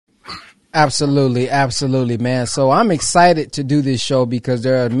Absolutely, absolutely, man. So I'm excited to do this show because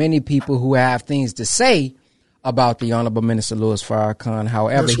there are many people who have things to say about the Honorable Minister Louis Farrakhan.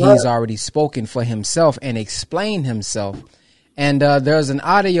 However, he's already spoken for himself and explained himself. And there's an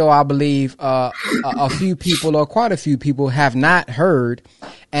audio, I believe, a few people or quite a few people have not heard.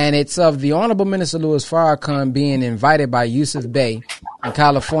 And it's of the Honorable Minister Louis Farrakhan being invited by Yusuf Bey in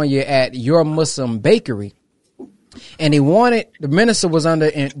California at Your Muslim Bakery. And the minister was under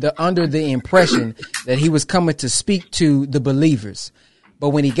the impression that he was coming to speak to the believers. But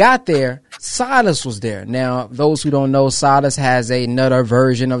when he got there, Silas was there. Now, those who don't know, Silas has another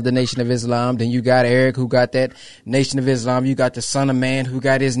version of the Nation of Islam. Then you got Eric, who got that Nation of Islam. You got the Son of Man, who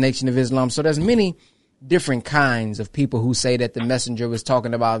got his Nation of Islam. So there's many different kinds of people who say that the messenger was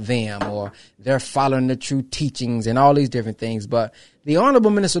talking about them or they're following the true teachings and all these different things. But the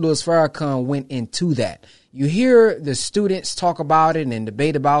Honorable Minister Louis Farrakhan went into that. You hear the students talk about it and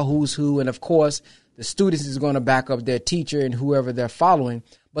debate about who's who. And of course, the students is going to back up their teacher and whoever they're following.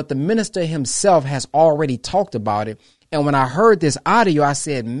 But the minister himself has already talked about it. And when I heard this audio, I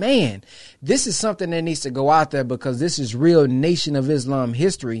said, man, this is something that needs to go out there because this is real Nation of Islam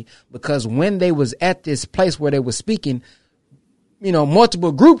history. Because when they was at this place where they were speaking,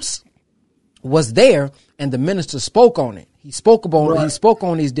 multiple groups was there and the minister spoke on it. He spoke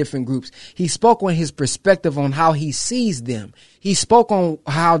on these different groups. He spoke on his perspective on how he sees them. He spoke on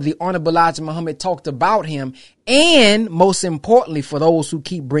how the Honorable Elijah Muhammad talked about him. And most importantly, for those who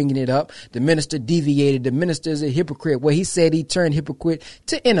keep bringing it up, the minister deviated. The minister is a hypocrite. Well, he said he turned hypocrite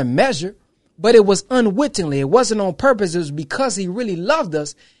in a measure, but it was unwittingly. It wasn't on purpose. It was because he really loved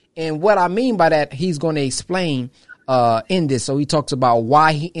us. And what I mean by that, he's going to explain in this. So he talks about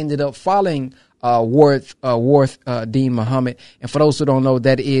why he ended up following Warith Deen Muhammad. And for those who don't know,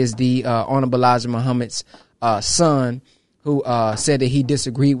 that is the Honorable Elijah Muhammad's son, who said that he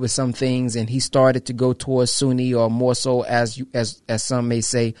disagreed with some things and he started to go towards Sunni, or more so as some may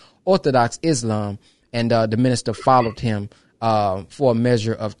say, Orthodox Islam. And the minister followed him for a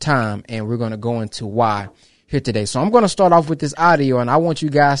measure of time. And we're going to go into why here today. So I'm going to start off with this audio, and I want you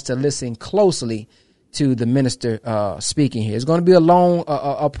guys to listen closely to the minister speaking here. It's going to be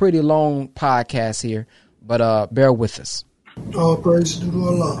a pretty long podcast here, but bear with us. All praise to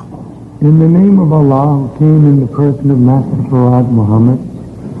Allah. In the name of Allah, who came in the person of Master Farad Muhammad,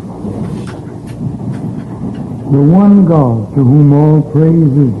 the one God to whom all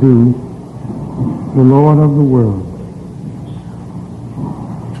praise is due, the Lord of the world.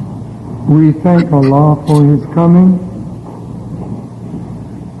 We thank Allah for his coming,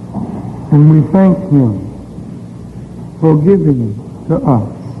 and we thank him for giving to us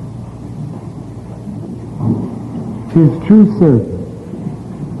his true servant,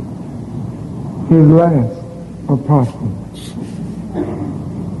 his last apostle,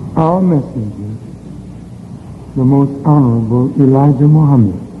 our messenger, the most honorable Elijah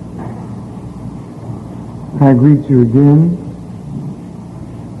Muhammad. I greet you again,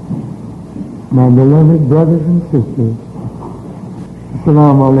 my beloved brothers and sisters.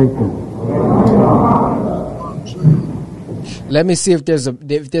 Assalamu alaikum. Let me see if this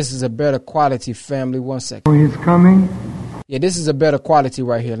is a better quality, family. 1 second. For his coming. Yeah, this is a better quality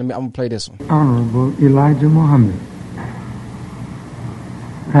right here. I'm gonna play this one. Honorable Elijah Muhammad.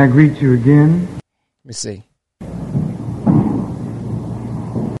 I greet you again. Let me see.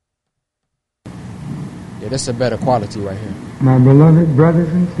 Yeah, this is a better quality right here. My beloved brothers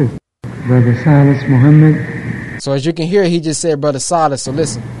and sisters, Brother Silas Muhammad. So as you can hear, he just said Brother Silas, so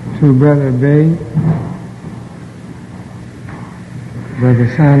listen. To Brother Bey, Brother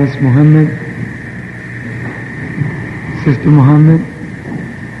Silas Muhammad, Sister Muhammad,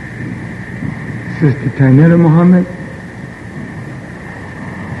 Sister Tainetta Muhammad,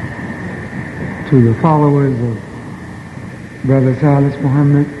 to the followers of Brother Silas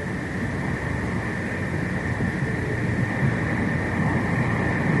Muhammad,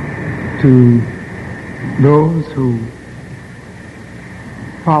 to those who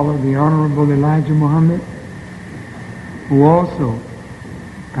follow the Honorable Elijah Muhammad, who also,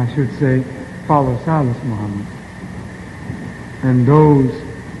 I should say, follow Silas Muhammad, and those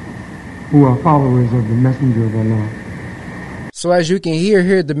who are followers of the Messenger of Allah. So as you can hear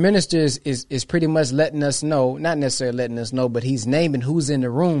here, the minister is pretty much letting us know, not necessarily letting us know, but he's naming who's in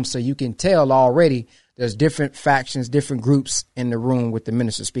the room, so you can tell already there's different factions, different groups in the room with the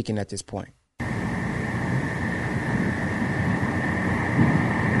minister speaking at this point.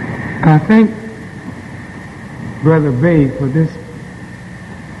 I thank Brother Bey for this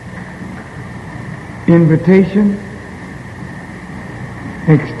invitation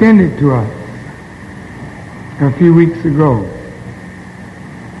extended to us a few weeks ago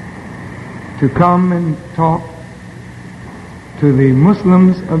to come and talk to the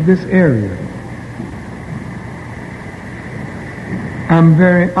Muslims of this area. I'm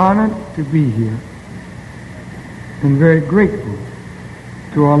very honored to be here and very grateful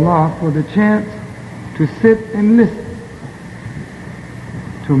to Allah for the chance to sit and listen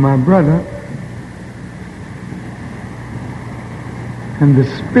to my brother and the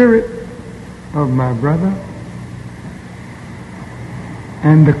spirit of my brother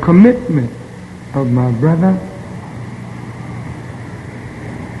and the commitment of my brother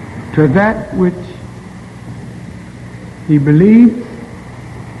to that which he believes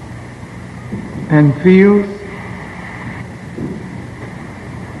and feels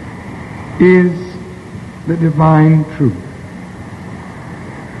is the divine truth.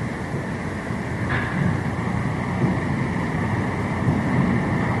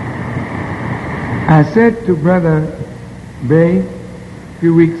 I said to Brother Bey a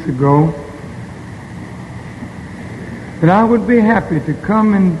few weeks ago that I would be happy to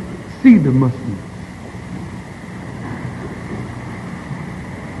come and see the Muslims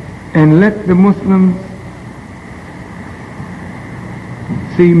and let the Muslims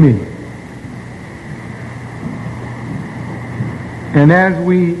see me. And as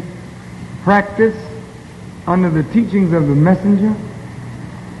we practice under the teachings of the Messenger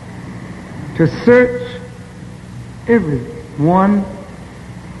to search everyone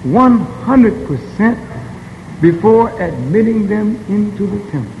 100% before admitting them into the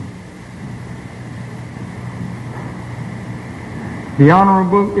temple. The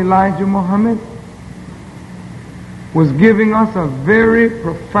Honorable Elijah Muhammad was giving us a very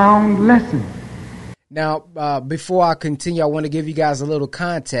profound lesson. Now, before I continue, I want to give you guys a little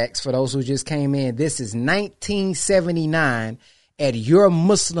context for those who just came in. This is 1979 at Your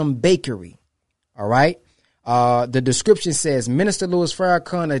Muslim Bakery. All right. The description says Minister Louis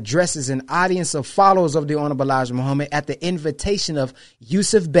Farrakhan addresses an audience of followers of the Honorable Elijah Muhammad at the invitation of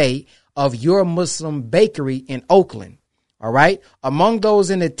Yusuf Bey of Your Muslim Bakery in Oakland. All right. Among those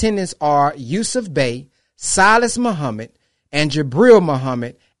in attendance are Yusuf Bey, Silas Muhammad, and Jabril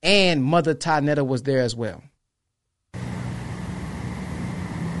Muhammad, and Mother Tanetta was there as well.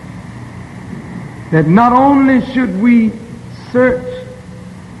 That not only should we search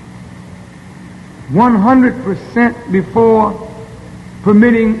 100% before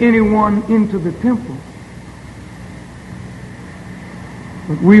permitting anyone into the temple,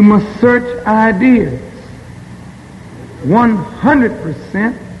 but we must search ideas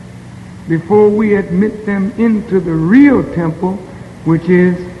 100% before we admit them into the real temple, which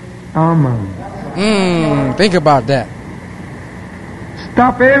is our mind. Think about that.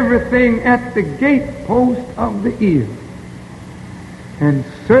 Stop everything at the gate post of the ear and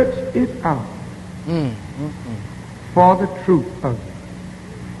search it out for the truth of it.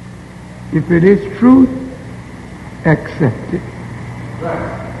 If it is truth, accept it.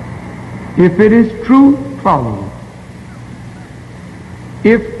 If it is truth, follow it.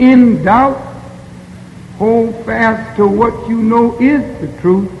 If in doubt, hold fast to what you know is the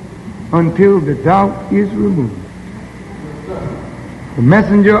truth until the doubt is removed. The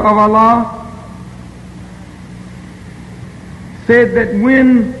Messenger of Allah said that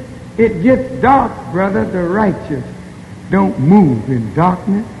when it gets dark, brother, the righteous don't move in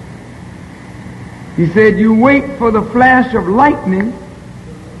darkness. He said you wait for the flash of lightning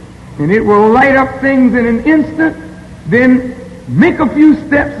and it will light up things in an instant, then make a few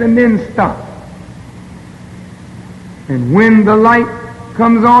steps and then stop. And when the light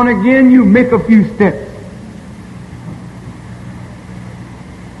comes on again, you make a few steps.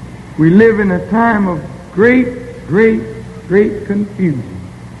 We live in a time of great confusion.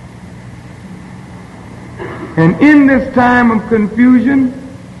 And in this time of confusion,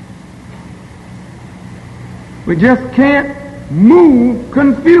 we just can't move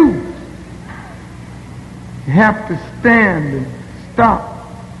confused. You have to stand and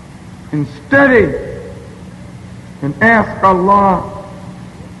stop and study and ask Allah,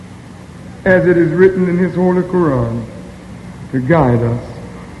 as it is written in His Holy Quran, to guide us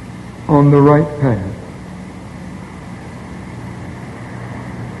on the right path.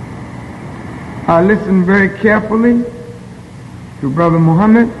 I listened very carefully to Brother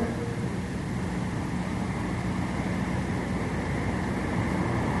Muhammad.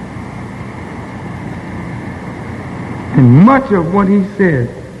 And much of what he said,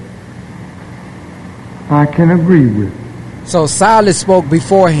 I can agree with. So Silas spoke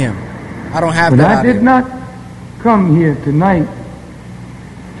before him. I don't have that. But I did not come here tonight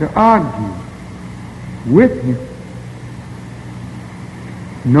to argue with him.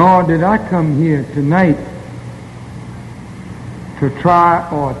 Nor did I come here tonight to try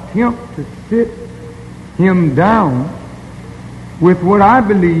or attempt to sit him down with what I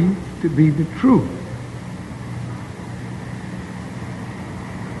believe to be the truth.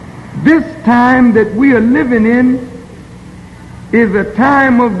 This time that we are living in is a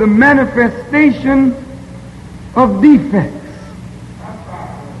time of the manifestation of defects.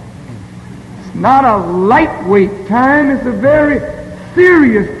 It's not a lightweight time, it's a very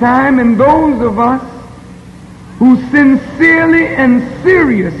serious time, and those of us who sincerely and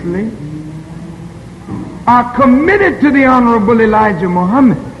seriously are committed to the Honorable Elijah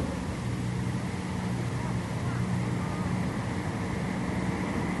Muhammad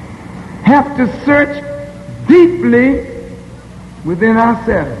have to search deeply within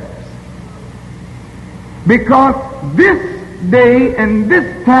ourselves, because this day and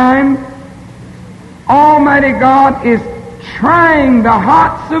this time Almighty God is trying the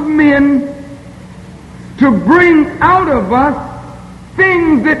hearts of men to bring out of us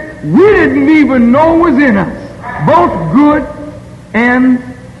things that we didn't even know was in us, both good and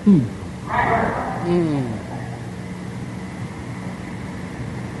evil.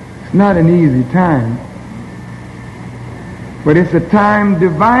 It's not an easy time, but it's a time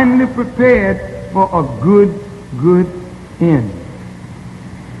divinely prepared for a good end.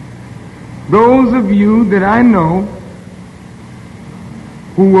 Those of you that I know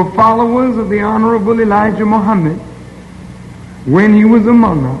who were followers of the Honorable Elijah Muhammad when he was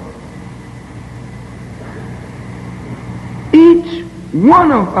among us, each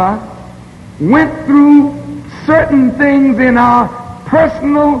one of us went through certain things in our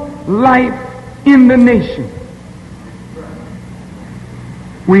personal life in the nation.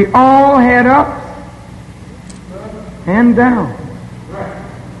 We all had ups and downs.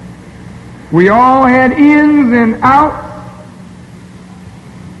 We all had ins and outs.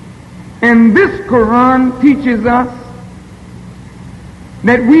 And this Quran teaches us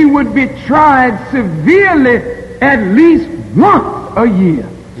that we would be tried severely at least once a year.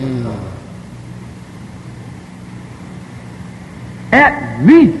 At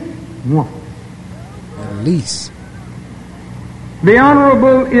least once. At least. The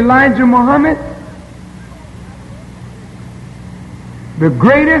Honorable Elijah Muhammad, the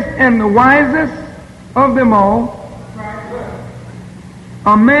greatest and the wisest of them all,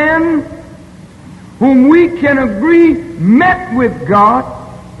 a man whom we can agree met with God,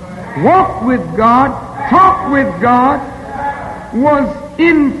 walked with God, talked with God, was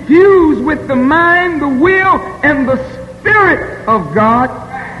infused with the mind, the will, and the Spirit of God.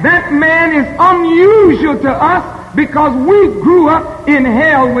 That man is unusual to us because we grew up in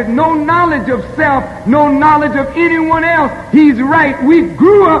hell with no knowledge of self, no knowledge of anyone else. He's right. We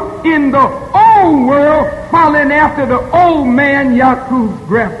grew up in the old world following after the old man, Yakub's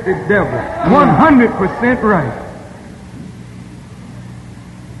grafted devil. 100% right.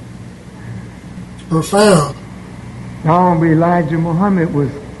 Profound. The Honorable Elijah Muhammad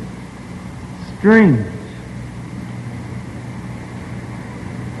was strange.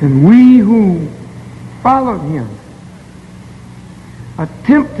 And we who followed him,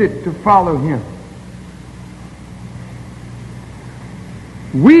 attempted to follow him,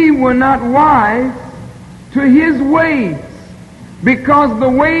 we were not wise to his ways, because the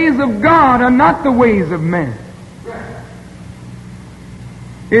ways of God are not the ways of man.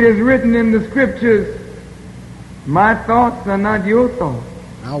 It is written in the scriptures, my thoughts are not your thoughts.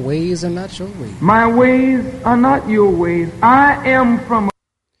 Our ways are not your ways. My ways are not your ways. I am from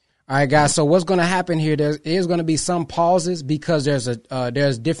All right, guys. So what's going to happen here? There is going to be some pauses because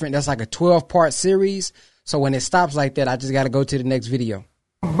there's different. That's like a 12-part series. So when it stops like that, I just got to go to the next video.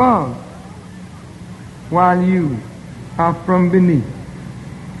 Above, while you are from beneath.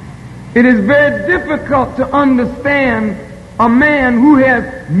 It is very difficult to understand a man who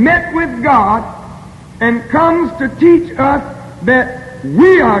has met with God and comes to teach us that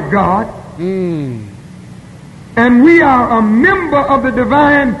we are God and we are a member of the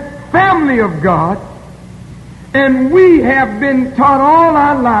divine family of God, and we have been taught all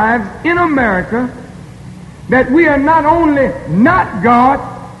our lives in America that we are not only not God,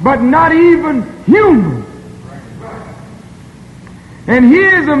 but not even human. And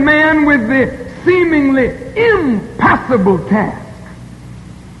here's a man with the seemingly impossible task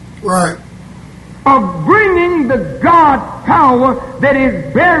of bringing the God power that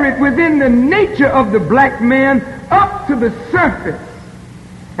is buried within the nature of the black man up to the surface.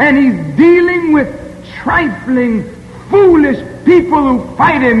 And he's dealing with trifling, foolish people who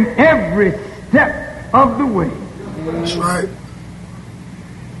fight him every step of the way. That's right.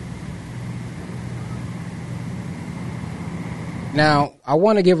 Now, I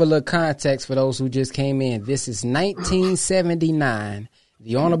want to give a little context for those who just came in. This is 1979.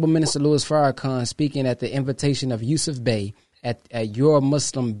 The Honorable Minister Louis Farrakhan speaking at the invitation of Yusuf Bey at Your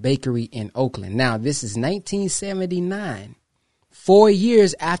Muslim Bakery in Oakland. Now, this is 1979, 4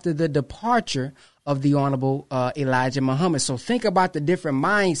 years after the departure of the Honorable Elijah Muhammad. So think about the different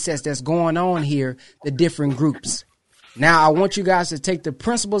mindsets that's going on here, the different groups. Now, I want you guys to take the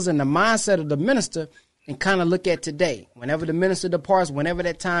principles and the mindset of the minister and kind of look at today. Whenever the minister departs, whenever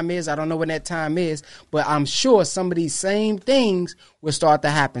that time is, I don't know when that time is, but I'm sure some of these same things will start to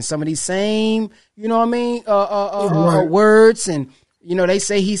happen. Some of these same, you know what I mean, words, and, you know, they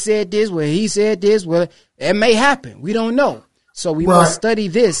say he said this, well, he said this, well, it may happen. We don't know. So we must study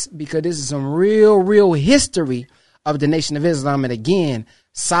this because this is some real history of the Nation of Islam. And again,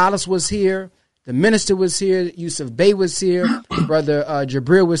 Silas was here. The minister was here, Yusuf Bey was here, Brother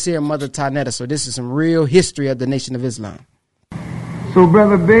Jabril was here, Mother Tanetta. So this is some real history of the Nation of Islam. So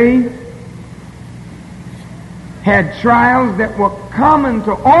Brother Bey had trials that were common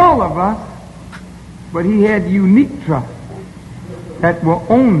to all of us, but he had unique trials that were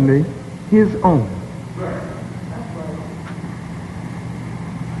only his own.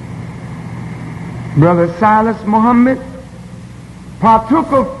 Brother Silas Muhammad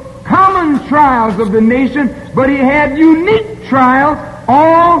partook of common trials of the nation, but he had unique trials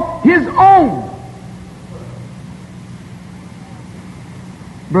all his own.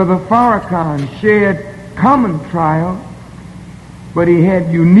 Brother Farrakhan shared common trials, but he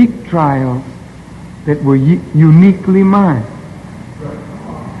had unique trials that were uniquely mine.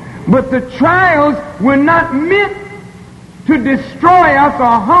 But the trials were not meant to destroy us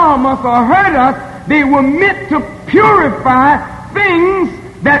or harm us or hurt us. They were meant to purify things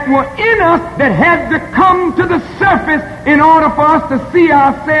that were in us that had to come to the surface in order for us to see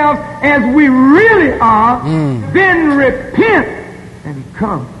ourselves as we really are, then repent and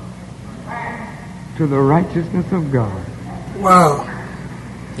come to the righteousness of God. Wow.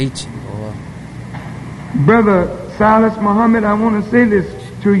 Brother Silas Muhammad, I want to say this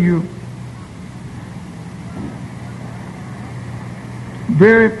to you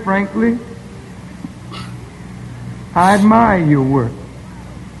very frankly. I admire your work.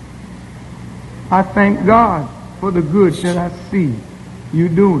 I thank God for the good that I see you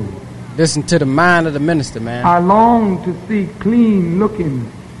doing. Listen to the mind of the minister, man. I long to see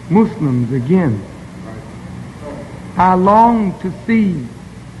clean-looking Muslims again. I long to see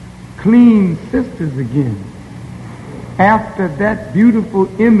clean sisters again. After that beautiful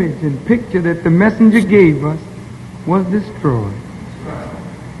image and picture that the messenger gave us was destroyed.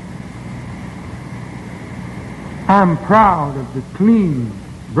 I'm proud of the clean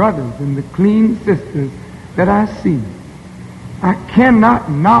brothers and the clean sisters that I see. I cannot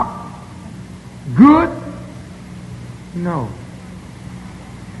knock good, no.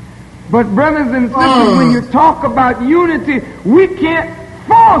 But brothers and sisters, when you talk about unity, we can't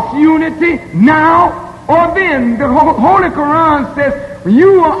force unity now or then. The Holy Quran says,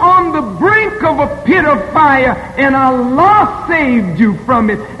 you are on the brink of a pit of fire, and Allah saved you from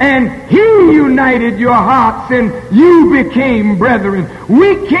it, and He united your hearts, and you became brethren.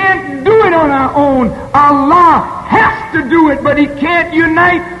 We can't do it on our own. Allah has to do it, but He can't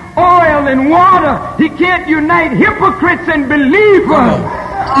unite oil and water. He can't unite hypocrites and believers.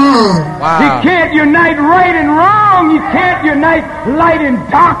 Wow. He can't unite right and wrong. He can't unite light and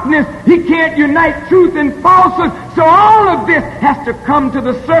darkness. He can't unite truth and falsehood. So all of this has to come to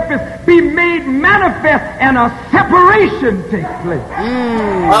the surface, be made manifest, and a separation take place.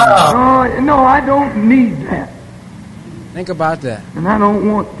 No, I don't need that. Think about that. And I don't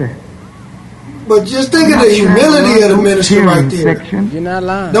want that. But just think of the humility of the minister right there. You're not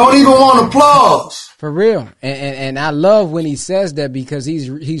lying. Don't even want applause. For real. And I love when he says that because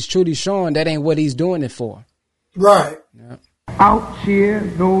he's truly showing that ain't what he's doing it for. Right. Yeah. Out-cheer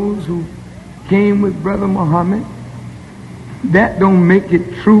those who came with Brother Muhammad. That don't make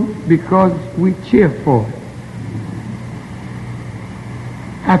it true because we cheer for it.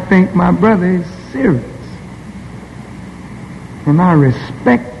 I think my brother is serious. And I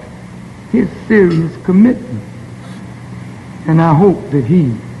respect his serious commitment. And I hope that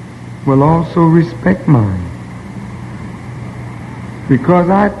he will also respect mine. Because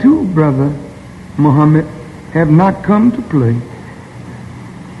I too, Brother Muhammad, have not come to play.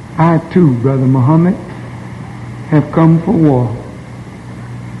 I too, Brother Muhammad, have come for war.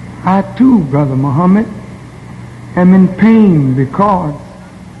 I too, Brother Muhammad, am in pain because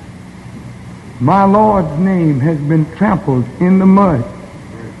my Lord's name has been trampled in the mud.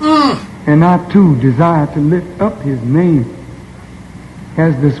 And I too desire to lift up His name.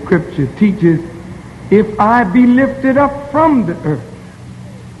 As the scripture teaches, if I be lifted up from the earth,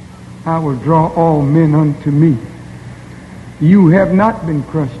 I will draw all men unto me. You have not been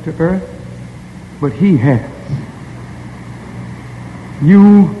crushed to earth, but he has.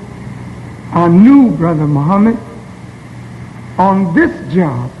 You are new, Brother Muhammad, on this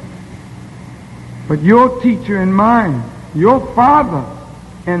job, but your teacher and mine, your father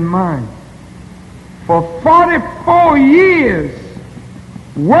and mine, for 44 years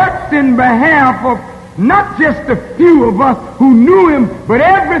worked in behalf of not just a few of us who knew him, but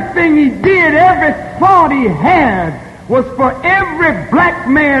everything he did, every thought he had was for every black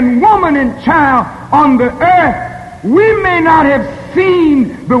man, woman, and child on the earth. We may not have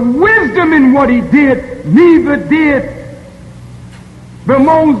seen the wisdom in what he did, neither did the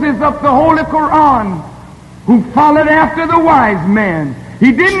Moses of the Holy Quran who followed after the wise man.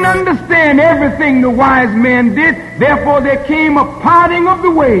 He didn't understand everything the wise man did, therefore there came a parting of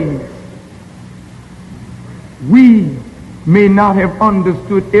the ways. We may not have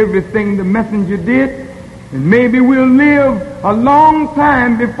understood everything the messenger did, and maybe we'll live a long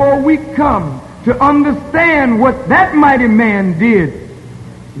time before we come to understand what that mighty man did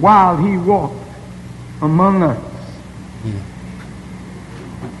while he walked among us.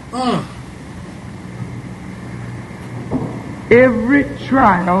 Every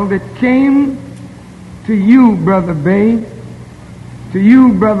trial that came to you, Brother Bay, to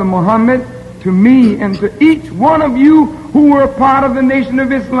you, Brother Muhammad, to me, and to each one of you who were a part of the Nation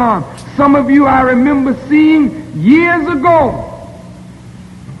of Islam. Some of you I remember seeing years ago.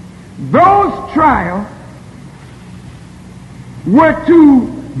 Those trials were to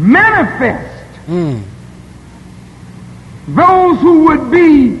manifest those who would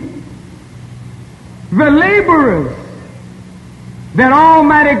be the laborers that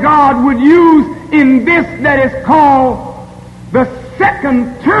Almighty God would use in this that is called the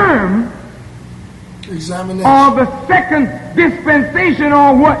second term, examination, or the second dispensation,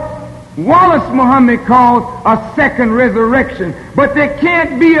 or what Wallace Muhammad calls a second resurrection. But there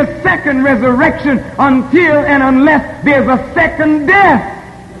can't be a second resurrection until and unless there's a second death.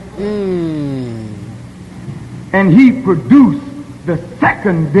 And he produced the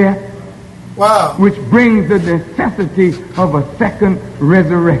second death, wow, which brings the necessity of a second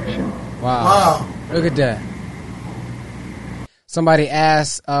resurrection. Wow. Look at that. Somebody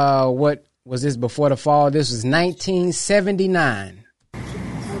asked, what was this before the fall? This was 1979.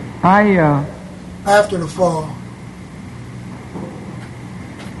 After the fall.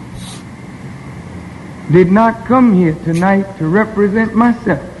 Did not come here tonight to represent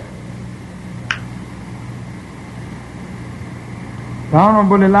myself. The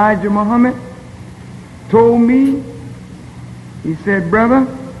Honorable Elijah Muhammad told me, he said, brother,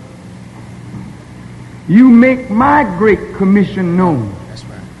 you make my great commission known. That's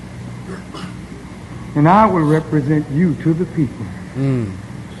right. And I will represent you to the people.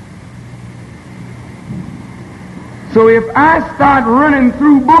 So if I start running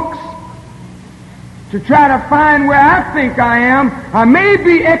through books to try to find where I think I am, I may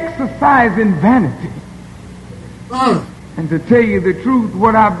be exercising vanity. And to tell you the truth,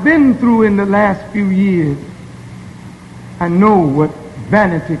 what I've been through in the last few years, I know what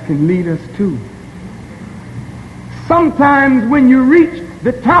vanity can lead us to. Sometimes when you reach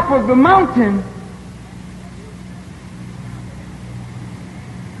the top of the mountain,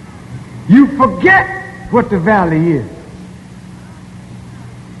 you forget what the valley is.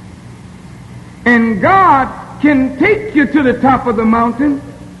 And God can take you to the top of the mountain,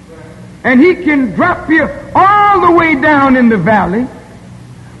 and he can drop you all the way down in the valley.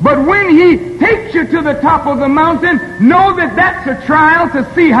 But when he takes you to the top of the mountain, know that that's a trial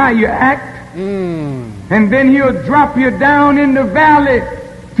to see how you act. And then he'll drop you down in the valley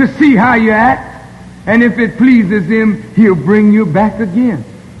to see how you act. And if it pleases him, he'll bring you back again.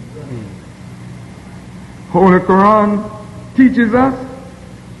 Holy Quran teaches us,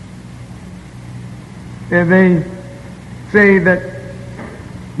 and they say that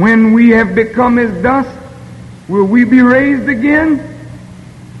when we have become as dust, will we be raised again?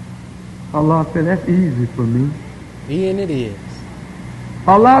 Allah said, that's easy for me. And it is.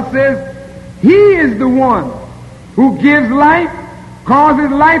 Allah says, he is the one who gives life, causes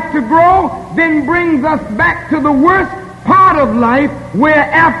life to grow, then brings us back to the worst part of life, where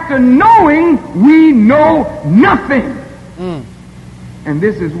after knowing, we know nothing. And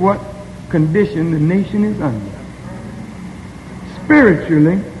this is what condition the nation is under.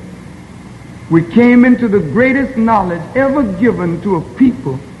 Spiritually, we came into the greatest knowledge ever given to a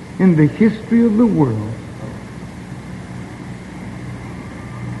people in the history of the world.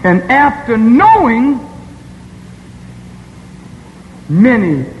 And after knowing,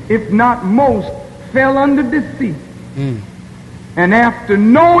 many, if not most, fell under deceit. And after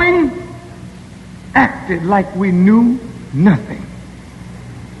knowing, acted like we knew nothing.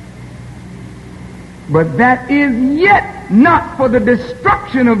 But that is yet not for the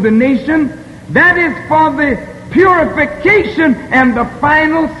destruction of the nation. That is for the purification and the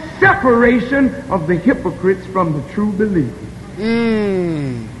final separation of the hypocrites from the true believers.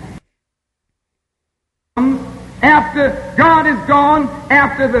 After God is gone,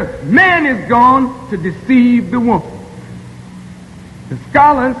 after the man is gone, to deceive the woman. The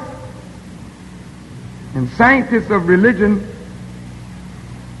scholars and scientists of religion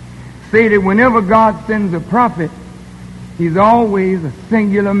say that whenever God sends a prophet, he's always a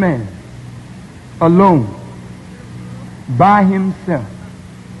singular man, alone, by himself,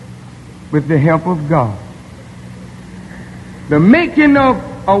 with the help of God. The making of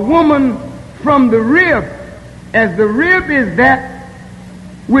a woman from the rib, as the rib is that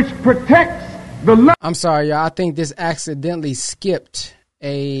which protects the love. I'm sorry, y'all. I think this accidentally skipped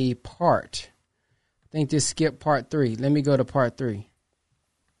a part. I think this skipped part 3. Let me go to part 3.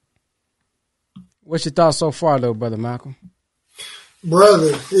 What's your thoughts so far, though, Brother Malcolm?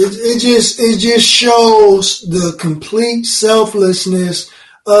 Brother, it just shows the complete selflessness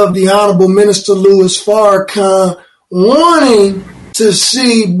of the Honorable Minister Louis Farrakhan wanting to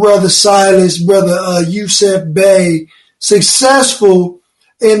see Brother Silas, Brother Yusef Bey successful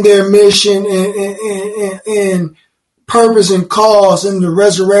in their mission and purpose and cause in the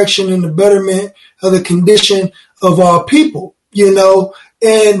resurrection and the betterment of the condition of our people, you know.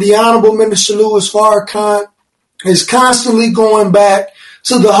 And the Honorable Minister Louis Farrakhan is constantly going back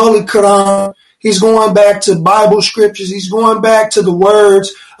to the Holy Quran. He's going back to Bible scriptures. He's going back to the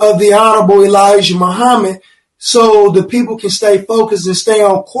words of the Honorable Elijah Muhammad so the people can stay focused and stay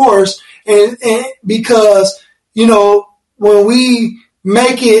on course. And because, you know, when we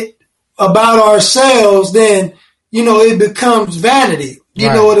make it about ourselves, then, you know, it becomes vanity. You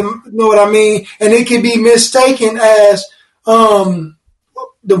right. know what I mean? And it can be mistaken as,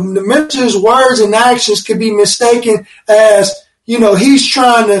 the minister's words and actions could be mistaken as, you know, he's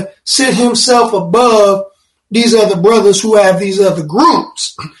trying to sit himself above these other brothers who have these other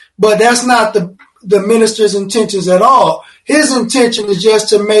groups. But that's not the minister's intentions at all. His intention is just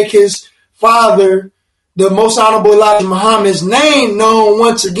to make his father, the Most Honorable Elijah Muhammad's name known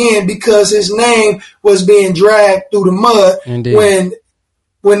once again, because his name was being dragged through the mud. Indeed.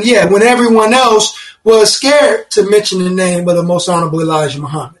 when everyone else was scared to mention the name of the Most Honorable Elijah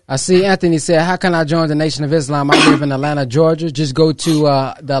Muhammad. I see Anthony said, how can I join the Nation of Islam? I live in Atlanta, Georgia. Just go to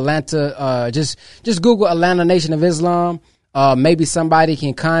the Atlanta, just Google Atlanta Nation of Islam. Maybe somebody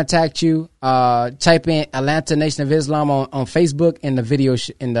can contact you. Type in Atlanta Nation of Islam on Facebook, and the video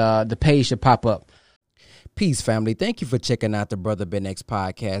the page should pop up. Peace, family. Thank you for checking out the Brother Ben X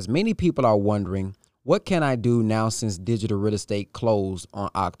podcast. Many people are wondering, what can I do now since digital real estate closed on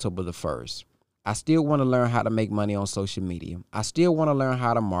October the 1st? I still want to learn how to make money on social media. I still want to learn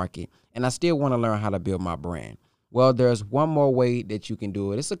how to market, and I still want to learn how to build my brand. Well, there's one more way that you can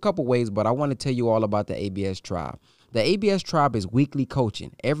do it. It's a couple ways, but I want to tell you all about the ABS Tribe. The ABS Tribe is weekly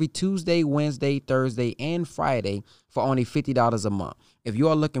coaching every Tuesday, Wednesday, Thursday, and Friday for only $50 a month. If you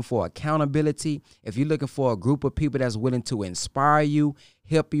are looking for accountability, if you're looking for a group of people that's willing to inspire you,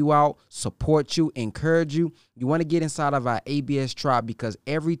 help you out, support you, encourage you, you want to get inside of our ABS Tribe, because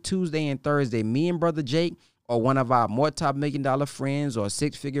every Tuesday and Thursday, me and Brother Jake or one of our multi-million-dollar friends or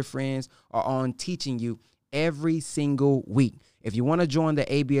six-figure friends are on teaching you every single week. If you want to join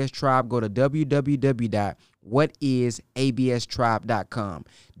the ABS Tribe, go to www.whatisabstribe.com.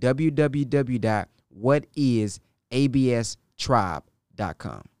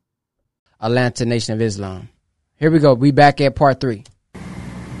 www.whatisabstribe.com. Atlanta Nation of Islam. Here we go. We back at part 3.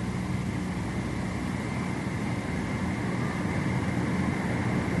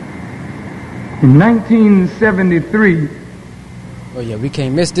 In 1973, oh yeah, we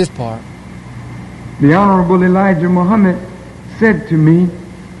can't miss this part. The Honorable Elijah Muhammad said to me,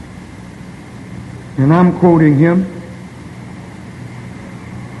 and I'm quoting him,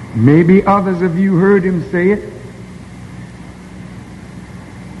 maybe others of you heard him say it.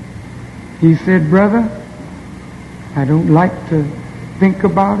 He said, brother, I don't like to think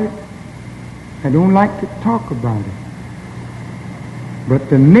about it. I don't like to talk about it. But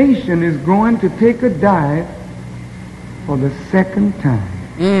the nation is going to take a dive for the second time.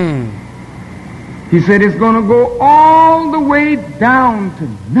 He said it's going to go all the way down to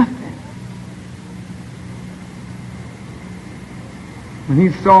nothing. When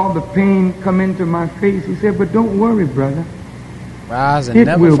he saw the pain come into my face, he said, but don't worry, brother. Rise and it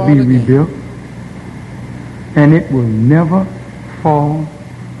never will fall be again. Rebuilt, and it will never fall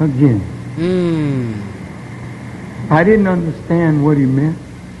again. I didn't understand what he meant.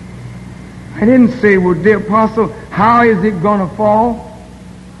 I didn't say, well, dear apostle, how is it going to fall?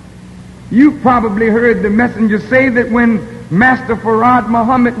 You probably heard the messenger say that when Master Farad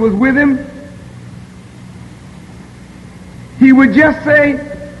Muhammad was with him, he would just say,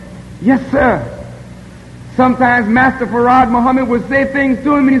 yes, sir. Sometimes Master Farad Muhammad would say things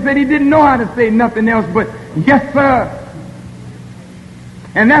to him and he said he didn't know how to say nothing else but, yes, sir.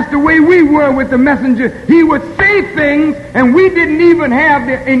 And that's the way we were with the messenger. He would say things and we didn't even have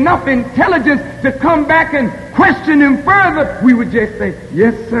enough intelligence to come back and question him further. We would just say,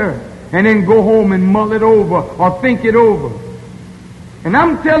 yes, sir. And then go home and mull it over or think it over. And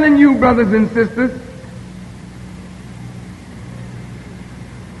I'm telling you, brothers and sisters,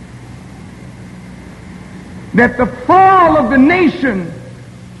 that the fall of the nation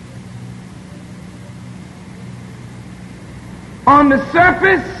on the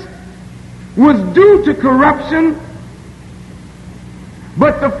surface was due to corruption,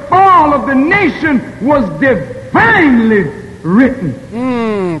 but the fall of the nation was divinely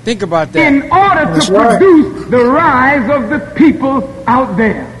written. Think about that. In order to produce the rise of the people out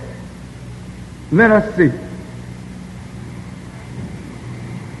there. Let us see.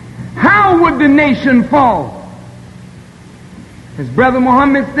 How would the nation fall? As Brother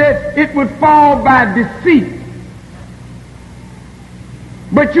Muhammad said, it would fall by deceit.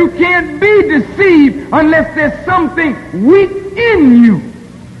 But you can't be deceived unless there's something weak in you.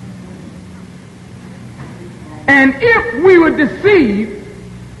 And if we were deceived,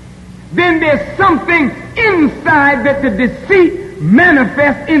 then there's something inside that the deceit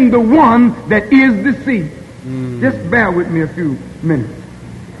manifests in the one that is deceived. Just bear with me a few minutes.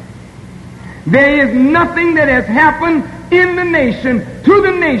 There is nothing that has happened in the nation, to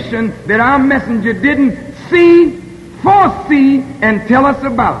the nation, that our messenger didn't see, foresee, and tell us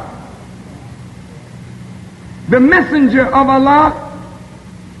about. The messenger of Allah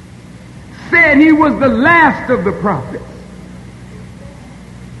said he was the last of the prophets.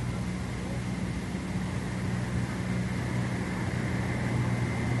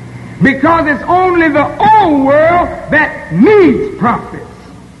 Because it's only the old world that needs prophets.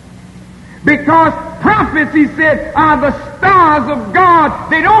 Because prophets, he said, are the stars of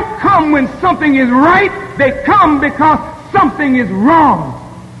God. They don't come when something is right. They come because something is wrong.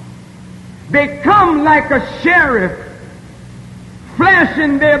 They come like a sheriff,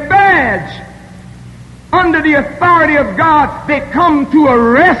 flashing their badge. Under the authority of God, they come to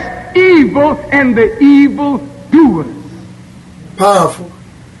arrest evil and the evil doers. Powerful.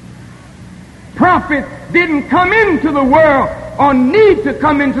 Prophets didn't come into the world or need to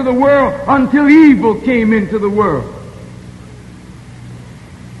come into the world until evil came into the world.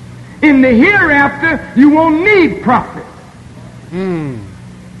 In the hereafter, you won't need prophets.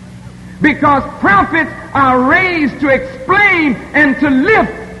 Because prophets are raised to explain and to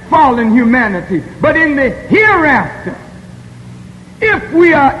lift fallen humanity. But in the hereafter, if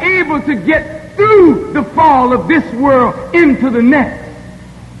we are able to get through the fall of this world into the next,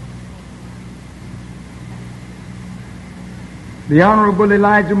 the Honorable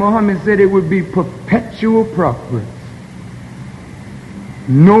Elijah Muhammad said it would be perpetual progress.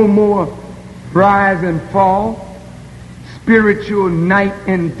 No more rise and fall, spiritual night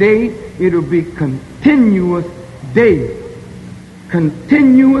and day. It'll be continuous day,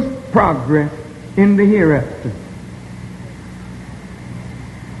 continuous progress in the hereafter.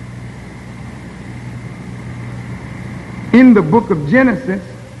 In the book of Genesis,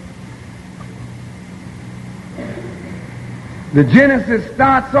 the Genesis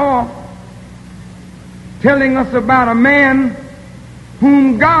starts off telling us about a man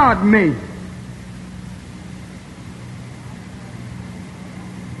whom God made.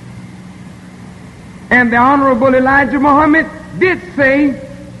 And the Honorable Elijah Muhammad did say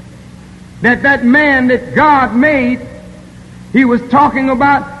that that man that God made, he was talking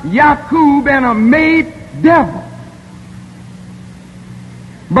about Yaqub and a made devil.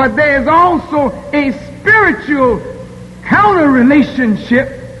 But there's also a spiritual counter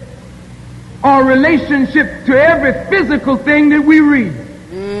relationship or relationship to every physical thing that we read.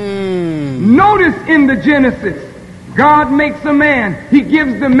 Notice in the Genesis, God makes a man. He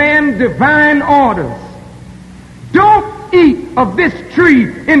gives the man divine orders. Don't eat of this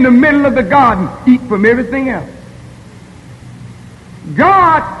tree in the middle of the garden. Eat from everything else.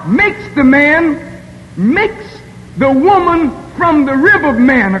 God makes the man, makes the woman from the rib of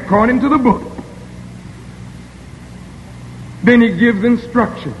man, according to the book. Then he gives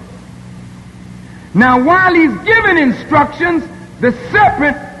instructions. Now, while he's giving instructions, the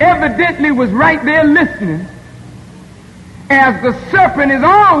serpent evidently was right there listening. as the serpent is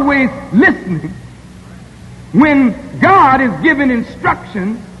always listening when God is giving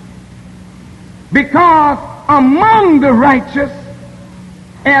instructions, because among the righteous,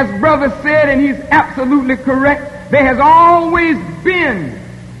 as brother said, and he's absolutely correct, there has always been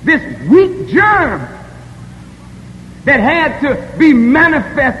this weak germ that had to be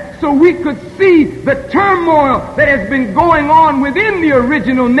manifest so we could see the turmoil that has been going on within the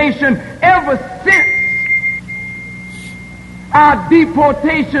original nation ever since our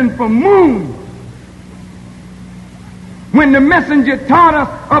deportation from Moon, when the messenger taught us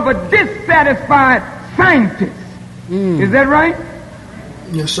of a dissatisfied scientist. Is that right?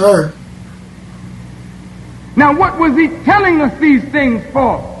 Yes, sir. Now, what was he telling us these things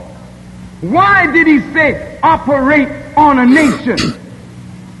for? Why did he say operate on a nation?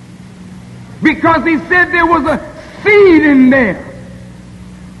 Because he said there was a seed in there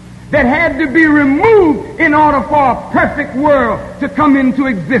that had to be removed in order for a perfect world to come into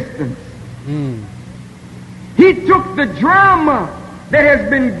existence. He took the drama that has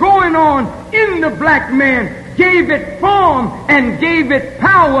been going on in the black man, gave it form and gave it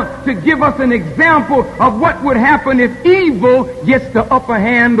power to give us an example of what would happen if evil gets the upper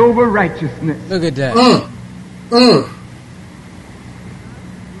hand over righteousness. Look at that.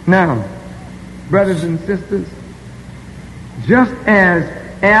 Now, brothers and sisters, just as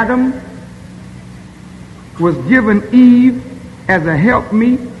Adam was given Eve as a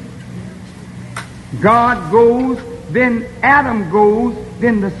helpmeet, God goes, then Adam goes,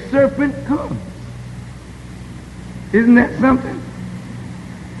 then the serpent comes. Isn't that something?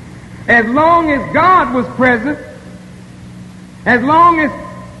 As long as God was present,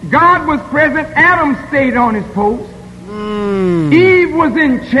 Adam stayed on his post. Eve was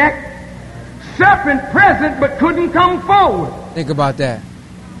in check. Serpent present but couldn't come forward. Think about that.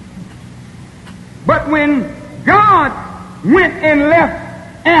 But when God went and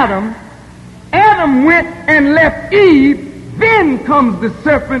left Adam, Adam went and left Eve, then comes the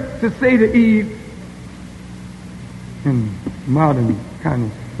serpent to say to Eve, in modern kind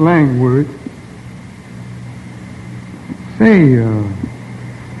of slang words, say,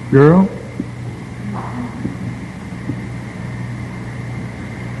 girl,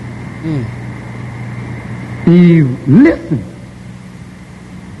 Eve, listen.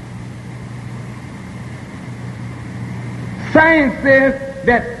 Science says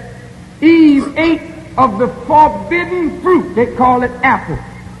that Eve ate of the forbidden fruit. They call it apple.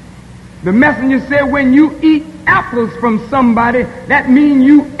 The messenger said when you eat apples from somebody, that means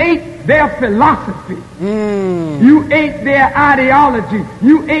you ate their philosophy. You ate their ideology.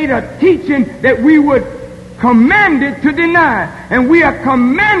 You ate a teaching that we would commanded to deny. And we are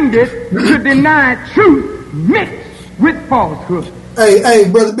commanded to deny truth mixed with falsehood. Hey,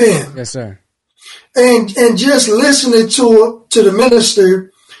 Brother Ben. Yes, sir. And just listening to the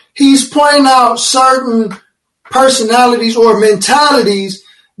minister, he's pointing out certain personalities or mentalities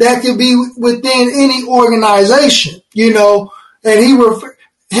that could be within any organization, you know, and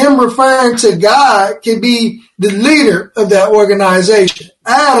him referring to God can be the leader of that organization.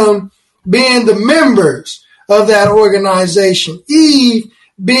 Adam being the members of that organization. Eve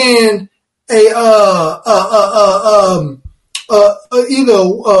being either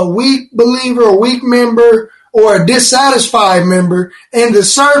a weak believer, a weak member, or a dissatisfied member, and the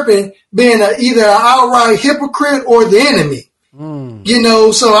serpent being either an outright hypocrite or the enemy. You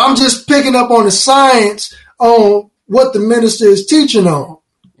know, so I'm just picking up on the science on what the minister is teaching on.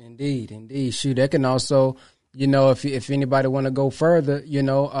 Indeed. Shoot, that can also, you know, if anybody want to go further, you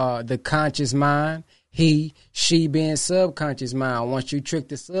know, the conscious mind, she being subconscious mind. Once you trick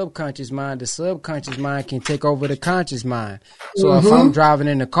the subconscious mind can take over the conscious mind. So if I'm driving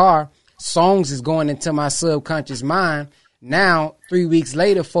in the car, songs is going into my subconscious mind. Now, 3 weeks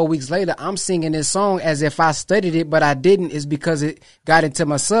later, 4 weeks later, I'm singing this song as if I studied it, but I didn't. It's because it got into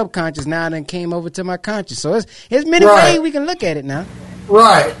my subconscious. Now it then came over to my conscious. So it's many ways we can look at it now.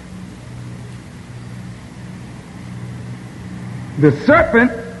 Right. The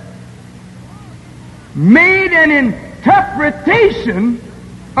serpent made an interpretation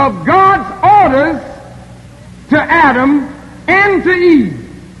of God's orders to Adam and to Eve.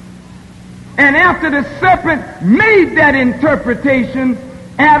 And after the serpent made that interpretation,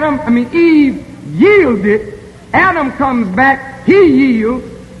 Eve yielded. Adam comes back, he yields,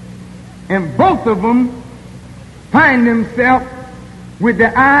 and both of them find themselves with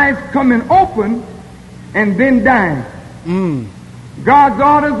their eyes coming open and then dying. God's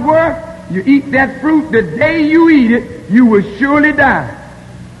orders were, you eat that fruit, the day you eat it, you will surely die.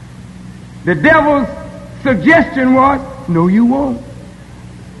 The devil's suggestion was, no, you won't.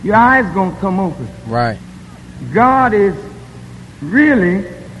 Your eyes gonna come open. Right. God is really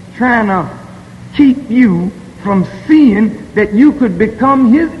trying to keep you from seeing that you could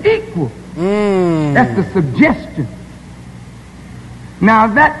become his equal. That's the suggestion. Now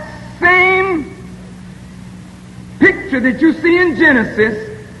that same picture that you see in Genesis,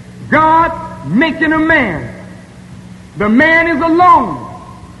 God making a man. The man is alone.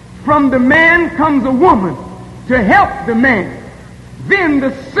 From the man comes a woman to help the man. Then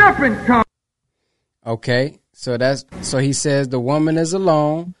the serpent comes. Okay, so he says the woman is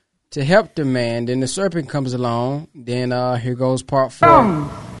alone to help the man. Then the serpent comes along. Then here goes part 4.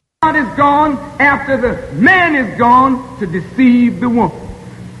 God is gone after the man is gone to deceive the woman.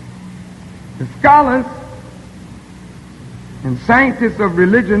 The scholars and scientists of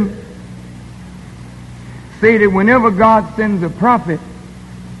religion say that whenever God sends a prophet,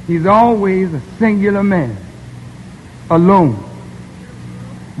 he's always a singular man, alone,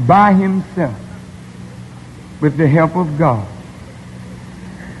 by himself, with the help of God.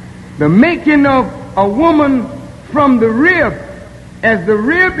 The making of a woman from the rib, as the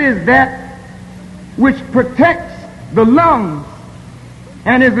rib is that which protects the lungs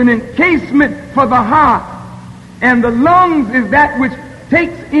and is an encasement for the heart, and the lungs is that which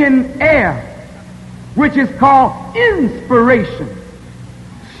takes in air, which is called inspiration.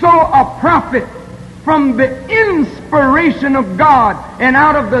 So a prophet, from the inspiration of God and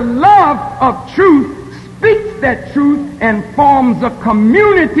out of the love of truth, speaks that truth and forms a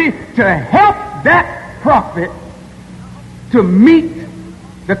community to help that prophet to meet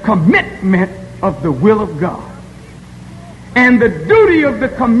the commitment of the will of God. And the duty of the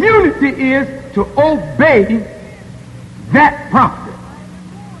community is to obey that prophet.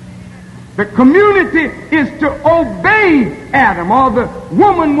 The community is to obey Adam, or the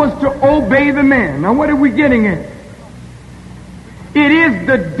woman was to obey the man. Now what are we getting at? It is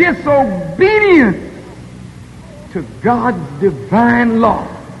the disobedience to God's divine law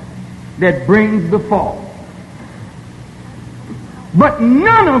that brings the fall. But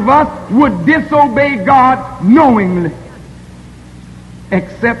none of us would disobey God knowingly,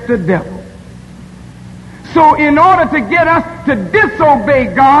 except the devil. So in order to get us to disobey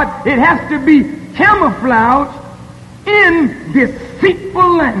God, it has to be camouflaged in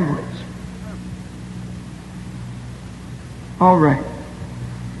deceitful language. All right.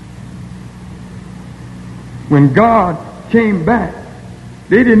 When God came back,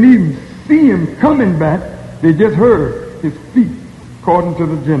 they didn't even see him coming back. They just heard his feet, according to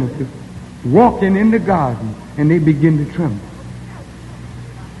the Genesis, walking in the garden, and they begin to tremble.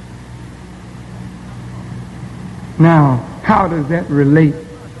 Now, how does that relate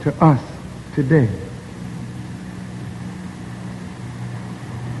to us today?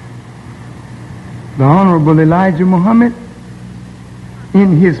 The Honorable Elijah Muhammad,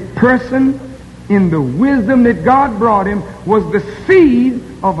 in his person, in the wisdom that God brought him, was the seed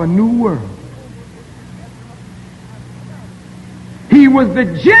of a new world. He was the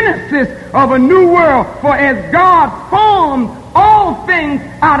genesis of a new world. For as God formed all things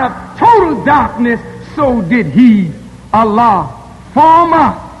out of total darkness, so did he, Allah, form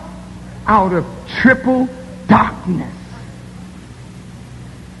us out of triple darkness.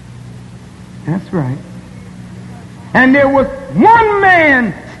 That's right. And there was one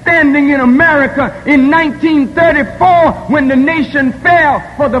man standing in America in 1934 when the nation fell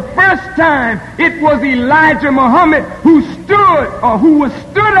for the first time. It was Elijah Muhammad who was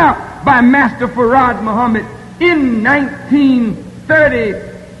stood up by Master Farad Muhammad in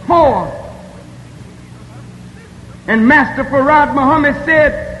 1934. And Master Farad Muhammad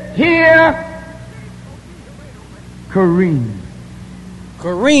said, "Here, Kareem.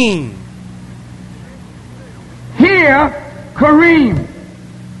 Kareem. Here, Kareem."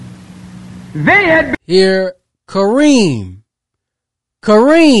 They had been Here, Kareem.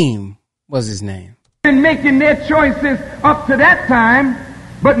 Kareem was his name. Been making their choices up to that time,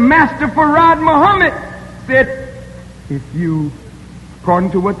 but Master Farad Muhammad said, if you,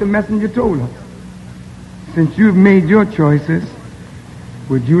 according to what the messenger told us, since you've made your choices,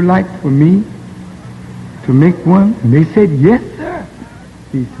 would you like for me to make one? And they said, yes, sir.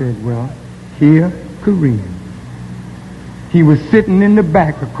 He said, well, here, Kareem. He was sitting in the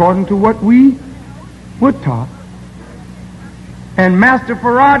back, according to what we were taught. And Master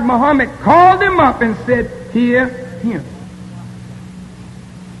Farad Muhammad called him up and said, hear him.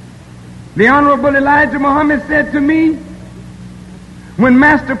 The Honorable Elijah Muhammad said to me, when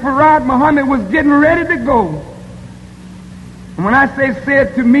Master Farad Muhammad was getting ready to go, and when I say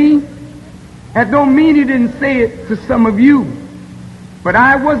said to me, that don't mean he didn't say it to some of you. But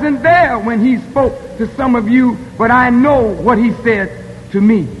I wasn't there when he spoke to some of you, but I know what he said to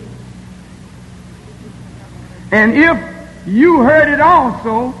me. And if you heard it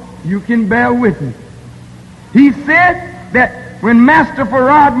also, you can bear witness. He said that when Master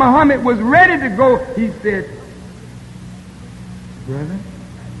Farad Muhammad was ready to go, he said, brother,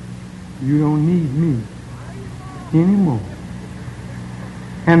 you don't need me anymore.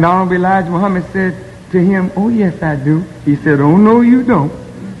 And the Honorable Elijah Muhammad said to him, oh yes I do. He said, oh no you don't.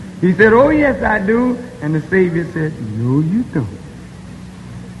 He said, oh yes I do. And the Savior said, no you don't.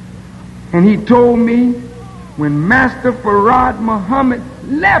 And he told me when Master Farad Muhammad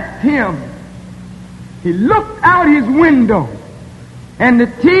left him, he looked out his window and the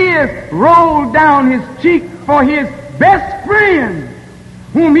tears rolled down his cheek for his best friend,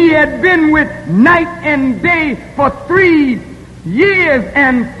 whom he had been with night and day for 3 years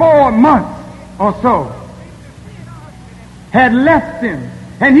and 4 months or so, had left him,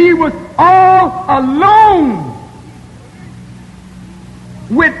 and he was all alone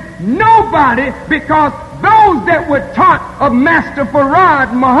with nobody, because those that were taught of Master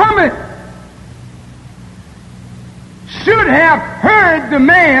Farad Muhammad should have heard the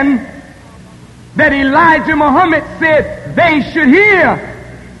man that Elijah Muhammad said they should hear.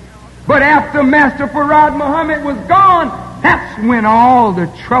 But after Master Farad Muhammad was gone, that's when all the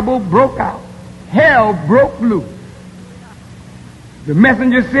trouble broke out. Hell broke loose. The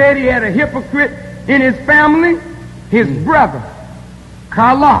messenger said he had a hypocrite in his family, his brother,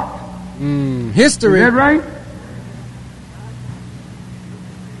 Khalat. History. Is that right?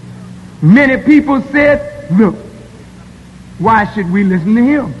 Many people said, look, why should we listen to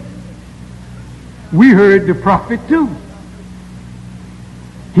him? We heard the prophet too.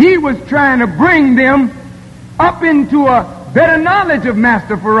 He was trying to bring them up into a better knowledge of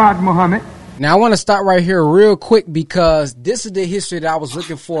Master Farad Muhammad. Now I want to stop right here real quick, because this is the history that I was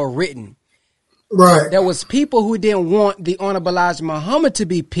looking for written. Right. There was people who didn't want the Honorable Elijah Muhammad to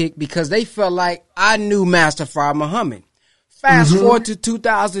be picked because they felt like I knew Master Farad Muhammad. Fast forward to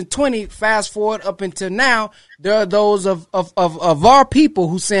 2020, fast forward up until now, there are those of our people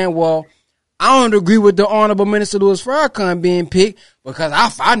who saying, well, I don't agree with the Honorable Minister Louis Farrakhan being picked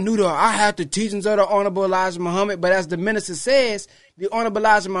because I knew I had the teachings of the Honorable Elijah Muhammad. But as the minister says, the Honorable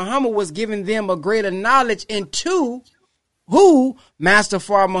Elijah Muhammad was giving them a greater knowledge into who Master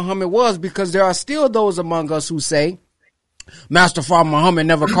Farad Muhammad was, because there are still those among us who say Master Farad Muhammad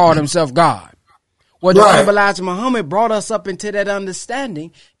never called himself God. Well, the Honorable Elijah Muhammad brought us up into that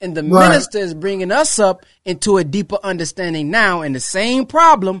understanding, and the minister is bringing us up into a deeper understanding now. And the same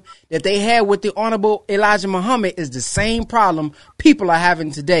problem that they had with the Honorable Elijah Muhammad is the same problem people are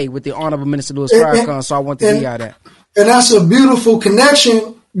having today with the Honorable Minister Louis Farrakhan. So I want to hear that. And that's a beautiful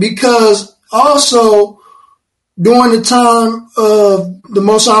connection, because also during the time of the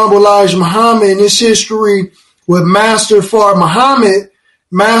Most Honorable Elijah Muhammad and his history with Master Farad Muhammad,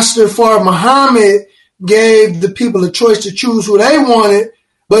 Master Farad Muhammad gave the people a choice to choose who they wanted,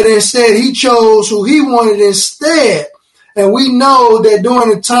 but instead he chose who he wanted instead. And we know that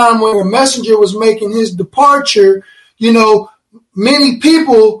during the time when the messenger was making his departure, you know, many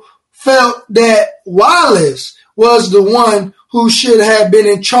people felt that Wallace was the one who should have been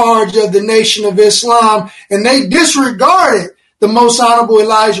in charge of the Nation of Islam, and they disregarded the Most Honorable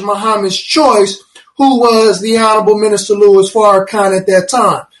Elijah Muhammad's choice, who was the Honorable Minister Louis Farrakhan at that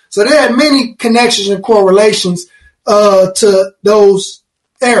time. So there had many connections and correlations to those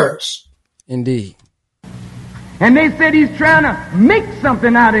errors. Indeed. And they said he's trying to make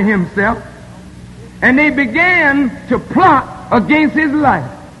something out of himself. And they began to plot against his life.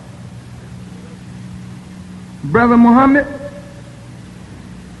 Brother Muhammad,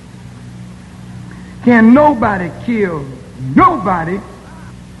 can nobody kill nobody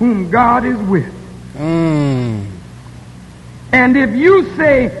whom God is with. And if you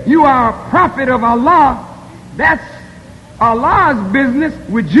say you are a prophet of Allah, that's Allah's business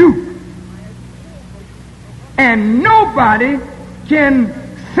with you. And nobody can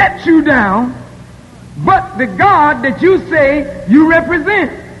set you down but the God that you say you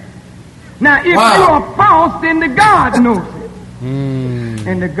represent. Now, if you are false, then the God knows it.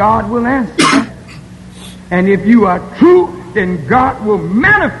 And the God will answer. And if you are true, then God will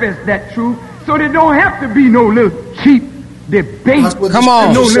manifest that truth, so there don't have to be no little cheap debate. Come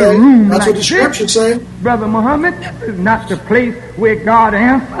on. No little room That's like what the scripture say. Brother Muhammad, this is not the place where God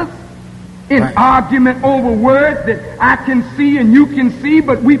answers in argument over words that I can see and you can see,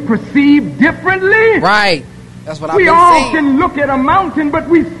 but we perceive differently. Right. That's what I've We been all saying. can look at a mountain, but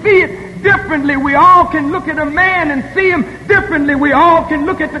we see it differently. We all can look at a man and see him differently. We all can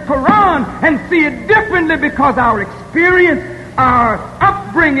look at the Quran and see it differently, because our experience, our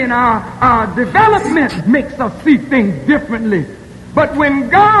upbringing, our development makes us see things differently. But when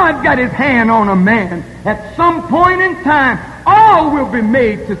God got his hand on a man, at some point in time, all will be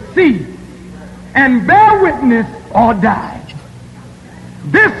made to see and bear witness or die.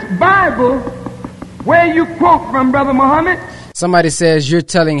 This Bible, where you quote from, Brother Muhammad. Somebody says you're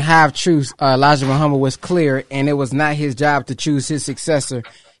telling half-truths. Elijah Muhammad was clear, and it was not his job to choose his successor.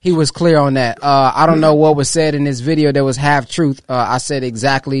 He was clear on that. I don't know what was said in this video that was half-truth. I said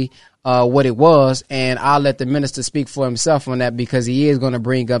exactly what it was, and I'll let the minister speak for himself on that, because he is going to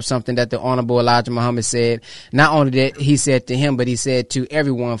bring up something that the Honorable Elijah Muhammad said. Not only that he said to him, but he said to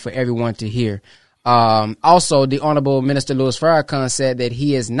everyone for everyone to hear. Also, the Honorable Minister Louis Farrakhan said that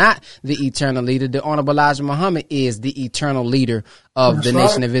he is not the eternal leader. The Honorable Elijah Muhammad is the eternal leader of the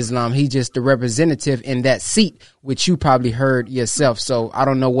Nation of Islam. He's just the representative in that seat, which you probably heard yourself. So I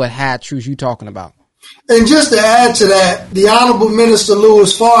don't know what high truth you talking about. And just to add to that, the Honorable Minister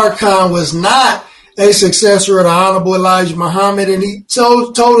Louis Farrakhan was not a successor of the Honorable Elijah Muhammad, and he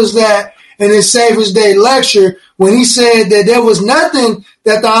told us that in his Savior's Day lecture when he said that there was nothing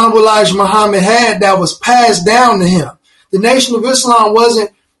that the Honorable Elijah Muhammad had that was passed down to him. The Nation of Islam wasn't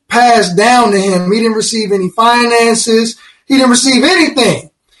passed down to him. He didn't receive any finances. He didn't receive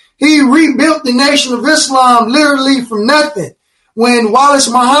anything. He rebuilt the Nation of Islam literally from nothing. When Wallace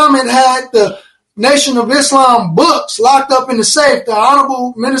Muhammad had the Nation of Islam books locked up in the safe, the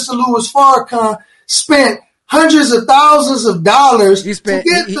Honorable Minister Louis Farrakhan spent hundreds of thousands of dollars to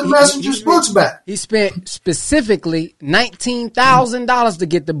get the Messenger's books back. He spent specifically $19,000 to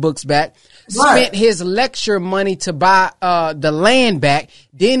get the books back. Right. Spent his lecture money to buy the land back.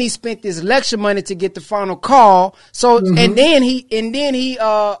 Then he spent his lecture money to get the final call. So and then he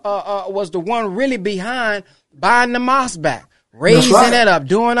was the one really behind buying the mosque back. Raising that up,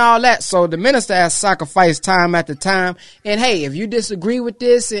 doing all that. So the minister has sacrificed time after time. And hey, if you disagree with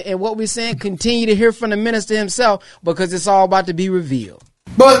this and what we're saying, continue to hear from the minister himself, because it's all about to be revealed.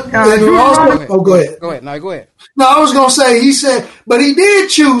 But go ahead. Go ahead. No, go ahead. No, I was going to say, he said, but he did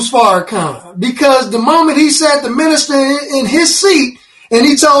choose Farrakhan, because the moment he sat the minister in his seat and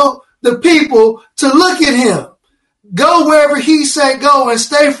he told the people to look at him, go wherever he said go and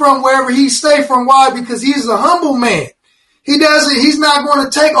stay from wherever he stay from. Why? Because he's a humble man. He's not going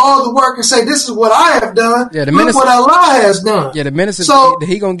to take all the work and say, this is what I have done. Yeah, the minister, look what Allah has done. Yeah, the minister, so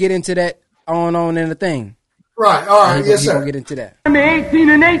he going to get into that on in the thing. Right, all right, yes, sir. He going to get into that. 18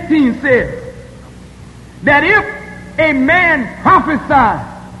 and 18 says that if a man prophesies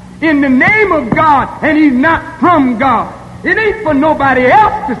in the name of God and he's not from God, it ain't for nobody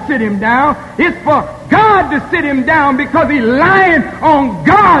else to sit him down. It's for God to sit him down, because he's lying on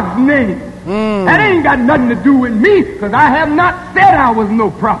God's name. That ain't got nothing to do with me, because I have not said I was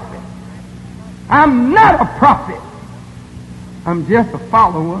no prophet. I'm not a prophet. I'm just a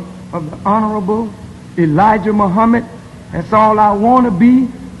follower of the Honorable Elijah Muhammad. That's all I want to be,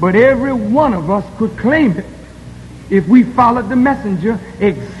 but every one of us could claim it. If we followed the messenger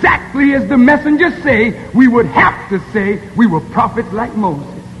exactly as the messenger say, we would have to say we were prophets like Moses.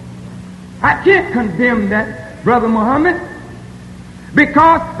 I can't condemn that, Brother Muhammad,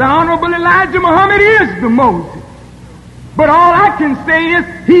 because the Honorable Elijah Muhammad is the Moses. But all I can say is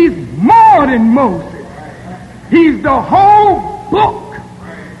he's more than Moses. He's the whole book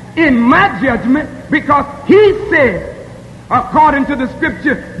in my judgment, because he said, according to the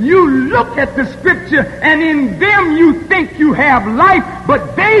scripture, you look at the scripture and in them you think you have life,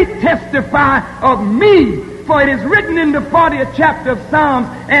 but they testify of me. For it is written in the 40th chapter of Psalms,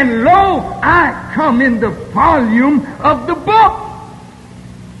 and lo, I come in the volume of the book.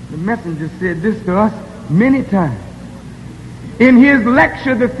 The messenger said this to us many times. In his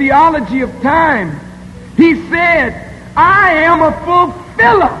lecture, The Theology of Time, he said, I am a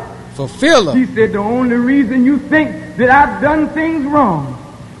fulfiller. Fulfiller. He said, the only reason you think that I've done things wrong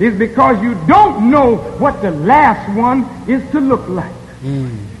is because you don't know what the last one is to look like.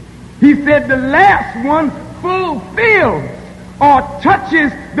 He said the last one fulfills or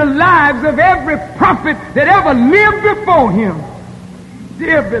touches the lives of every prophet that ever lived before him.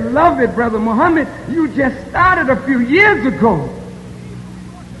 Dear beloved Brother Muhammad, you just started a few years ago.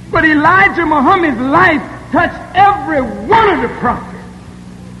 But Elijah Muhammad's life touched every one of the prophets.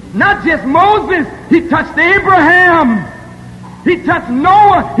 Not just Moses, he touched Abraham. He touched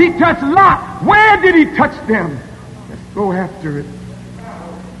Noah, he touched Lot. Where did he touch them? Let's go after it.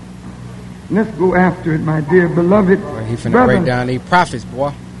 Let's go after it, my dear beloved. Well, he finna break down these prophets,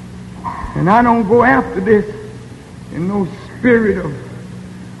 boy. And I don't go after this in no spirit of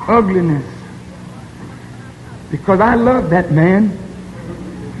ugliness, because I love that man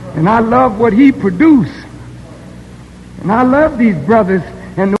and I love what he produced, and I love these brothers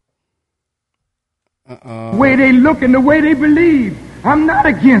and the way way they look and the way they believe. I'm not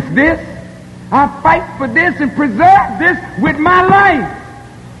against this. I fight for this and preserve this with my life.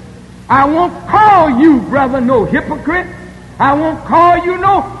 I won't call you, brother, no hypocrite. I won't call you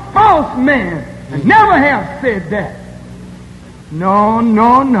no false man. I never have said that. No,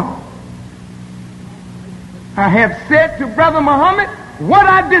 no, no. I have said to Brother Muhammad what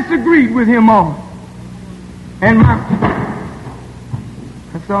I disagreed with him on. And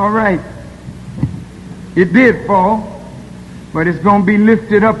that's all right. It did fall, but it's going to be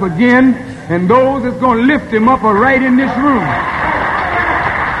lifted up again, and those that's going to lift him up are right in this room.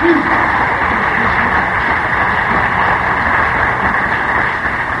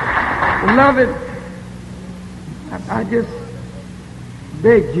 Beloved, I just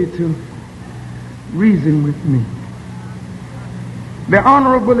beg you to reason with me. The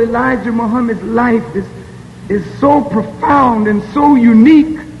Honorable Elijah Muhammad's life is so profound and so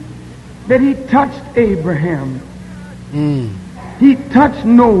unique that he touched Abraham. He touched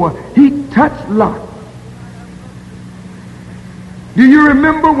Noah. He touched Lot. Do you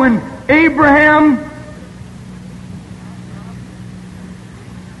remember when Abraham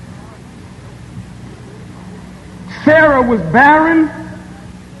Sarah was barren,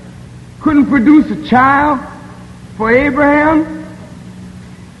 couldn't produce a child for Abraham?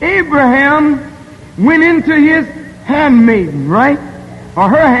 Abraham went into his handmaiden, right? Or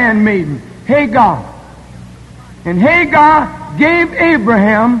her handmaiden, Hagar. And Hagar gave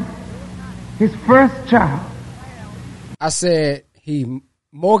Abraham his first child. I said he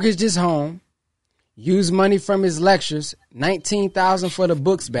mortgaged his home, used money from his lectures, $19,000 for the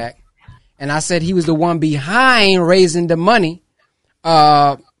books back. And I said he was the one behind raising the money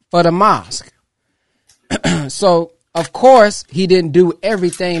for the mosque. So, of course, he didn't do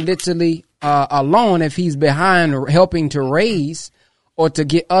everything literally alone if he's behind helping to raise or to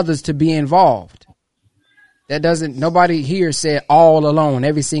get others to be involved. That doesn't, nobody here said all alone.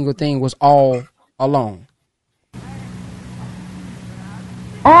 Every single thing was all alone.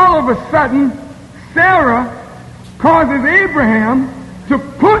 All of a sudden, Sarah causes Abraham to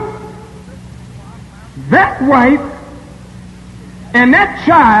put that wife and that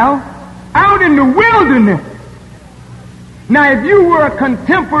child out in the wilderness. Now, if you were a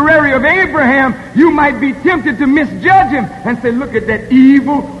contemporary of Abraham, you might be tempted to misjudge him and say, look at that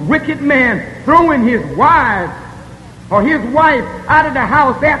evil, wicked man throwing his wife or his wife out of the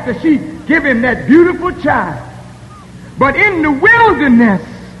house after she gave him that beautiful child. But in the wilderness,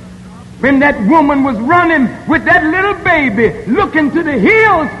 when that woman was running with that little baby, looking to the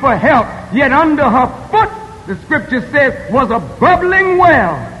hills for help, yet under her foot, the scripture says, was a bubbling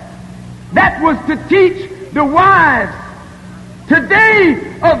well. That was to teach the wives today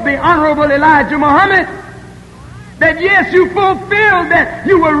of the Honorable Elijah Muhammad that yes, you fulfilled that.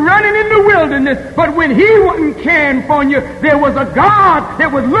 You were running in the wilderness, but when he wasn't caring for you, there was a God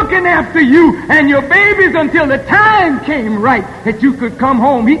that was looking after you and your babies until the time came right that you could come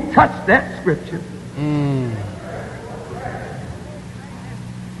home. He touched that scripture.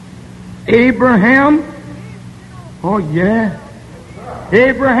 Abraham, oh yeah,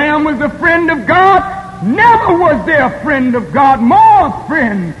 Abraham was a friend of God. Never was there a friend of God more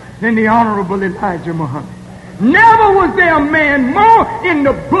friend than the Honorable Elijah Muhammad. Never was there a man more in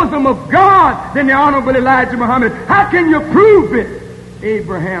the bosom of God than the Honorable Elijah Muhammad. How can you prove it?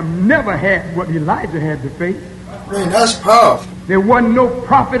 Abraham never had what Elijah had to face. Man, that's powerful. There wasn't no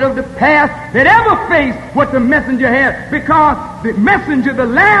prophet of the past that ever faced what the messenger had, because the messenger, the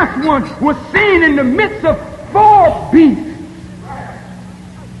last one, was seen in the midst of 4 beasts.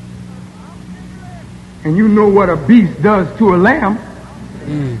 And you know what a beast does to a lamb.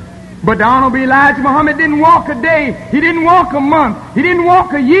 But the Honorable Elijah Muhammad didn't walk a day. He didn't walk a month. He didn't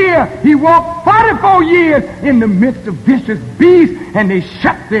walk a year. He walked 44 years in the midst of vicious beasts, and they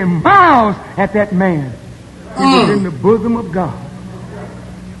shut their mouths at that man. He was in the bosom of God.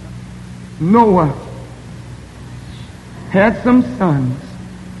 Noah had some sons.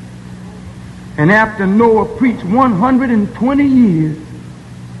 And after Noah preached 120 years,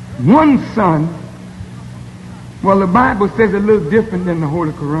 one son, well, the Bible says a little different than the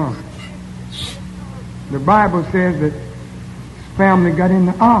Holy Quran. The Bible says that his family got in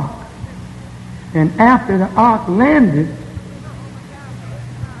the ark. And after the ark landed,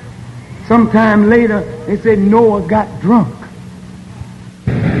 sometime later, they said Noah got drunk.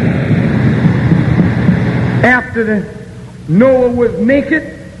 After Noah was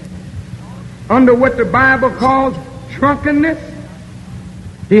naked, under what the Bible calls drunkenness,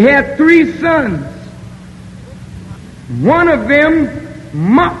 he had 3 sons. One of them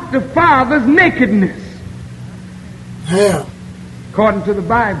mocked the father's nakedness. Yeah. According to the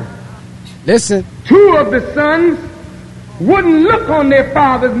Bible. Listen. Two of the sons wouldn't look on their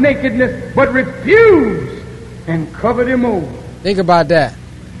father's nakedness, but refused and covered him over. Think about that.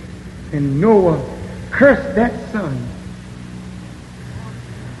 And Noah cursed that son.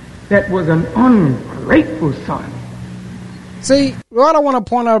 That was an ungrateful son. See, what I want to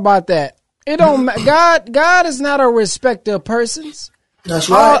point out about that, it don't. God is not a respecter of persons. That's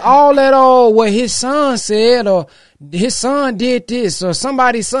right. All that what his son said, or his son did this, or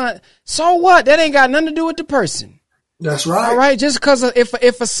somebody's son. So what? That ain't got nothing to do with the person. That's right. All right. Just because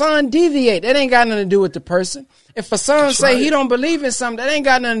if a son deviate, that ain't got nothing to do with the person. If a son say he don't believe in something, that ain't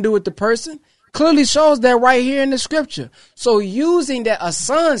got nothing to do with the person. Clearly shows that right here in the scripture. So using that a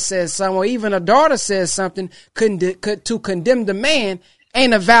son says something, or even a daughter says something, to condemn the man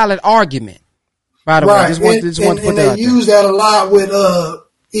ain't a valid argument. By the way, I just want to put that out there. They use that a lot with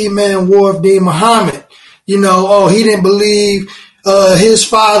Imam Wharf D. Muhammad. You know, he didn't believe his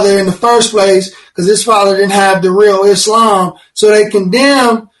father in the first place because his father didn't have the real Islam. So they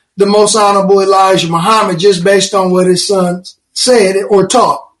condemn the most honorable Elijah Muhammad just based on what his son said or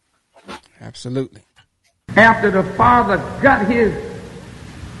taught. Absolutely. After the father got his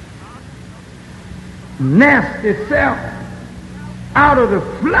nasty self out of the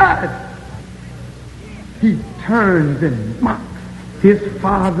flood, he turns and mocks his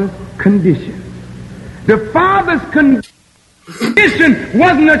father's condition. The father's condition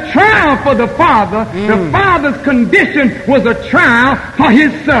wasn't a trial for the father. The father's condition was a trial for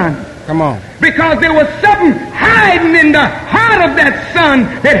his son. Come on. Because there was something hiding in the heart of that son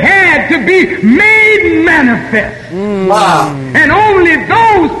that had to be made manifest. Wow. And only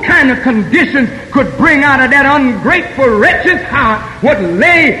those kind of conditions could bring out of that ungrateful, wretched heart what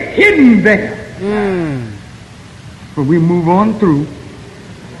lay hidden there. But we move on through.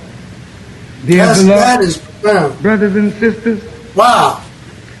 That is profound. Brothers and sisters. Wow.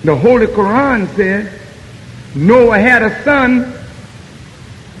 The Holy Quran said Noah had a son,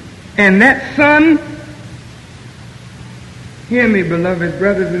 and that son, hear me, beloved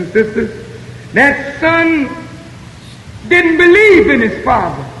brothers and sisters, that son didn't believe in his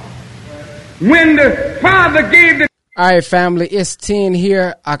father. When the father gave the... All right, family, it's 10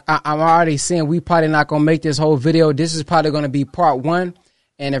 here. I'm already saying we probably not going to make this whole video. This is probably going to be part 1.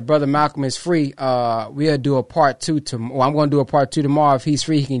 And if Brother Malcolm is free, we'll do a part 2 tomorrow. Well, I'm going to do a part 2 tomorrow. If he's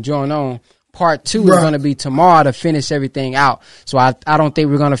free, he can join on. Part 2 is going to be tomorrow to finish everything out. So I don't think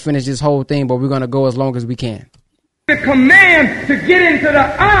we're going to finish this whole thing, but we're going to go as long as we can. The command to get into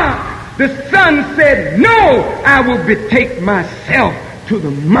the ark, the son said, no, I will betake myself to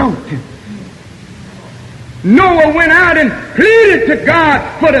the mountain. Noah went out and pleaded to God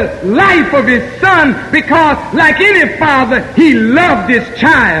for the life of his son because, like any father, he loved his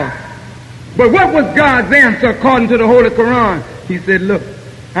child. But what was God's answer according to the Holy Quran? He said, look,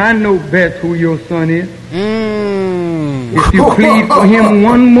 I know best who your son is. If you plead for him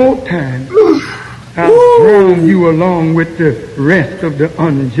one more time, I'll drown you along with the rest of the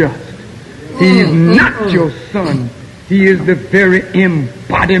unjust. He is not your son. He is the very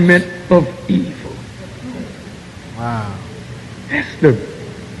embodiment of evil. Wow. That's the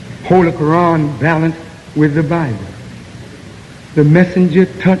Holy Quran balanced with the Bible. The messenger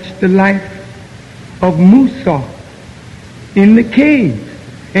touched the life of Musa in the cave,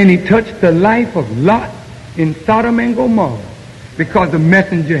 and he touched the life of Lot in Sodom and Gomorrah because the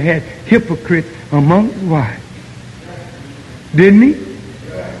messenger had hypocrites among his wives. Didn't he?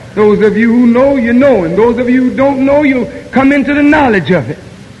 Those of you who know, you know, and those of you who don't know, you'll come into the knowledge of it.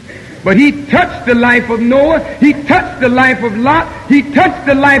 But he touched the life of Noah, he touched the life of Lot, he touched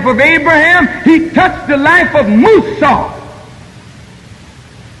the life of Abraham, he touched the life of Musa.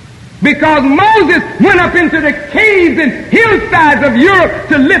 Because Moses went up into the caves and hillsides of Europe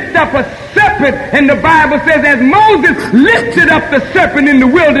to lift up a serpent. And the Bible says, as Moses lifted up the serpent in the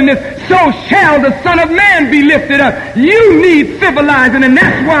wilderness, so shall the Son of Man be lifted up. You need civilizing, and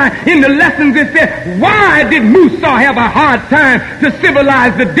that's why in the lessons it says, why did Musa have a hard time to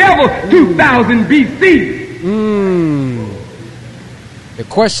civilize the devil 2000 BC? The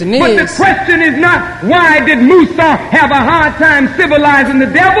question is... But the question is not, why did Musa have a hard time civilizing the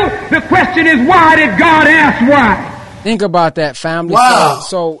devil? The question is, why did God ask why? Think about that, family. Wow.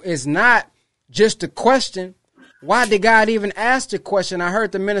 So it's not just a question. Why did God even ask the question? I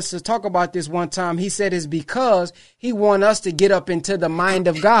heard the minister talk about this one time. He said it's because he wants us to get up into the mind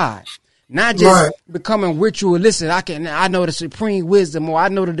of God. Not just becoming ritualistic. I know the supreme wisdom, or I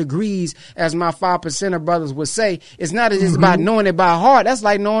know the degrees, as my 5%er brothers would say. It's not just about knowing it by heart. That's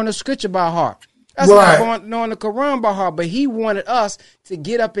like knowing the scripture by heart. That's like knowing the Quran by heart. But he wanted us to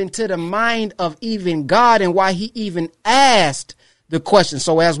get up into the mind of even God, and why he even asked the question.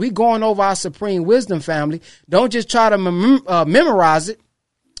 So as we going over our Supreme Wisdom, family, don't just try to memorize it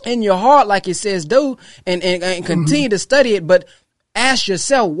in your heart like it says do, and continue to study it, but ask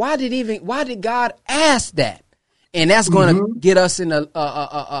yourself, why did God ask that? And that's going to get us in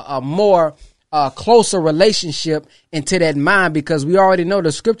a more closer relationship into that mind, because we already know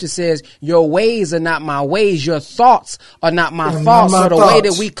the scripture says your ways are not my ways, your thoughts are not my thoughts. So the way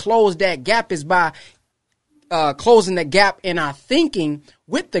that we close that gap is by closing the gap in our thinking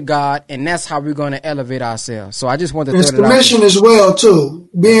with the God, and that's how we're going to elevate ourselves. So I just want to throw that out there. It's the mission as well, too.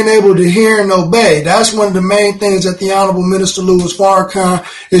 Being able to hear and obey. That's one of the main things that the Honorable Minister Louis Farrakhan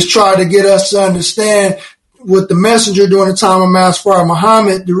is trying to get us to understand with the messenger during the time of Master Prophet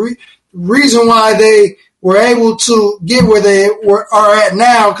Muhammad. The reason why they were able to get where they are at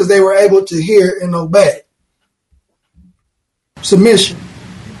now, because they were able to hear and obey. Submission.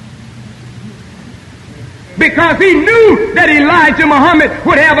 Because he knew that Elijah Muhammad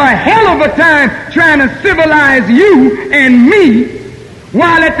would have a hell of a time trying to civilize you and me,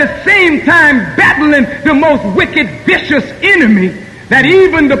 while at the same time battling the most wicked, vicious enemy that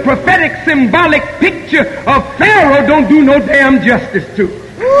even the prophetic symbolic picture of Pharaoh don't do no damn justice to.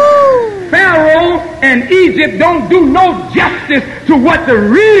 Pharaoh and Egypt don't do no justice to what the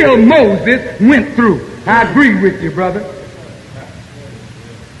real Moses went through. I agree with you, brother.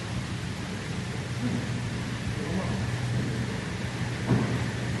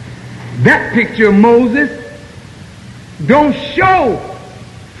 That picture of Moses don't show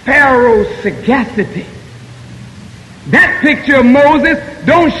Pharaoh's sagacity. That picture of Moses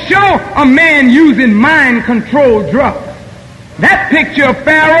don't show a man using mind-controlled drugs. That picture of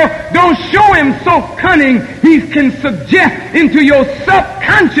Pharaoh don't show him so cunning he can suggest into your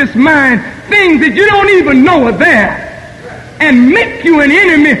subconscious mind things that you don't even know are there, and make you an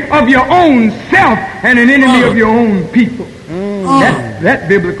enemy of your own self and an enemy of your own people. That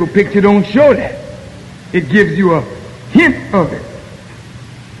biblical picture don't show that. It gives you a hint of it.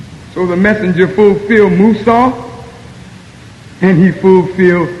 So the messenger fulfilled Musa, and he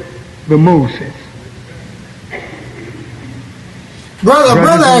fulfilled the Moses. Brother,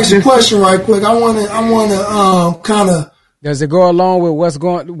 ask a question right quick. I want to kind of. Does it go along with what's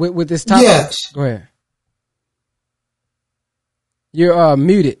going with this topic? Yes. Go ahead. You're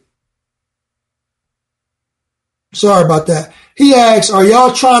muted. Sorry about that. He asks, are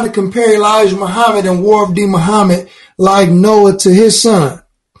y'all trying to compare Elijah Muhammad and War of D. Muhammad like Noah to his son?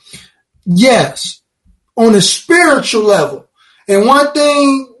 Yes, on a spiritual level. And one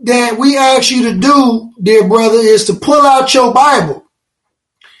thing that we ask you to do, dear brother, is to pull out your Bible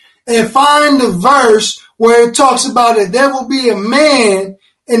and find the verse where it talks about that there will be a man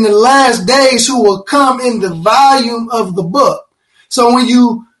in the last days who will come in the volume of the book. So when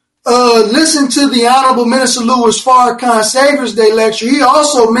you listen to the Honorable Minister Louis Farrakhan Savior's Day lecture, he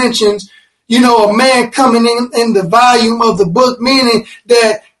also mentions, a man coming in the volume of the book, meaning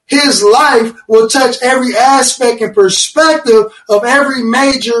that his life will touch every aspect and perspective of every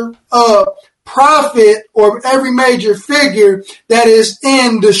major prophet or every major figure that is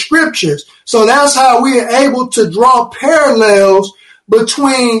in the scriptures. So that's how we are able to draw parallels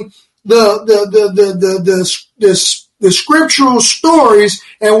between the scriptural stories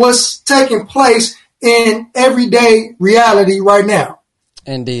and what's taking place in everyday reality right now.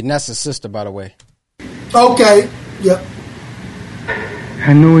 Indeed. And that's a sister, by the way. Okay. Yep.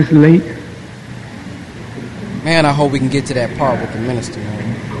 I know it's late. Man, I hope we can get to that part with the minister, man.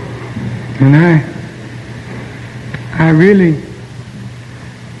 And I really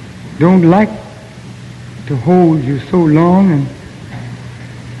don't like to hold you so long,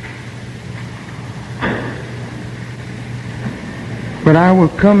 but I will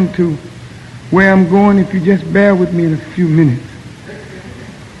come to where I'm going if you just bear with me in a few minutes.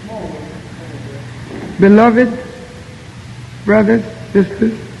 Beloved brothers,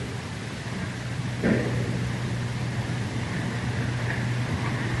 sisters,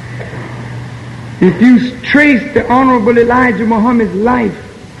 if you trace the Honorable Elijah Muhammad's life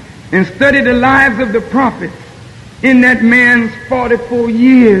and study the lives of the prophets, in that man's 44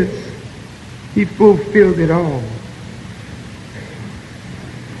 years, he fulfilled it all.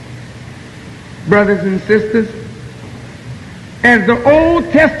 Brothers and sisters, as the Old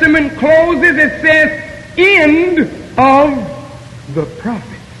Testament closes, it says, end of the prophets.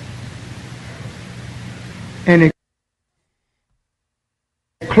 And it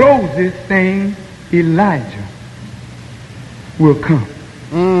closes saying Elijah will come.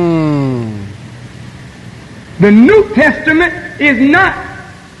 The New Testament is not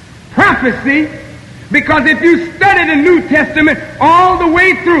prophecy, because if you study the New Testament all the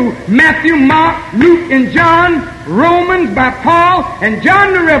way through Matthew, Mark, Luke, and John, Romans by Paul, and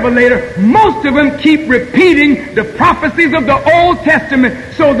John the Revelator, most of them keep repeating the prophecies of the Old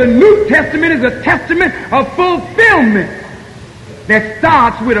Testament. So the New Testament is a testament of fulfillment that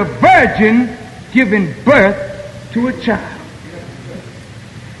starts with a virgin giving birth to a child.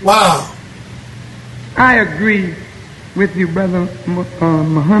 Wow. I agree with you, Brother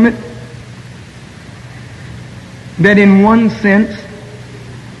Muhammad, that in one sense,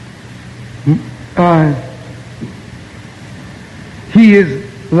 he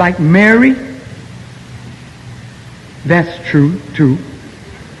is like Mary. That's true, too.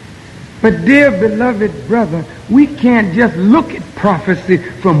 But dear beloved brother, we can't just look at prophecy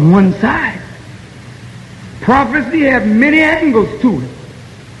from one side. Prophecy has many angles to it.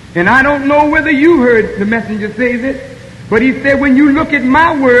 And I don't know whether you heard the messenger say this, but he said, when you look at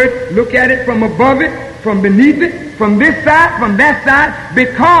my word, look at it from above it, from beneath it, from this side, from that side,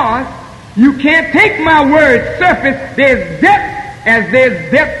 because you can't take my word surface. There's depth. As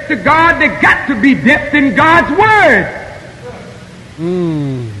there's depth to God, there's got to be depth in God's word.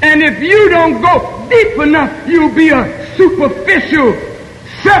 And if you don't go deep enough, you'll be a superficial,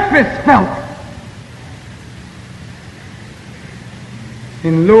 surface fellow.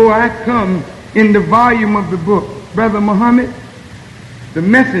 And lo, I come in the volume of the book, Brother Muhammad, the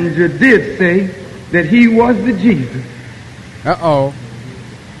messenger did say that he was the Jesus. Uh-oh.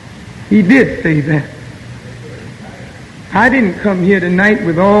 He did say that. I didn't come here tonight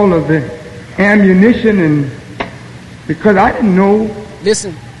with all of the ammunition, and because I didn't know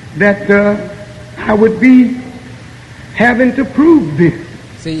that I would be having to prove this.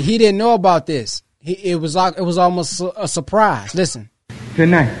 See, he didn't know about this. It was almost a surprise. Listen.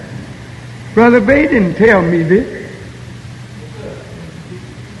 Tonight. Brother Bay didn't tell me this.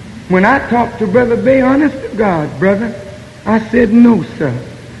 When I talked to Brother Bay, honest to God, brother, I said, no, sir.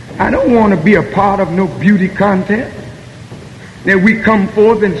 I don't want to be a part of no beauty contest. That we come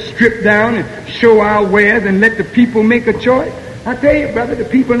forth and strip down and show our wares and let the people make a choice. I tell you, brother, the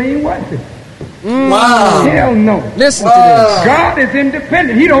people ain't worth it. Wow. Hell no. Listen to this. God is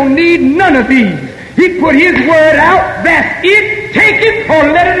independent. He don't need none of these. He put his word out. That's it. Take it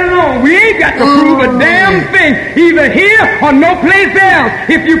or let it alone. We ain't got to prove a damn thing, either here or no place else.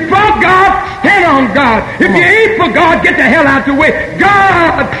 If you for God, stand on God. If you ain't for God, get the hell out the way.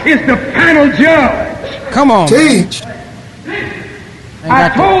 God is the final judge. Come on. Teach. I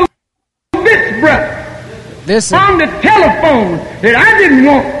told this brother on the telephone that I didn't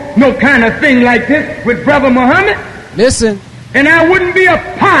want no kind of thing like this with Brother Muhammad. Listen. And I wouldn't be a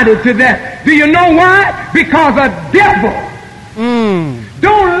party to that. Do you know why? Because a devil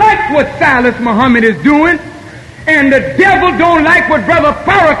don't like what Silas Muhammad is doing, and the devil don't like what Brother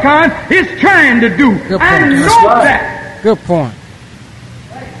Farrakhan is trying to do. I know that. Good point.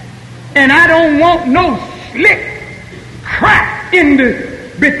 And I don't want no slick crap in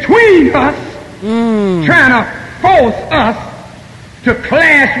between us, trying to force us to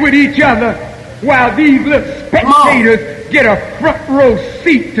clash with each other while these little spectators get a front row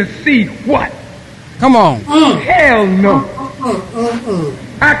seat to see what? Come on. Hell no.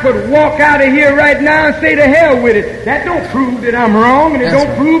 I could walk out of here right now and say to hell with it. That don't prove that I'm wrong, and it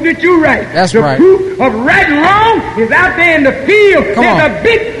don't prove that you're right. That's the right. proof of right and wrong is out there in the field. There's a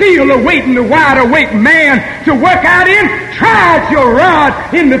big field awaiting the wide awake man to work out in. Try out your rod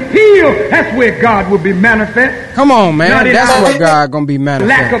in the field. That's where God will be manifest. Come on, man. That's where God gonna be manifest.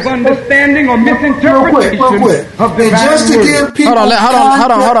 Lack of understanding or misinterpretation of the just to give people hold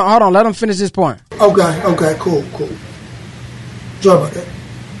on. Let him finish this point. Okay, cool. Sorry about that.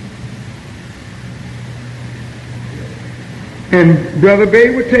 And Brother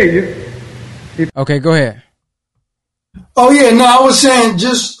Bay will tell you. Okay, go ahead. Oh yeah, no, I was saying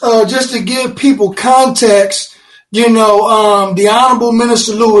just to give people context, the Honorable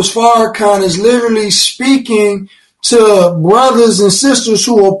Minister Louis Farrakhan is literally speaking to brothers and sisters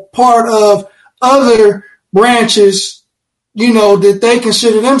who are part of other branches, that they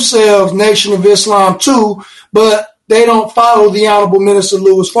consider themselves Nation of Islam too, but they don't follow the Honorable Minister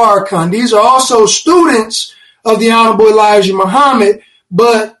Louis Farrakhan. These are also students of the Honorable Elijah Muhammad,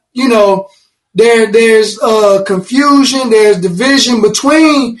 but, there's confusion, there's division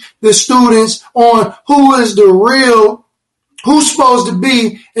between the students on who's supposed to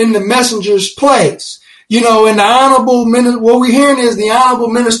be in the messenger's place. And the Honorable Minister, what we're hearing is the Honorable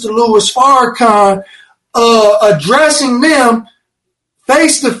Minister Louis Farrakhan addressing them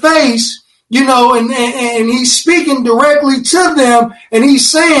face to face, and he's speaking directly to them, and he's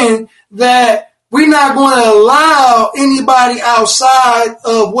saying that we're not going to allow anybody outside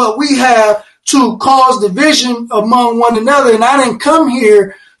of what we have to cause division among one another. And I didn't come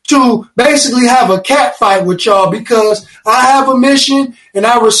here to basically have a cat fight with y'all because I have a mission and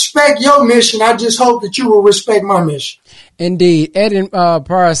I respect your mission. I just hope that you will respect my mission. Indeed. Eden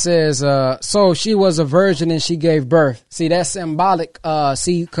Parr says, so she was a virgin and she gave birth. See, that's symbolic.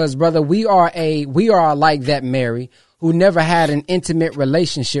 Because brother, we are like that Mary who never had an intimate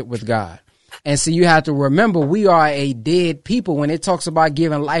relationship with God. And so you have to remember, we are a dead people. When it talks about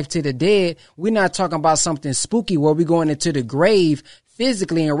giving life to the dead, we're not talking about something spooky where we're going into the grave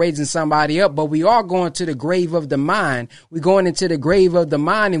physically and raising somebody up, but we are going to the grave of the mind. We're going into the grave of the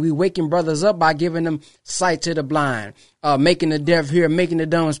mind and we waking brothers up by giving them sight to the blind, making the deaf hear, making the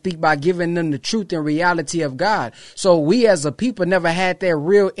dumb speak, by giving them the truth and reality of God. So we as a people never had that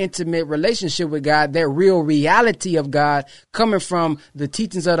real intimate relationship with God, that real reality of God coming from the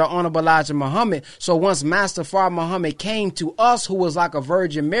teachings of the Honorable Elijah Muhammad. So once Master Fard Muhammad came to us, who was like a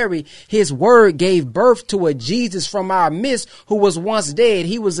Virgin Mary, his word gave birth to a Jesus from our midst who was once dead.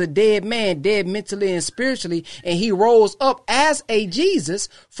 He was a dead man, dead mentally and spiritually, and he rose up as a Jesus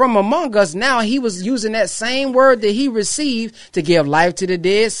from among us. Now he was using that same word that he received to give life to the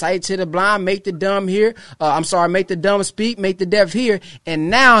dead, sight to the blind, make the dumb hear. Make the dumb speak, make the deaf hear. And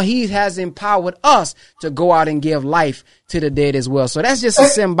now he has empowered us to go out and give life to the dead as well. So that's just a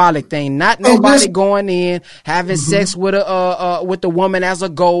symbolic thing. Not nobody going in having sex with the woman as a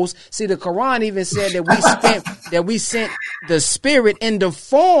ghost. See, the Quran even said that we sent the spirit in the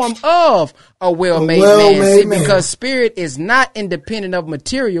form of a well-made man. Because spirit is not independent of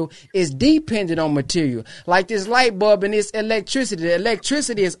material, it's dependent on material. Like this light bulb and this electricity. The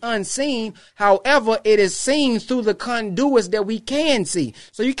electricity is unseen. However, it is seen through the conduits that we can see.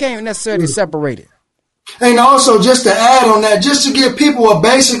 So you can't necessarily separate it. And also, just to add on that, just to give people a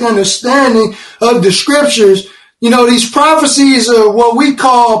basic understanding of the scriptures, these prophecies are what we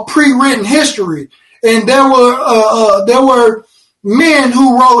call pre-written history. And there were men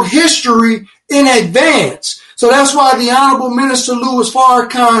who wrote history in advance. So that's why the Honorable Minister Louis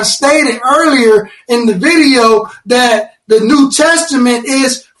Farrakhan stated earlier in the video that the New Testament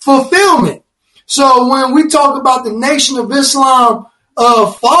is fulfillment. So when we talk about the Nation of Islam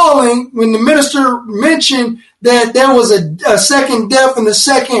falling, when the minister mentioned that there was a second death and a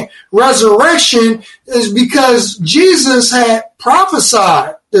second resurrection, is because Jesus had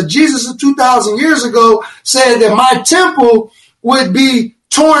prophesied, that Jesus of 2,000 years ago said that my temple would be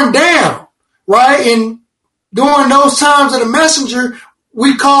torn down, right? And during those times of the messenger,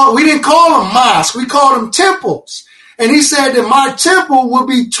 we didn't call them mosques, we called them temples. And he said that my temple will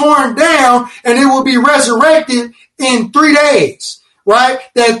be torn down and it will be resurrected in 3 days. Right,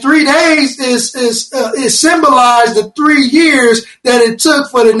 that 3 days is symbolized the 3 years that it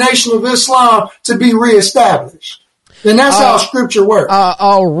took for the Nation of Islam to be reestablished. And that's how scripture works.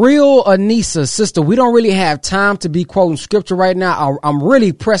 Real Anissa, sister, we don't really have time to be quoting scripture right now. I'm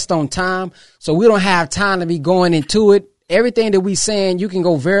really pressed on time, so we don't have time to be going into it. Everything that we saying, you can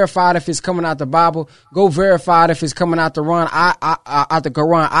go verify it if it's coming out the Bible. Go verify it if it's coming out the Quran. Out the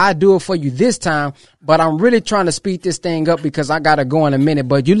Quran. I do it for you this time, but I'm really trying to speed this thing up because I gotta go in a minute.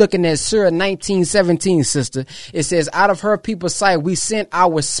 But you're looking at Surah 19:17, sister. It says, "Out of her people's sight, we sent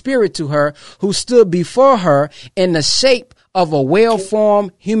our spirit to her, who stood before her in the shape of a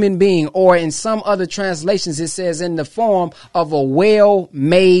well-formed human being," or in some other translations, it says in the form of a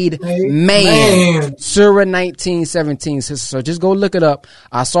well-made man. Surah 19:17. So just go look it up.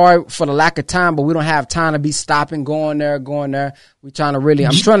 Sorry for the lack of time, but we don't have time to be stopping, going there. We're trying to really,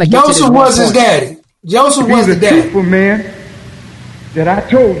 I'm trying to get Joseph to this was his daddy. Joseph was the daddy. Truthful man that I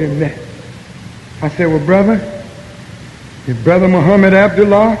told him that. I said, well, brother, if Brother Muhammad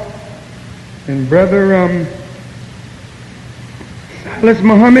Abdullah and Brother Silas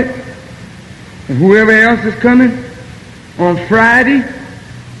Muhammad and whoever else is coming on Friday,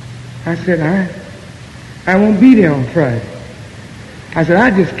 I said, I won't be there on Friday. I said,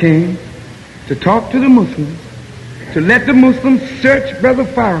 I just came to talk to the Muslims, to let the Muslims search Brother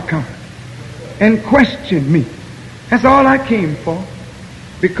Farrakhan and question me. That's all I came for,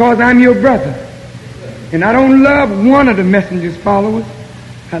 because I'm your brother. And I don't love one of the messenger's followers.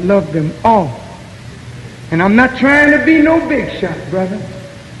 I love them all. And I'm not trying to be no big shot, brother.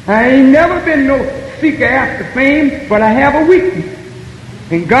 I ain't never been no seeker after fame, but I have a weakness.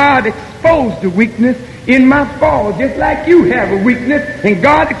 And God exposed the weakness in my fall, just like you have a weakness, and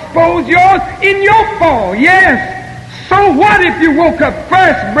God exposed yours in your fall. Yes, So what if you woke up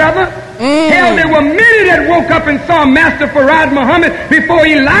first, brother? Hell, there were many that woke up and saw Master Farad Muhammad before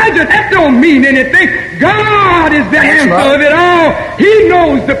Elijah. That don't mean anything. God is the answer of it all. He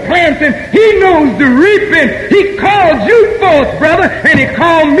knows the planting. He knows the reaping. He called you forth, brother, and he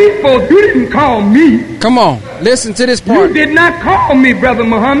called me forth. You didn't call me. Come on, listen to this part. You did not call me, Brother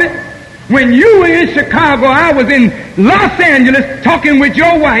Muhammad. When you were in Chicago, I was in Los Angeles talking with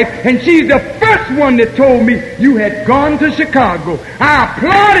your wife, and she's the first one that told me you had gone to Chicago. I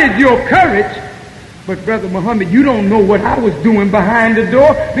applauded your courage, but Brother Muhammad, you don't know what I was doing behind the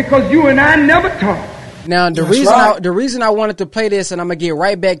door because you and I never talked. Now, the reason I wanted to play this, and I'm going to get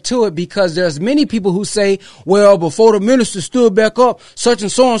right back to it, because there's many people who say, well, before the minister stood back up, such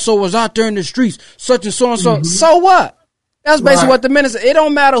and so was out there in the streets, such and so. So what? That's basically what the minister, it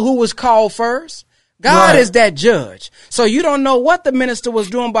don't matter who was called first. God is that judge. So you don't know what the minister was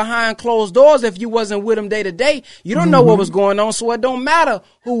doing behind closed doors if you wasn't with him day to day. You don't know what was going on, so it don't matter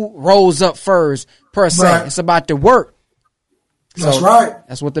who rose up first, per se. Right. It's about the work. That's right.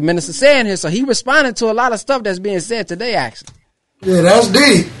 That's what the minister's saying here. So he responded to a lot of stuff that's being said today, actually. Yeah, that's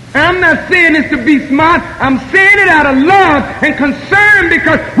deep. I'm not saying this to be smart. I'm saying it out of love and concern,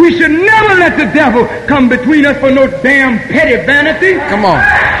 because we should never let the devil come between us for no damn petty vanity. Come on.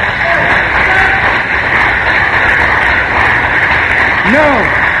 No.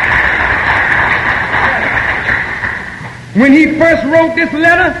 When he first wrote this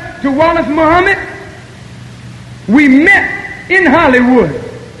letter to Wallace Muhammad, we met in Hollywood.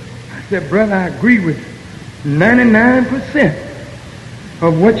 I said, brother, I agree with 99%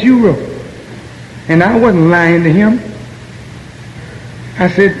 of what you wrote. And I wasn't lying to him. I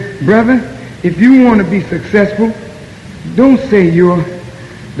said, brother, if you want to be successful, don't say you're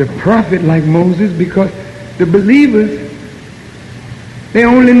the prophet like Moses, because the believers, they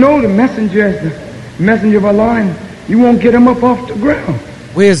only know the messenger as the messenger of Allah, and you won't get them up off the ground.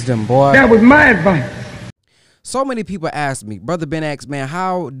 Wisdom, boy. That was my advice. So many people ask me, Brother Ben X, man,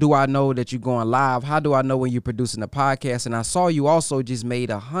 how do I know that you're going live? How do I know when you're producing a podcast? And I saw you also just made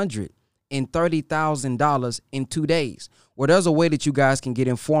 $130,000 in 2 days. Well, there's a way that you guys can get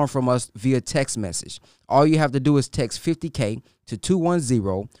informed from us via text message. All you have to do is text 50K to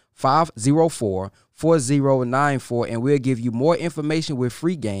 210-504-4094, and we'll give you more information with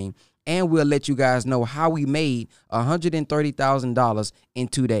free game, and we'll let you guys know how we made $130,000 in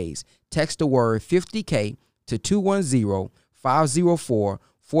 2 days. Text the word 50K to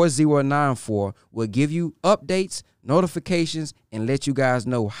 210-504-4094. We'll give you updates, notifications, and let you guys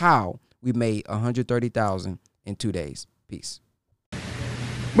know how we made $130,000 in 2 days. Peace.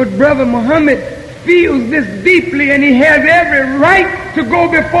 But Brother Muhammad feels this deeply, and he has every right to go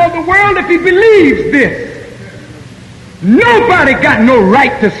before the world if he believes this. Nobody got no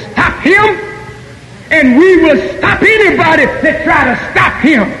right to stop him, and we will stop anybody that try to stop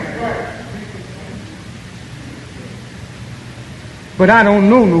him. But I don't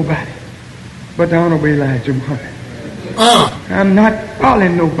know nobody but the Honorable Elijah Muhammad. I'm not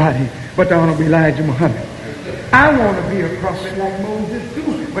following nobody but the Honorable Elijah Muhammad. I want to be a prophet like Moses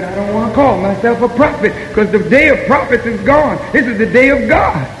too, but I don't want to call myself a prophet, because the day of prophets is gone. This is the day of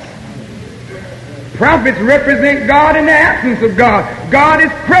God. Prophets represent God in the absence of God. God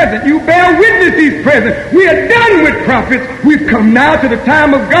is present. You bear witness He's present. We are done with prophets. We've come now to the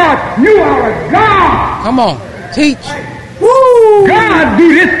time of God. You are a God. Come on, teach. Woo! God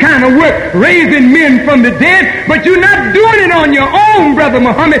do this kind of work, raising men from the dead, but you're not doing it on your own, Brother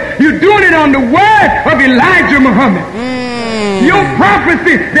Muhammad. You're doing it on the word of Elijah Muhammad. Your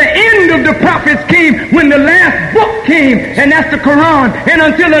prophecy, the end of the prophets came when the last book came, and that's the Quran. And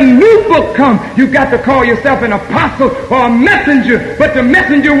until a new book comes, you've got to call yourself an apostle or a messenger. But the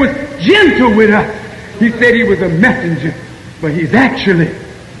messenger was gentle with us. He said he was a messenger, but he's actually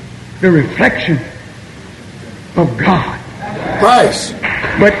the reflection of God. Christ.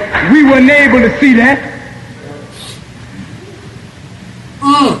 But we weren't able to see that.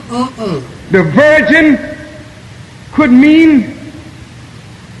 The virgin could mean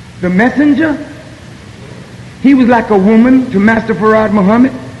the messenger. He was like a woman to Master Farad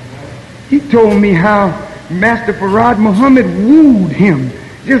Muhammad. He told me how Master Farad Muhammad wooed him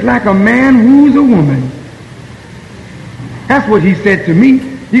just like a man woos a woman. That's what he said to me.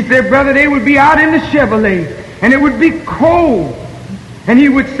 He said, brother, they would be out in the Chevrolet, and it would be cold. And he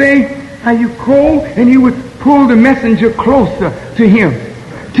would say, are you cold? And he would pull the messenger closer to him,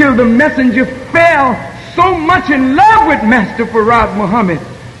 till the messenger fell so much in love with Master Farad Muhammad.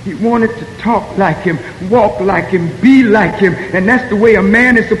 He wanted to talk like him, walk like him, be like him. And that's the way a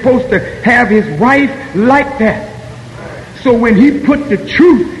man is supposed to have his wife, like that. So when he put the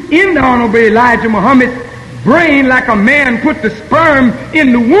truth in the Honorable Elijah Muhammad, brain like a man put the sperm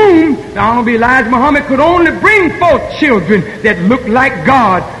in the womb, the Honorable Elijah Muhammad could only bring forth children that look like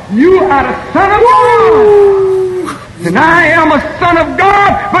God. You are the Son of God. And I am a son of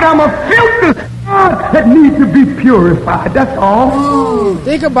God, but I'm a filthy God that needs to be purified. That's all.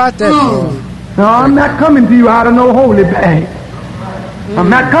 Think about that. No, I'm not coming to you out of no holy bag. I'm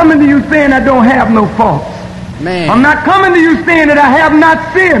not coming to you saying I don't have no faults. Man. I'm not coming to you saying that I have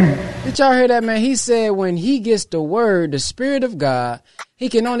not sinned. Did y'all hear that, man? He said when he gets the word, the Spirit of God, he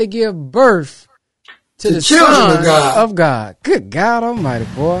can only give birth to the children of God. Good God Almighty,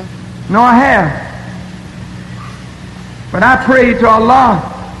 boy. No, I have. But I pray to Allah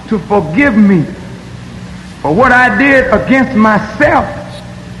to forgive me for what I did against myself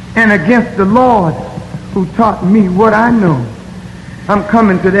and against the Lord who taught me what I know. I'm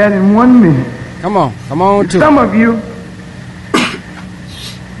coming to that in 1 minute. Come on to some of you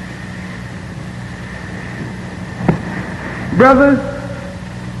brothers,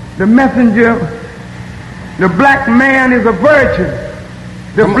 the messenger, the black man is a virgin.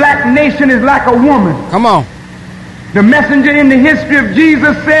 The black nation is like a woman. Come on. The messenger in the history of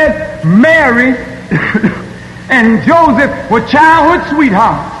Jesus said Mary and Joseph were childhood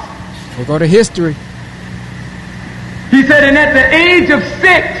sweethearts. We'll go to history. He said, and at the age of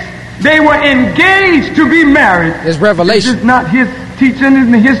 6, they were engaged to be married. It's revelation. This is not his teaching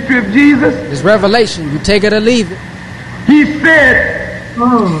in the history of Jesus. It's revelation. You take it or leave it. He said,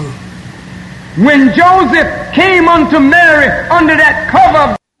 when Joseph came unto Mary under that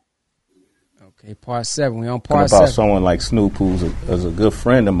cover. Okay, part 7. We on part 7. About 7. someone like Snoop, who's a good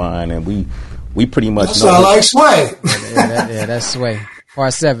friend of mine, and we pretty much know. Sound like Sway. Yeah, that's Sway.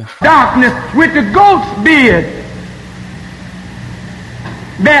 Part 7. Darkness with the goat's beard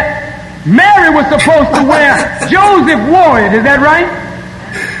that Mary was supposed to wear. Joseph wore it. Is that right?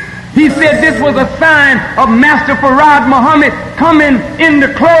 He said this was a sign of Master Farad Muhammad coming in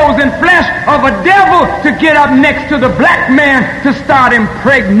the clothes and flesh of a devil to get up next to the black man to start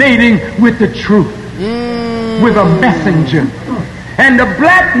impregnating with the truth, with a messenger. And the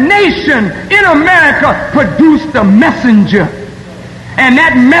black nation in America produced a messenger. And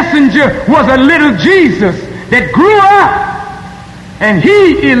that messenger was a little Jesus that grew up. And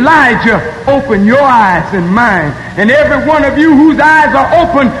he, Elijah, opened your eyes and mine. And every one of you whose eyes are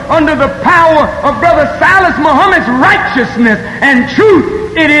open under the power of Brother Silas Muhammad's righteousness and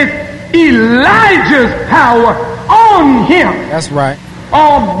truth, it is Elijah's power on him. That's right.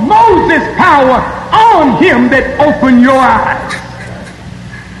 Or Moses' power on him that opened your eyes.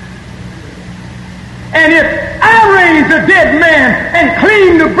 And if I raise a dead man and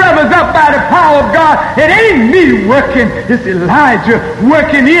clean the brothers up by the power of God, it ain't me working, it's Elijah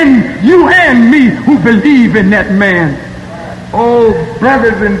working in you and me who believe in that man. Oh,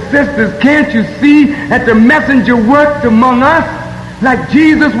 brothers and sisters, can't you see that the messenger worked among us like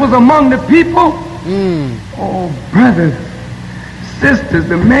Jesus was among the people? Oh, brothers, sisters,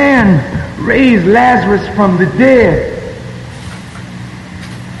 the man raised Lazarus from the dead.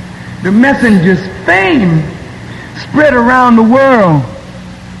 The messenger's fame spread around the world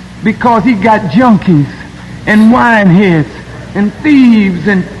because he got junkies and wineheads and thieves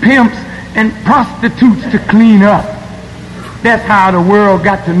and pimps and prostitutes to clean up. That's how the world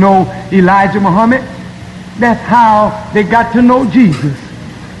got to know Elijah Muhammad. That's how they got to know Jesus.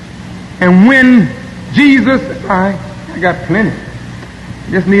 And when Jesus, I got plenty,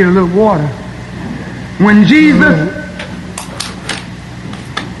 just need a little water. When Jesus,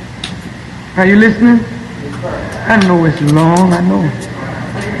 are you listening? I know it's long, I know.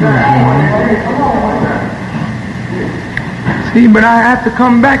 See, but I have to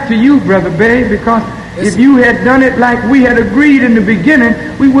come back to you, Brother Bay, because if you had done it like we had agreed in the beginning,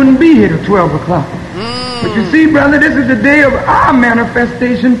 we wouldn't be here till 12 o'clock. But you see, brother, this is the day of our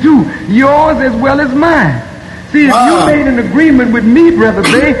manifestation too, yours as well as mine. See, if you made an agreement with me, Brother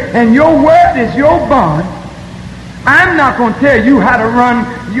Bay, and your word is your bond, I'm not going to tell you how to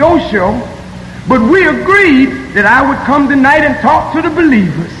run your show. But we agreed that I would come tonight and talk to the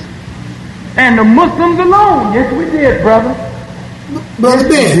believers. And the Muslims alone. Yes, we did, brother. Brother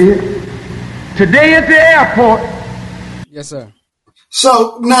Ben. Today at the airport. Yes, sir.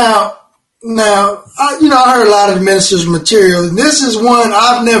 So now, I heard a lot of the minister's material. And this is one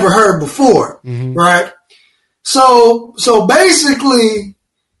I've never heard before, right? So basically,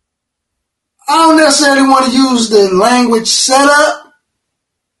 I don't necessarily want to use the language setup.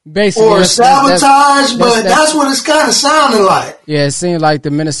 Basically, or sabotage, but that's what it's kind of sounding like. Yeah, it seemed like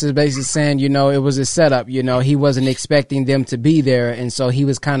the minister's basically saying, it was a setup. He wasn't expecting them to be there, and so he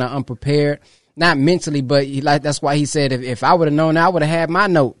was kind of unprepared, not mentally, but that's why he said if I would have known, I would have had my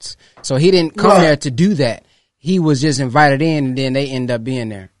notes. So he didn't come there to do that. he was just invited in, and then they end up being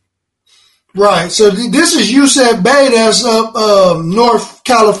there. Right. So this is Yusef Bey that's up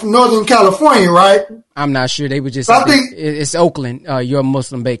Northern California, right? I'm not sure. They were just. I think it's Oakland. Your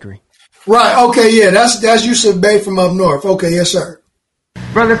Muslim Bakery. Right. Okay. Yeah. That's Yusef Bey from up north. Okay. Yes, sir.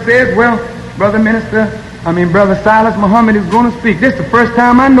 Brother says, well, Brother Silas Muhammad is going to speak. This is the first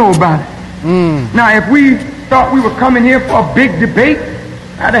time I know about it. Now, if we thought we were coming here for a big debate,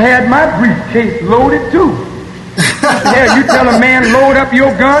 I'd have had my briefcase loaded too. Yeah, you tell a man, load up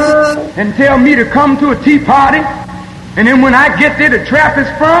your gun and tell me to come to a tea party, and then when I get there, the trap is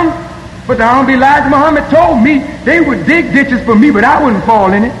sprung. But the Honorable Elijah Muhammad told me they would dig ditches for me, but I wouldn't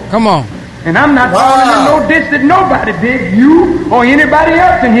fall in it. Come on. And I'm not falling in no ditch that nobody did, you or anybody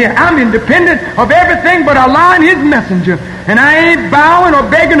else in here. I'm independent of everything but Allah and His messenger. And I ain't bowing or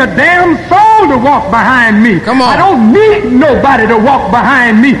begging a damn soul to walk behind me. Come on. I don't need nobody to walk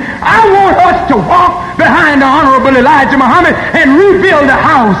behind me. I want us to walk behind the Honorable Elijah Muhammad and rebuild the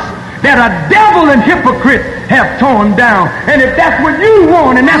house that a devil and hypocrite have torn down. And if that's what you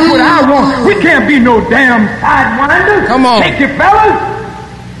want and that's what I want, we can't be no damn sidewinders. Come on. Take it, fellas.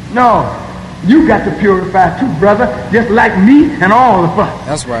 No. You got to purify too, brother, just like me and all of us.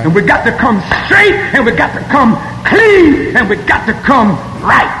 That's right. And we got to come straight, and we got to come clean, and we got to come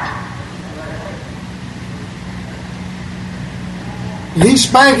right. He's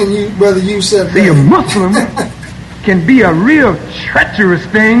spanking you, Brother Yusef. See, a Muslim can be a real treacherous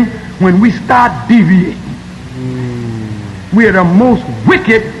thing when we start deviating. We are the most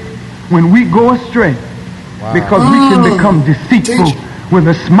wicked when we go astray. Wow. Because we can become deceitful with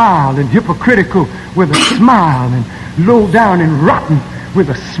a smile, and hypocritical with a smile, and low down and rotten with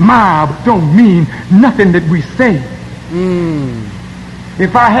a smile, but don't mean nothing that we say.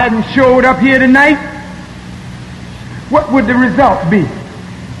 If I hadn't showed up here tonight, what would the result be?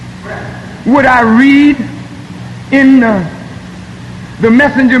 Would I read in the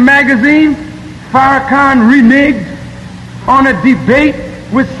Messenger magazine, Farrakhan reneged on a debate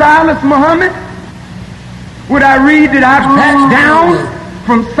with Silas Muhammad? Would I read that I backed down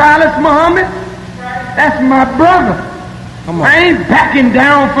from Silas Muhammad? That's my brother. I ain't backing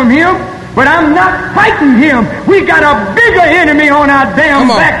down from him, but I'm not fighting him. We got a bigger enemy on our damn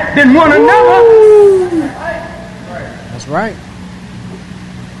back than one another. That's right.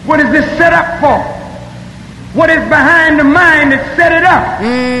 What is this set up for? What is behind the mind that set it up?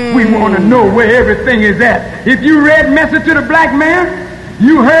 We want to know where everything is at. If you read Message to the Black Man,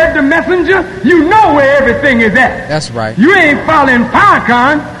 you heard the messenger, you know where everything is at. That's right. You ain't following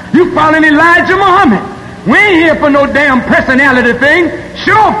Farrakhan, you following Elijah Muhammad. We ain't here for no damn personality thing.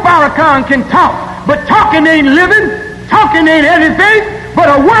 Sure, Farrakhan can talk, but talking ain't living, talking ain't anything but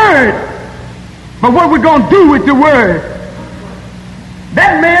a word. But what we gonna do with the word?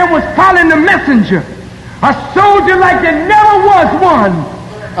 That man was following the messenger, a soldier like there never was one.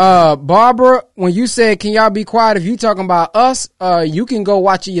 Barbara, when you said, can y'all be quiet? If you talking about us, you can go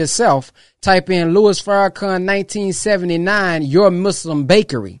watch it yourself. Type in Louis Farrakhan 1979, Your Muslim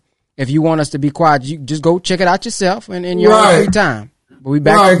Bakery. If you want us to be quiet, you just go check it out yourself and in your own free time. But we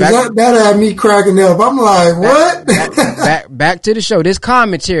back. That had me cracking up. I'm like, what? Back to the show. This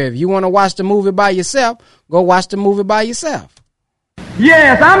commentary. If you want to watch the movie by yourself, go watch the movie by yourself.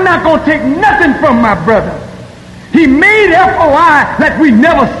 Yes, I'm not going to take nothing from my brother. He made FOI like we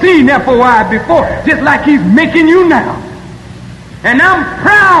never seen FOI before, just like he's making you now. And I'm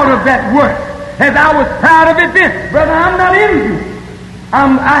proud of that work, as I was proud of it then. Brother, I'm not envious.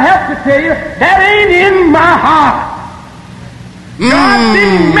 I have to tell you, that ain't in my heart. God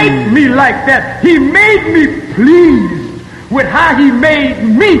didn't make me like that. He made me pleased with how he made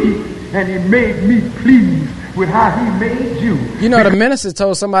me, and he made me pleased with how he made you. You know, the minister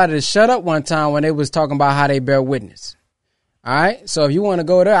told somebody to shut up one time when they was talking about how they bear witness. All right, so if you want to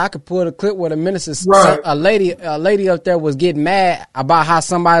go there, I could pull the clip where the minister, a lady up there was getting mad about how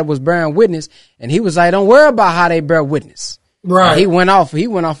somebody was bearing witness, and he was like, "Don't worry about how they bear witness." Right. He went off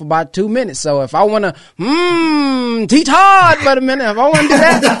about 2 minutes. So if I want to, teach hard for a minute, if I want to do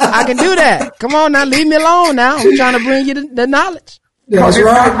that, I can do that. Come on now, leave me alone now. I'm trying to bring you the knowledge. Because it's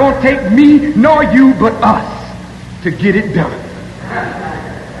not going to take me nor you but us to get it done.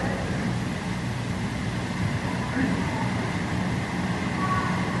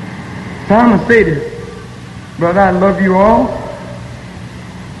 So I'm going to say this. Brother, I love you all.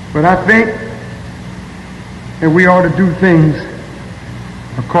 But I think that we ought to do things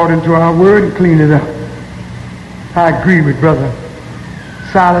according to our word and clean it up. I agree with Brother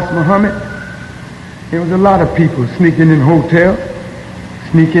Silas Muhammad. There was a lot of people sneaking in hotels,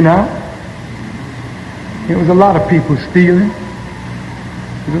 sneaking out. There was a lot of people stealing.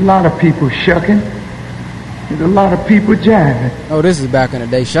 There was a lot of people shucking. There's a lot of people jiving. Oh, this is back in the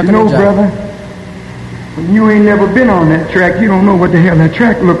day. Shucking You know, and jiving. brother, when you ain't never been on that track, you don't know what the hell that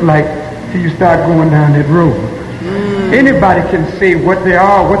track look like till you start going down that road. Anybody can say what they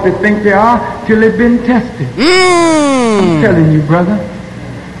are, what they think they are, till they've been tested. I'm telling you, brother,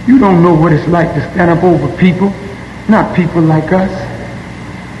 you don't know what it's like to stand up over people, not people like us.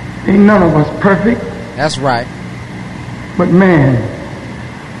 Ain't none of us perfect. That's right. But man,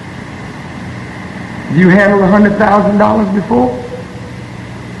 you handled $100,000 before?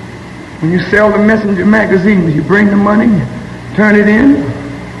 When you sell the Messenger magazines, you bring the money, you turn it in,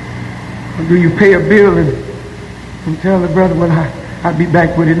 or do you pay a bill and tell the brother, well, I'll be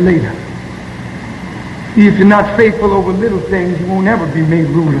back with it later? See, if you're not faithful over little things, you won't ever be made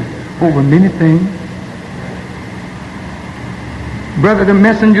ruler over many things. Brother, the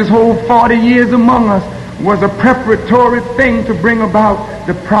Messenger's whole 40 years among us was a preparatory thing to bring about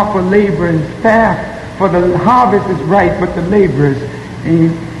the proper labor and staff. For the harvest is ripe, but the laborers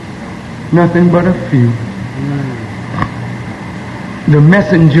ain't nothing but a few. The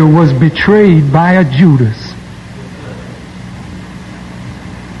messenger was betrayed by a Judas.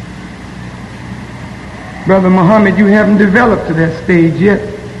 Brother Muhammad, you haven't developed to that stage yet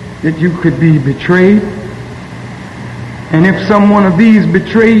that you could be betrayed. And if some one of these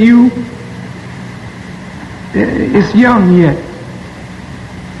betray you, it's young yet.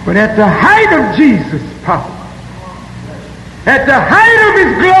 But at the height of Jesus' power, at the height of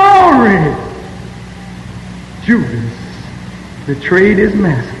his glory, Judas betrayed his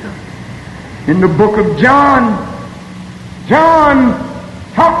master. In the book of John, John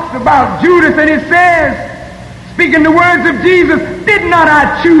talks about Judas and he says, speaking the words of Jesus, did not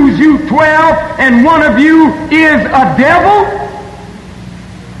I choose you 12 and one of you is a devil?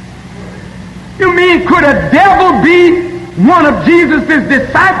 You mean could a devil be one of Jesus'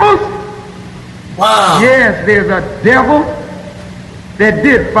 disciples? Wow. Yes, there's a devil that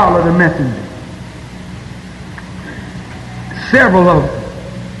did follow the messenger. Several of them.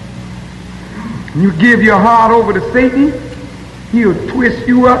 You give your heart over to Satan, he'll twist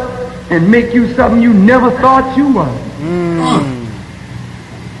you up and make you something you never thought you was.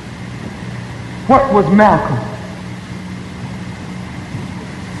 What was Malcolm?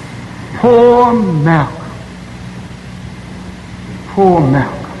 Poor Malcolm. Poor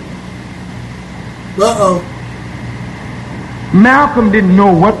Malcolm. Uh-oh. Malcolm didn't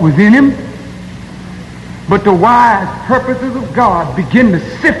know what was in him, but the wise purposes of God began to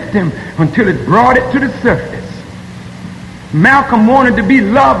sift him until it brought it to the surface. Malcolm wanted to be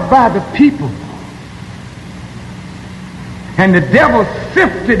loved by the people, and the devil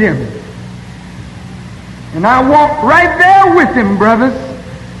sifted him. And I walked right there with him, brothers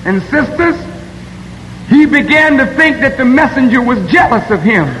and sisters. He began to think that the messenger was jealous of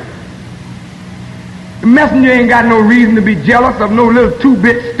him. The messenger ain't got no reason to be jealous of no little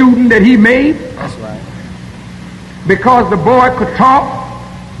 2-bit student that he made. That's right. Because the boy could talk,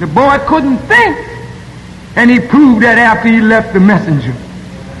 the boy couldn't think. And he proved that after he left the messenger.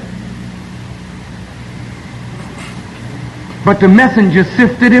 But the messenger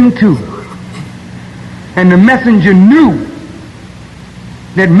sifted him too. And the messenger knew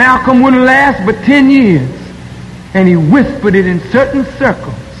that Malcolm wouldn't last but 10 years. And he whispered it in certain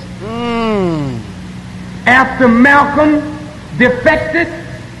circles. After Malcolm defected,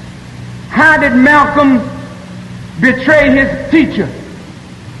 how did Malcolm betray his teacher?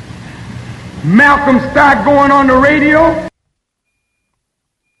 Malcolm started going on the radio,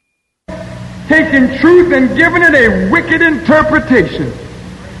 taking truth and giving it a wicked interpretation.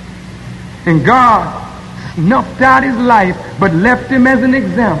 And God snuffed out his life, but left him as an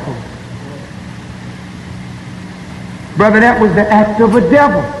example. Brother, that was the act of a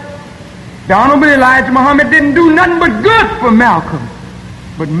devil. The Honorable Elijah Muhammad didn't do nothing but good for Malcolm.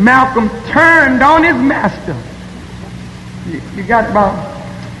 But Malcolm turned on his master. You got about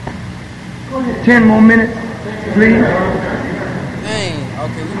 10 more minutes, please. Dang,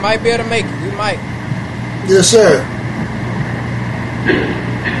 okay, we might be able to make it. We might. Yes, sir.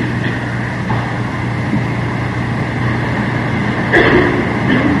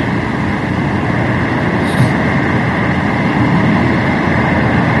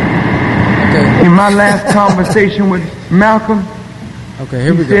 Okay. In my last conversation with Malcolm, Okay,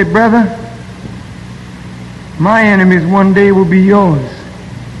 here we he go. said, brother, my enemies one day will be yours.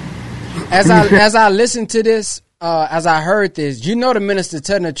 As I listened to this, as I heard this, you know the minister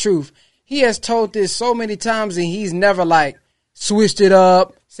telling the truth. He has told this so many times, and he's never like switched it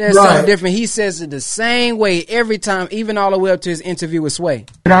up, said something different. He says it the same way every time, even all the way up to his interview with Sway.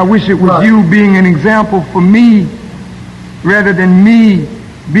 And I wish it was you being an example for me rather than me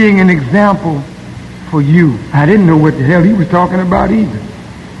being an example for you. I didn't know what the hell he was talking about either.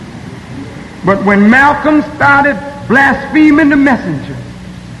 But when Malcolm started blaspheming the messenger,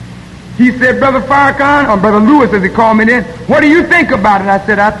 he said, Brother Farrakhan, or Brother Lewis as he called me then, what do you think about it? I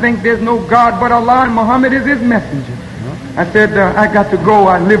said, I think there's no God but Allah and Muhammad is his messenger. I said, I got to go.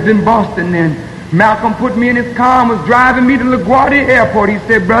 I lived in Boston then. Malcolm put me in his car and was driving me to LaGuardia Airport. He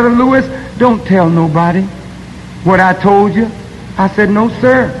said, Brother Lewis, don't tell nobody what I told you. I said, no,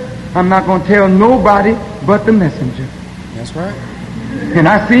 sir. I'm not going to tell nobody but the messenger. That's right. And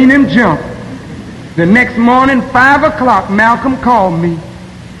I seen him jump. The next morning, 5 o'clock, Malcolm called me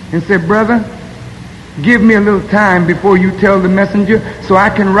and said, brother, give me a little time before you tell the messenger so I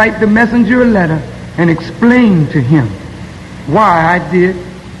can write the messenger a letter and explain to him why I did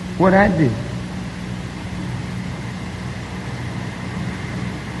what I did.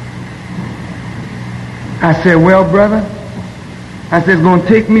 I said, well, brother, I said, it's going to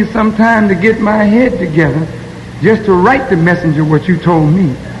take me some time to get my head together just to write the messenger what you told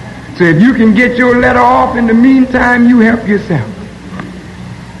me. So if you can get your letter off in the meantime, you help yourself.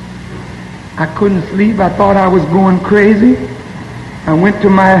 I couldn't sleep. I thought I was going crazy. I went to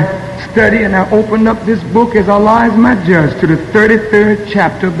my study and I opened up this book, As Allah Is My Judge, to the 33rd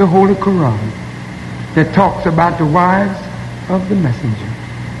chapter of the Holy Quran that talks about the wives of the messenger.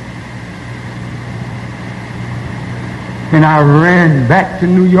 And I ran back to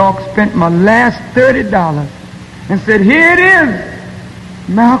New York, spent my last $30 and said, here it is,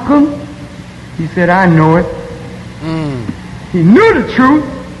 Malcolm. He said, I know it. He knew the truth,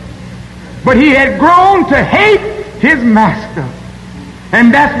 but he had grown to hate his master.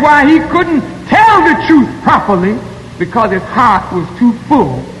 And that's why he couldn't tell the truth properly, because his heart was too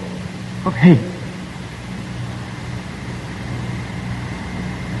full of hate.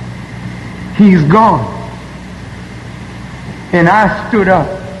 He's gone. And I stood up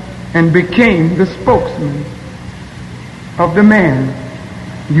and became the spokesman of the man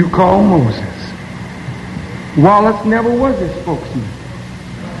you call Moses. Wallace never was his spokesman.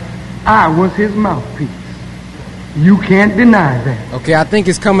 I was his mouthpiece. You can't deny that. Okay, I think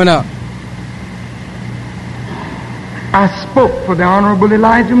it's coming up. I spoke for the Honorable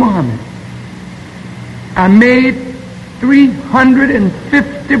Elijah Muhammad. I made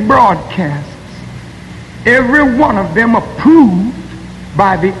 350 broadcasts. Every one of them approved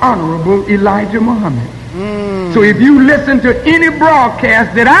by the Honorable Elijah Muhammad. So if you listen to any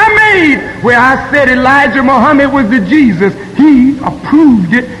broadcast that I made where I said Elijah Muhammad was the Jesus, he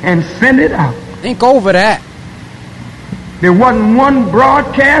approved it and sent it out. Think over that. There wasn't one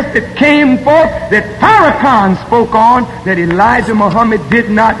broadcast that came forth that Farrakhan spoke on that Elijah Muhammad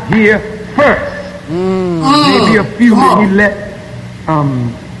did not hear first. Maybe a few that he let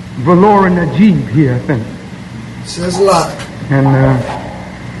Valora Najib here, I think. Says a lot. And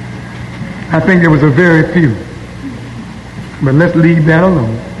I think there was a very few. But let's leave that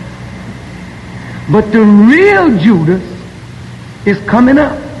alone. But the real Judas is coming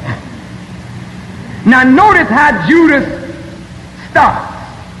up. Now notice how Judas starts.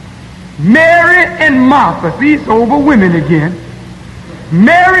 Mary and Martha. See, it's over women again.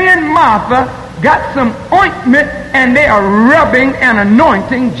 Mary and Martha got some ointment and they are rubbing and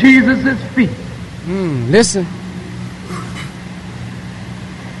anointing Jesus' feet. Listen.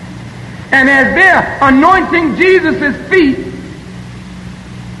 And as they're anointing Jesus' feet,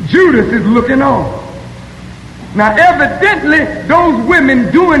 Judas is looking on. Now evidently those women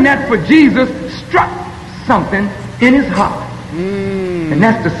doing that for Jesus struck something in his heart. And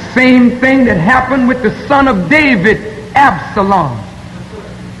that's the same thing that happened with the son of David, Absalom.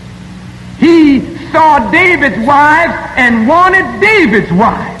 He saw David's wives and wanted David's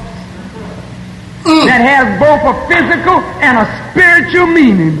wives. That has both a physical and a spiritual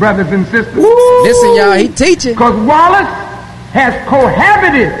meaning, brothers and sisters. Listen, y'all, he teaching. Because Wallace has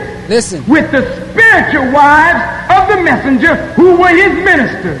cohabited with the spiritual wives of the messenger who were his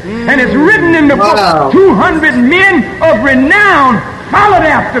ministers. And it's written in the book, 200 men of renown followed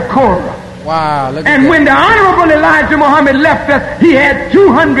after Korah. Wow, look at and that. When the Honorable Elijah Muhammad left us, he had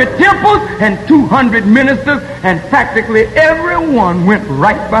 200 temples and 200 ministers, and practically everyone went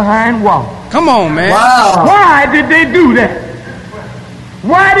right behind Wallace. Come on, man. Wow. Why did they do that?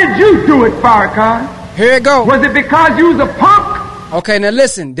 Why did you do it, Farrakhan? Here it go. Was it because you was a punk? Okay, now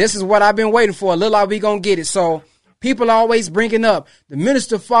listen. This is what I've been waiting for. A little while we gonna get it. So people are always bringing up the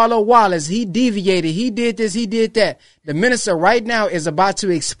minister followed Wallace. He deviated. He did this. He did that. The minister right now is about to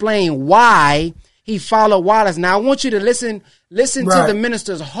explain why he followed Wallace. Now I want you to listen to the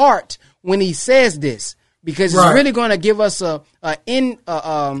minister's heart when he says this, because it's really going to give us a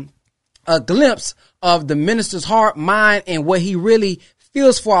glimpse of the minister's heart, mind, and what he really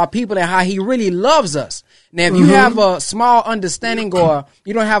feels for our people and how he really loves us. Now, if you have a small understanding or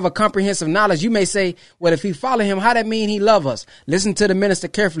you don't have a comprehensive knowledge, you may say, well, if we follow him, how that mean he love us? Listen to the minister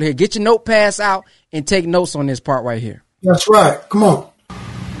carefully here. Get your notepads out and take notes on this part right here. That's right. Come on.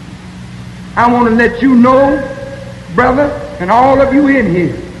 I want to let you know, brother, and all of you in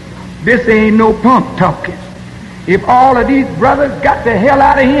here, this ain't no punk talking. If all of these brothers got the hell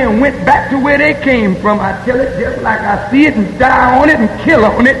out of here and went back to where they came from, I tell it just like I see it and die on it and kill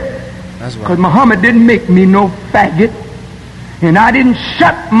on it. That's right. Because Muhammad didn't make me no faggot. And I didn't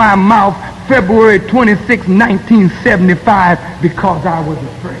shut my mouth February 26, 1975 because I was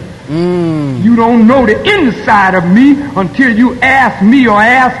afraid. You don't know the inside of me until you ask me or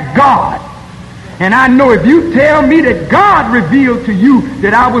ask God. And I know if you tell me that God revealed to you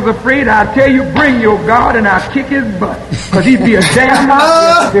that I was afraid, I'll tell you, bring your God and I'll kick his butt. Because he'd be a damn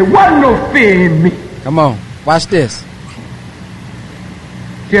liar. There wasn't no fear in me. Come on, watch this.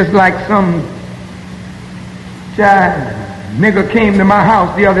 Just like some child nigga came to my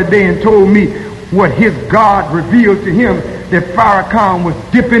house the other day and told me what his God revealed to him, that Farrakhan was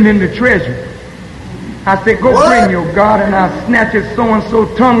dipping in the treasure. I said, go bring your God, and I'll snatch his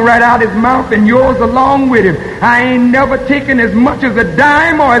so-and-so tongue right out his mouth and yours along with him. I ain't never taken as much as a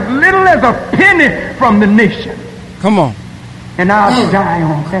dime or as little as a penny from the nation. Come on. And I'll die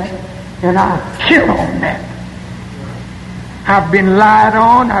on that, and I'll kill on that. I've been lied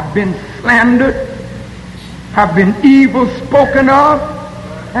on, I've been slandered, I've been evil spoken of.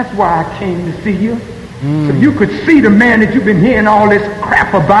 That's why I came to see you. So you could see the man that you've been hearing all this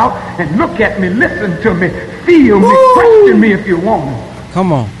crap about and look at me, listen to me, feel me, question me if you want to.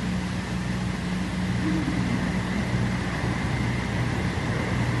 Come on.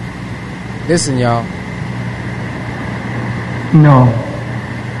 Listen, y'all. No,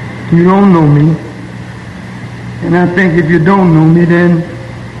 you don't know me. And I think if you don't know me, then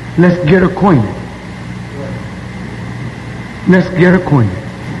let's get acquainted. Let's get acquainted.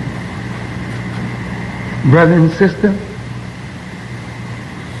 Brother and sister,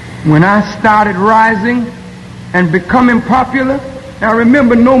 when I started rising and becoming popular, now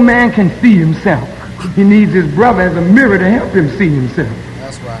remember, no man can see himself. He needs his brother as a mirror to help him see himself.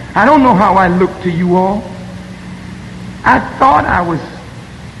 That's right. I don't know how I look to you all. I thought I was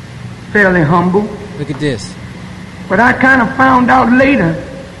fairly humble. Look at this. But I kind of found out later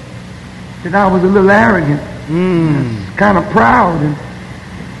that I was a little arrogant, kind of proud,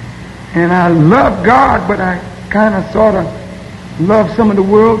 and I love God, but I kind of sort of love some of the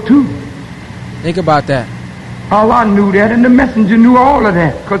world too. Think about that. Allah knew that, and the messenger knew all of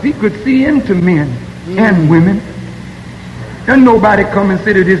that, because he could see into men and women. There's nobody come and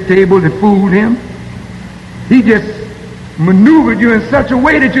sit at his table to fool him. He just maneuvered you in such a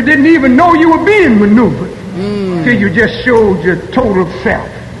way that you didn't even know you were being maneuvered. Till you just showed your total self.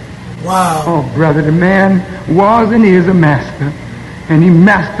 Wow. Oh, brother, the man was and is a master. And he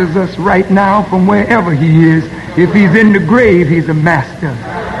masters us right now from wherever he is. If he's in the grave, he's a master.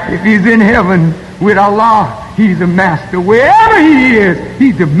 If he's in heaven with Allah, he's a master. Wherever he is,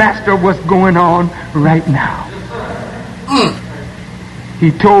 he's the master of what's going on right now.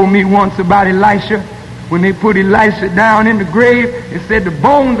 He told me once about Elisha. When they put Elisha down in the grave, it said the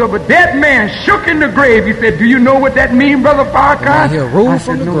bones of a dead man shook in the grave. He said, do you know what that means, Brother Farrakhan? He'll rule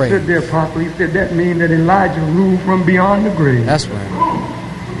from the grave. I said, no, sit there, Papa. He said, that means that Elijah ruled from beyond the grave. That's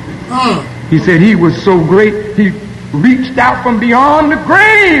right. He said he was so great, he reached out from beyond the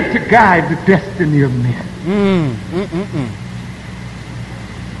grave to guide the destiny of men.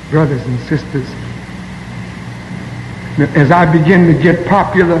 Brothers and sisters, as I begin to get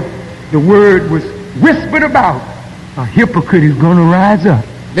popular, the word was whispered about. A hypocrite is going to rise up.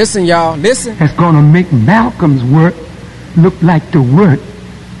 Listen, y'all. Listen. That's going to make Malcolm's work look like the work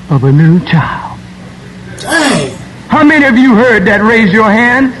of a little child. Dang. How many of you heard that? Raise your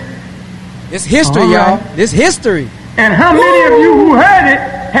hands. It's history, y'all. It's history. And how many of you who heard it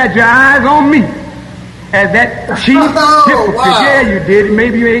had your eyes on me? As that chief hypocrite. Wow. Yeah, you did.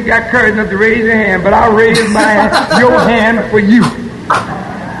 Maybe you ain't got courage enough to raise your hand, but I'll raise my hand, your hand for you.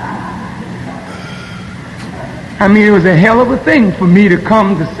 I mean, it was a hell of a thing for me to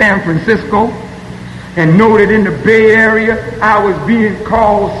come to San Francisco and know that in the Bay Area I was being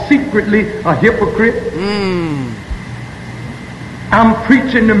called secretly a hypocrite. I'm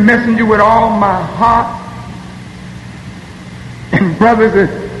preaching the messenger with all my heart. And brothers,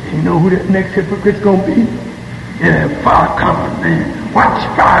 you know who that next hypocrite's going to be? Yeah, Farrakhan, man. Watch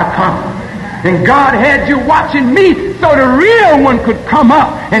Farrakhan. And God had you watching me so the real one could come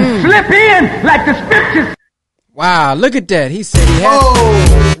up and slip in like the scriptures. Wow, look at that. He said he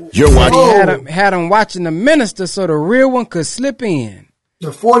had, You're watching. had him watching the minister so the real one could slip in.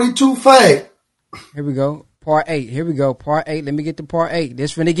 The 42 fade. Here we go. Part 8. Here we go. Part 8. Let me get to part 8.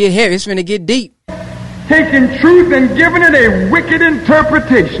 This finna get heavy. It's finna get deep. Taking truth and giving it a wicked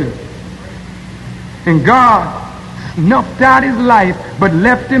interpretation. And God snuffed out his life, but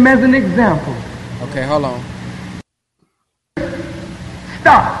left him as an example. Okay, hold on.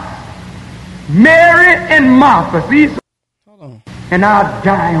 Stop. Mary and Martha. See? Hold on. And I'll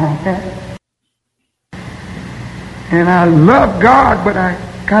die on that. And I love God, but I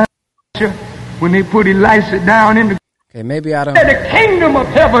kind of when they put Elisha down in the... Okay, maybe I don't... The kingdom of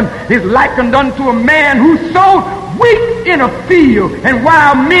heaven is likened unto a man who sowed wheat in a field, and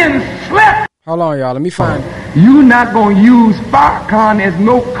while men slept... Hold on, y'all. Let me find it. You're not going to use Farrakhan as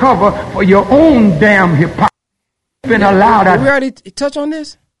no cover for your own damn hypocrisy. Been allowed... Did we already touch on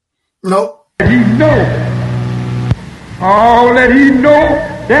this? Nope. He know. All that he know,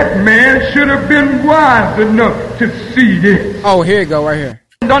 that man should have been wise enough to see this. Oh, here you go, right here.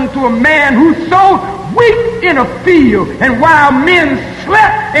 Unto a man who sowed wheat in a field, and while men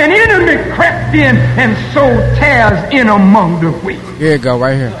slept, an enemy crept in and sowed tares in among the wheat. Here you go,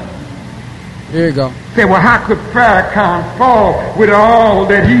 right here. Here you go. Say, well, how could Farrakhan fall with all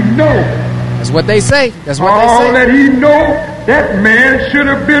that he knows? That's what they say. That's what all they say. That he knows, that man should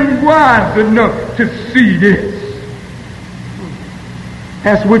have been wise enough to see this.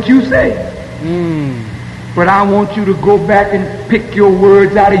 That's what you say. But I want you to go back and pick your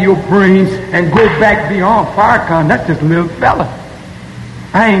words out of your brain and go back beyond Farrakhan. That's just a little fella.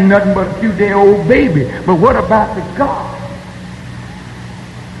 I ain't nothing but a few day old baby. But what about the gods?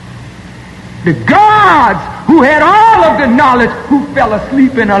 The gods who had all of the knowledge, who fell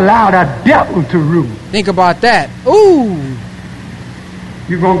asleep and allowed a devil to rule. Think about that. Ooh.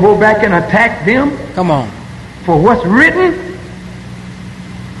 You gonna go back and attack them? Come on. For what's written?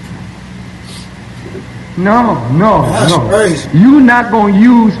 No. That's crazy. You're not going to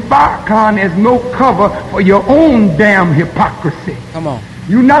use Farrakhan as no cover for your own damn hypocrisy. Come on.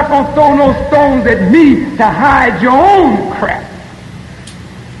 You're not going to throw no stones at me to hide your own crap.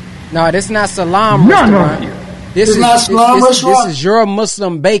 No, this is not Salam None restaurant. of you. This It's is not Salam restaurant? This is Your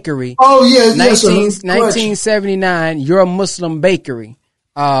Muslim Bakery. Oh, yes. 1979, Your Muslim Bakery.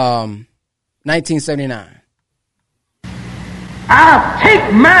 1979. I'll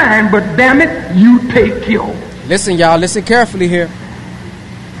take mine, but damn it, you take yours. Listen, y'all. Listen carefully here.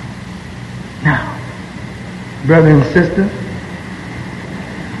 Now, brother and sister,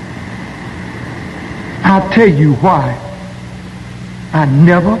 I'll tell you why I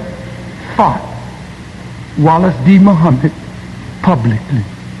never fought Wallace D. Muhammad publicly.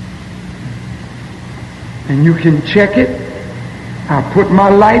 And you can check it. I put my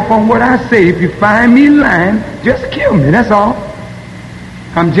life on what I say. If you find me lying, just kill me, that's all.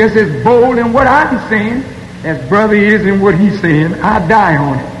 I'm just as bold in what I'm saying as brother is in what he's saying. I die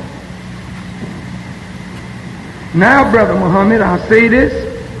on it. Now, brother Muhammad, I'll say this.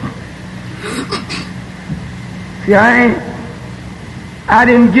 See, I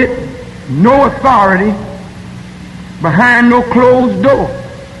didn't get no authority behind no closed door.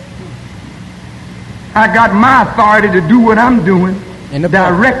 I got my authority to do what I'm doing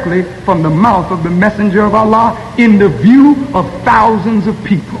directly from the mouth of the messenger of Allah in the view of thousands of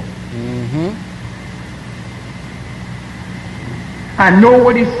people. I know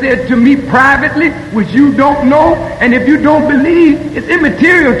what he said to me privately, which you don't know, and if you don't believe, it's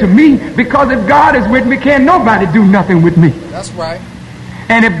immaterial to me, because if God is with me, can't nobody do nothing with me. That's right.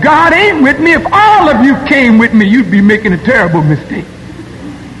 And if God ain't with me, if all of you came with me, you'd be making a terrible mistake.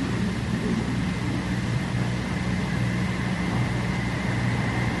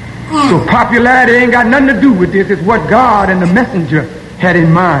 So popularity ain't got nothing to do with this. It's what God and the messenger had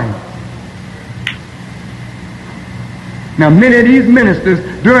in mind. Now, many of these ministers,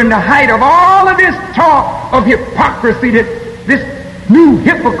 during the height of all of this talk of hypocrisy that this new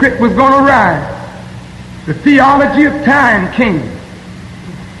hypocrite was going to rise, the theology of time came.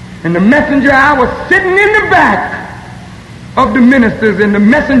 And the messenger, I was sitting in the back of the ministers, and the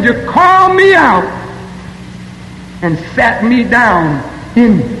messenger called me out and sat me down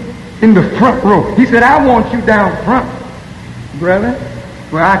in the front row. He said, I want you down front, brother,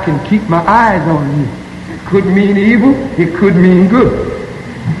 where I can keep my eyes on you. It could mean evil, it could mean good.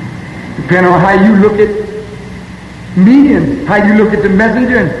 Depending on how you look at me and how you look at the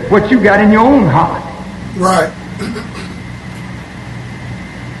messenger and what you got in your own heart. Right.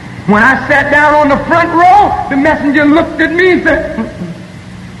 When I sat down on the front row, the messenger looked at me and said,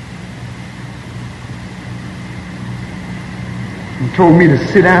 and told me to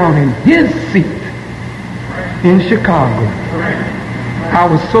sit down in his seat in Chicago. I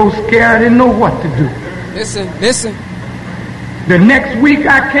was so scared I didn't know what to do. Listen. The next week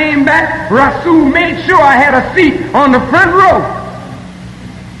I came back, Rasul made sure I had a seat on the front row.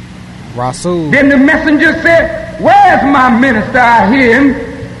 Rasul. Then the messenger said, "Where's my minister? I hear him.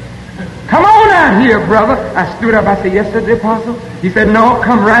 Come on out here, brother." I stood up. I said, "Yes, sir, the apostle." He said, "No,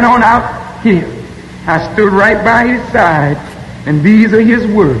 come right on out here." I stood right by his side, and these are his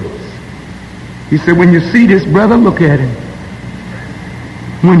words. He said, "When you see this brother, look at him.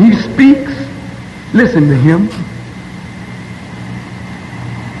 When he speaks, listen to him.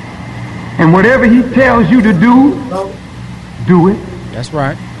 And whatever he tells you to do, do it. That's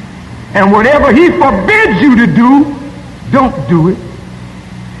right. And whatever he forbids you to do, don't do it."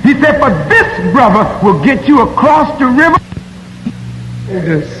 He said, "For this brother will get you across the river.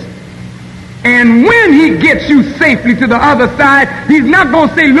 And when he gets you safely to the other side, he's not going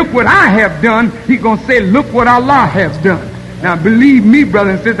to say, 'Look what I have done.' He's going to say, 'Look what Allah has done.'" Now, believe me,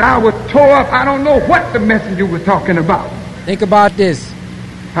 brother and sister, I was tore up. I don't know what the messenger was talking about. Think about this.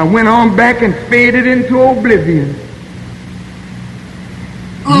 I went on back and faded into oblivion.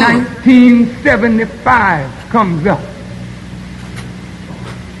 1975 comes up.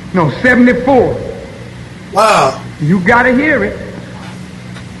 No, 74. Wow. You got to hear it.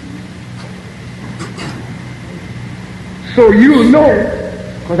 So you'll know,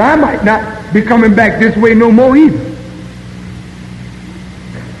 because I might not be coming back this way no more either.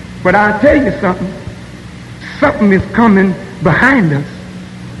 But I'll tell you something. Something is coming behind us.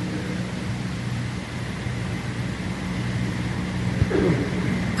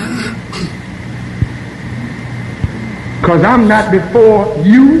 Because I'm not before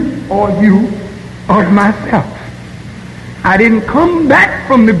you or you of myself. I didn't come back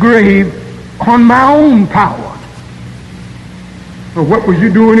from the grave on my own power. So what was you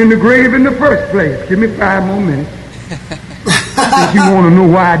doing in the grave in the first place? Give me 5 more minutes. If you want to know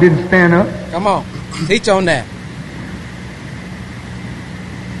why I didn't stand up. Come on. Teach on that.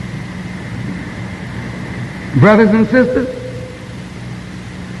 Brothers and sisters,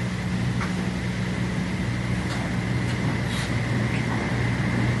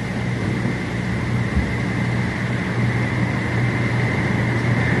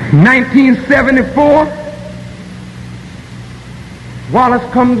 (1974), Wallace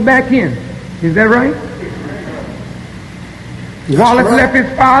comes back in. Is that right? That's Wallace right. left his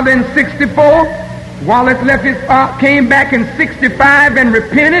father in 64. Wallace left his came back in 65 and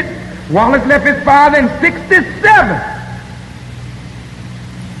repented. Wallace left his father in 67.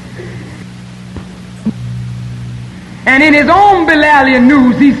 And in his own Bilalian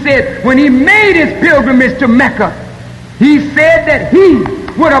news, he said when he made his pilgrimage to Mecca, he said that he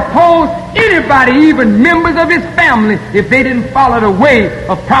would oppose anybody, even members of his family, if they didn't follow the way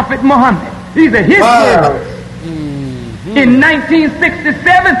of Prophet Muhammad. These are his words. In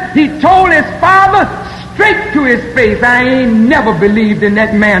 1967, he told his father straight to his face, "I ain't never believed in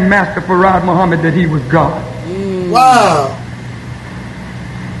that man, Master Farad Muhammad, that he was God." Wow.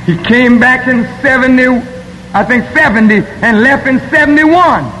 He came back in 70, and left in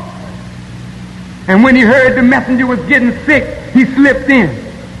 71. And when he heard the messenger was getting sick, he slipped in.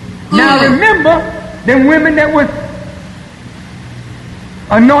 Now remember, them women that was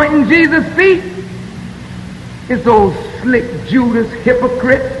anointing Jesus' feet, it's those slick Judas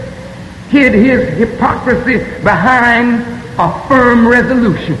hypocrites hid his hypocrisy behind a firm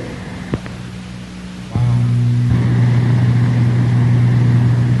resolution.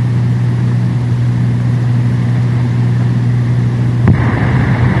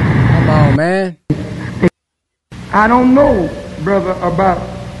 Come on, man. I don't know, brother, about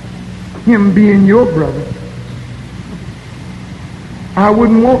him being your brother. I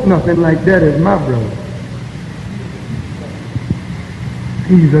wouldn't want nothing like that as my brother.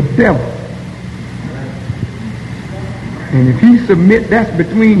 He's a devil. And if he submit, that's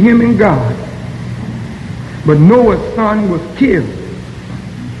between him and God. But Noah's son was killed.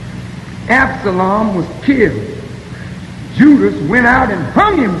 Absalom was killed. Judas went out and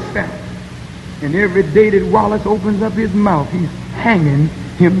hung himself. And every day that Wallace opens up his mouth, he's hanging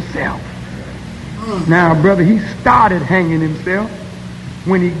himself. Now, brother, he started hanging himself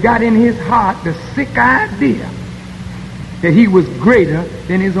when he got in his heart the sick idea that he was greater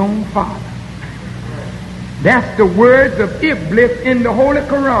than his own father. That's the words of Iblis in the Holy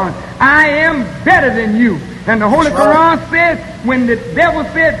Quran. "I am better than you." And the Holy Quran says, when the devil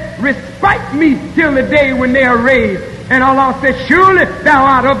said, "Respite me till the day when they are raised." And Allah said, "Surely thou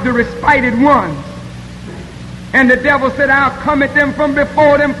art of the respited ones." And the devil said, "I'll come at them from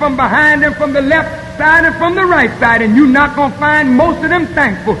before them, from behind them, from the left side and from the right side, and you're not going to find most of them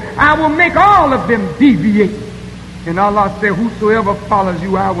thankful. I will make all of them deviate." And Allah said, "Whosoever follows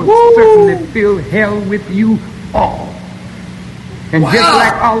you, I will certainly fill hell with you all." And just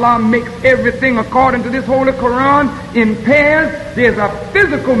like Allah makes everything according to this Holy Quran in pairs, there's a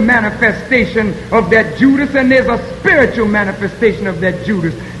physical manifestation of that Judas, and there's a spiritual manifestation of that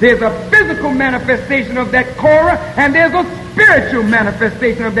Judas. There's a physical manifestation of that Korah, and there's a spiritual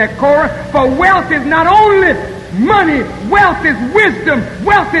manifestation of that Korah. For wealth is not only money, wealth is wisdom,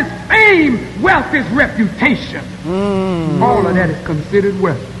 wealth is fame, wealth is reputation. All of that is considered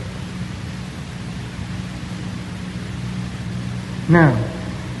wealth. Now,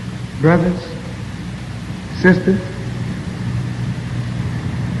 brothers, sisters,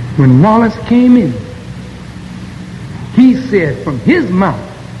 when Wallace came in, he said from his mouth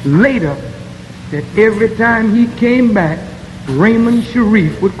later that every time he came back, Raymond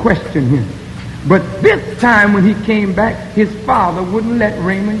Sharif would question him. But this time when he came back, his father wouldn't let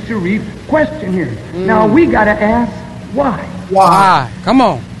Raymond Sharif question him. Now we got to ask, why? Why? Come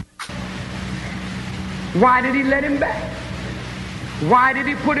on. Why did he let him back? Why did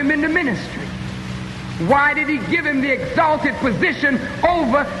he put him in the ministry? Why did he give him the exalted position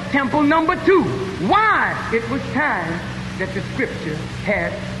over temple number 2? Why? It was time that the scripture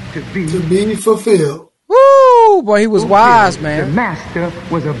had to be fulfilled. Woo! Boy, he was wise, man. The master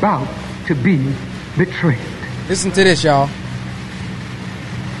was about to be betrayed. Listen to this, y'all.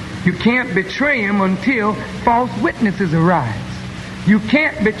 You can't betray him until false witnesses arise. You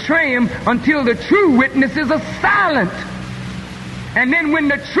can't betray him until the true witnesses are silent. And then when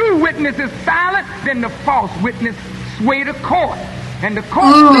the true witness is silent, then the false witness swayed a court. And the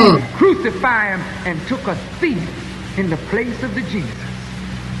court said, crucify him, and took a thief in the place of the Jesus.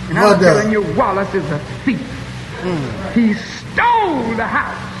 And I'm telling you, Wallace is a thief. He stole the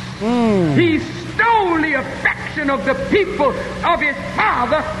house. He stole the affection of the people of his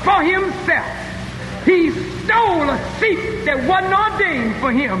father for himself. He stole a seat that wasn't ordained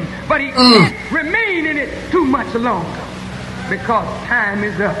for him, but he can't remain in it too much longer because time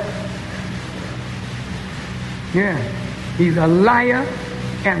is up. Yeah, he's a liar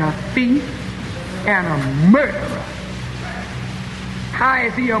and a thief and a murderer. How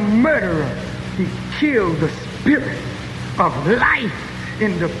is he a murderer? He killed the spirit of life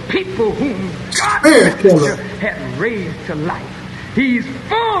in the people whom God had raised to life. He's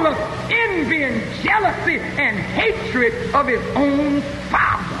full of envy and jealousy and hatred of his own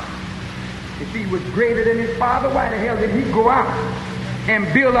father. If he was greater than his father, why the hell did he go out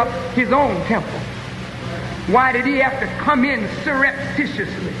and build up his own temple? Why did he have to come in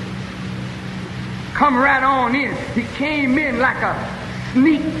surreptitiously? Come right on in. He came in like a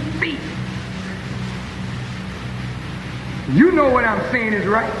sneak thief. You know what I'm saying is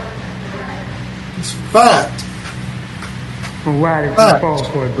right. It's fact. Well, why did you fall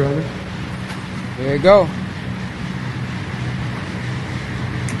for it, brother? There you go.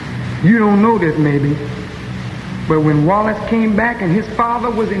 You don't know this maybe, but when Wallace came back and his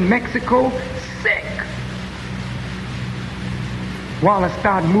father was in Mexico sick, Wallace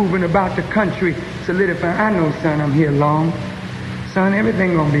started moving about the country, solidifying, I know, son, I'm here long. Son,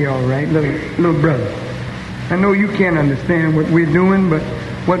 everything gonna be all right, little brother. I know you can't understand what we're doing, but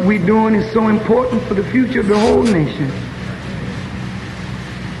what we're doing is so important for the future of the whole nation.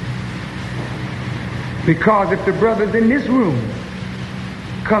 Because if the brothers in this room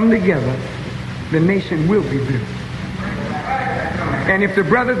come together, the nation will be built. And if the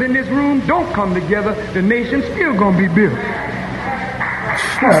brothers in this room don't come together, the nation's still gonna be built.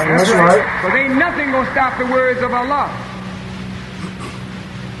 That's right. But ain't nothing gonna stop the words of Allah.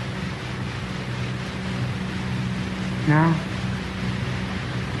 Now,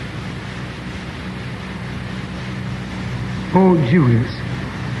 old Judas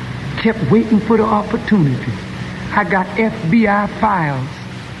kept waiting for the opportunity. I got FBI files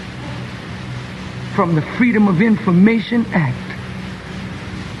from the Freedom of Information Act.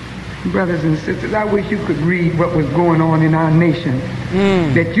 Brothers and sisters, I wish you could read what was going on in our nation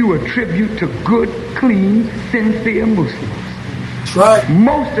that you attribute to good, clean, sincere Muslims. That's right.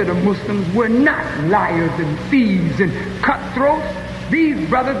 Most of the Muslims were not liars and thieves and cutthroats. These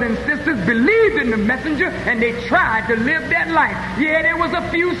brothers and sisters believed in the messenger and they tried to live that life. Yeah, there was a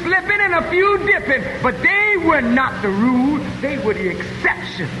few slipping and a few dipping, but they were not the rule. They were the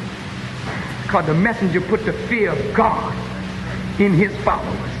exception. Because the messenger put the fear of God in his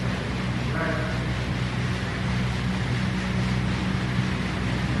followers.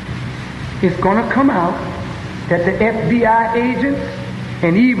 It's going to come out that the FBI agents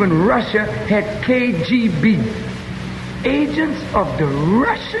and even Russia had KGB, agents of the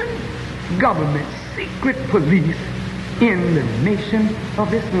Russian government, secret police in the nation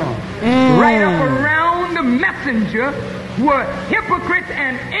of Islam. Right up around found the messenger were hypocrites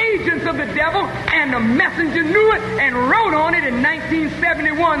and agents of the devil, and the messenger knew it and wrote on it in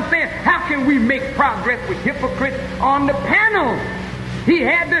 1971 saying, how can we make progress with hypocrites on the panel? He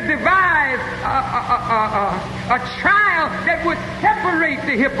had to devise a trial that would separate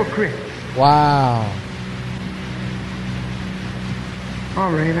the hypocrites. Wow.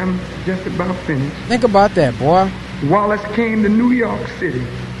 All right, I'm just about finished. Think about that, boy. Wallace came to New York City.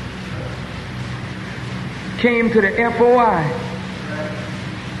 Came to the FOI.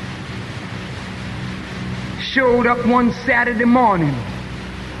 Showed up one Saturday morning,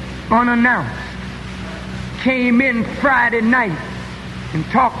 unannounced. Came in Friday night and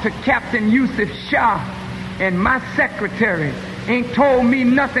talked to Captain Yusuf Shah and my secretary. Ain't told me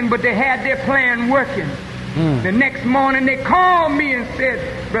nothing, but they had their plan working. The next morning they called me and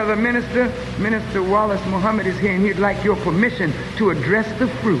said, Brother Minister, Minister Wallace Muhammad is here and he'd like your permission to address the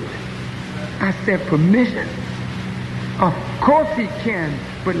fruit. I said, permission? Of course he can,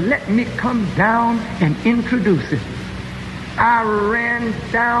 but let me come down and introduce him. I ran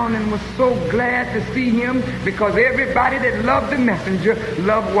down and was so glad to see him because everybody that loved the messenger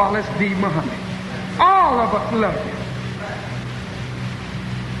loved Wallace D. Muhammad. All of us loved him.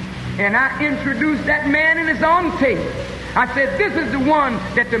 And I introduced that man and it's on tape. I said, this is the one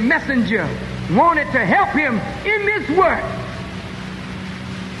that the messenger wanted to help him in this work.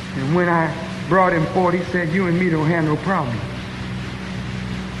 And when I brought him forward, he said, you and me don't have no problem.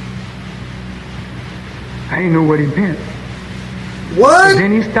 I didn't know what he meant. What? But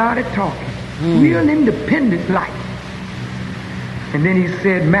then he started talking. Real independent life. And then he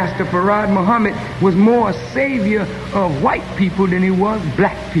said Master Farad Muhammad was more a savior of white people than he was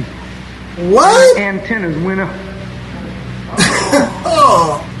black people. What? Antennas went up.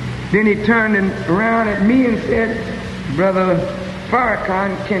 Oh. Then he turned around at me and said, Brother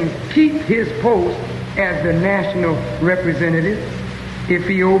Farrakhan can keep his post as the national representative if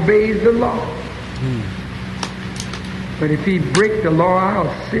he obeys the law. But if he breaks the law,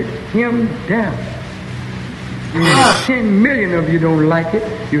 I'll sit him down. 10 million of you don't like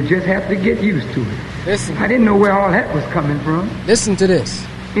it. You just have to get used to it. Listen. I didn't know where all that was coming from. Listen to this.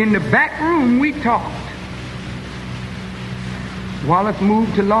 In the back room, we talked. Wallace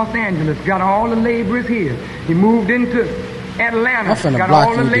moved to Los Angeles, got all the laborers here. He moved into Atlanta, I'm finna got block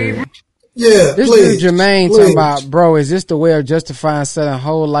all the you, dude. laborers. Yeah, This please. dude Jermaine please. talking about, bro, is this the way of justifying selling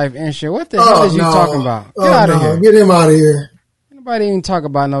whole life insurance? What the hell is you no. talking about? Get Oh, out of no. here. Get him out of here. Nobody even talk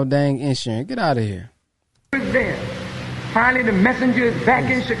about no dang insurance. Get out of here. There. Finally, the messenger is back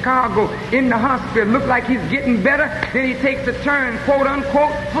in Chicago, in the hospital. Look like he's getting better. Then he takes a turn, quote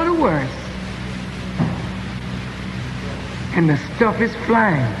unquote, for the worse. And the stuff is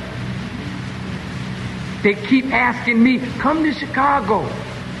flying. They keep asking me, come to Chicago,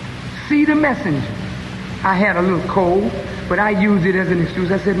 see the messenger. I had a little cold, but I used it as an excuse.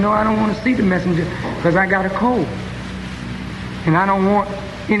 I said, no, I don't want to see the messenger because I got a cold. And I don't want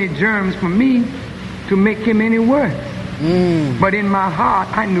any germs from me to make him any worse. But in my heart,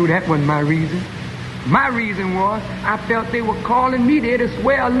 I knew that wasn't my reason. My reason was I felt they were calling me there to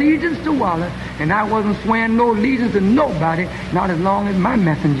swear allegiance to Wallace, and I wasn't swearing no allegiance to nobody, not as long as my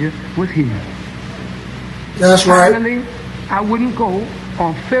messenger was here. That's right. Finally, I wouldn't go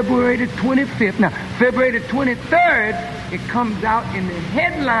on February the 25th. Now, February the 23rd, it comes out in the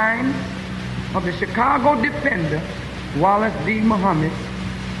headlines of the Chicago Defender, Wallace D. Muhammad,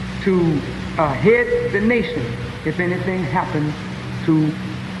 to head the nation if anything happens to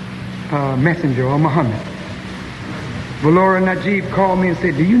Messenger or Muhammad. Valora Najib called me and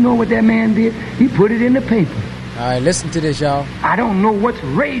said, do you know what that man did? He put it in the paper. All right, listen to this, y'all. I don't know what's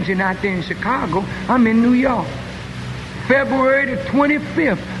raging out there in Chicago. I'm in New York. February the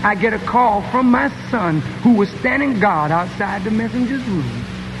 25th, I get a call from my son who was standing guard outside the messenger's room.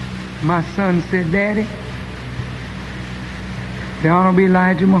 My son said, Daddy, the Honorable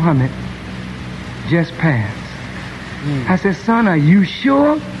Elijah Muhammad just passed. I said, son, are you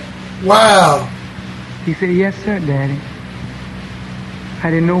sure? Wow. He said, yes, sir, Daddy.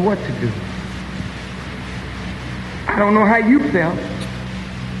 I didn't know what to do. I don't know how you felt,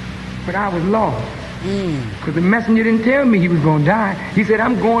 but I was lost. Because the messenger didn't tell me he was going to die. He said,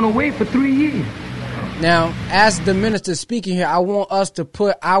 I'm going away for 3 years. Now, as the minister speaking here, I want us to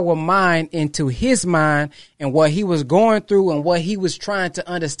put our mind into his mind and what he was going through and what he was trying to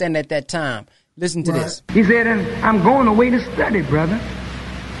understand at that time. Listen to this. He said, I'm going away to study, brother.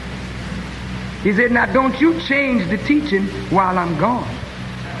 He said, now don't you change the teaching while I'm gone.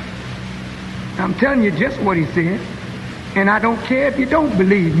 I'm telling you just what he said. And I don't care if you don't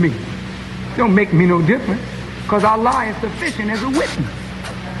believe me. Don't make me no difference. Because Allah is sufficient as a witness.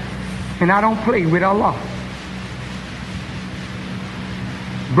 and I don't play with Allah.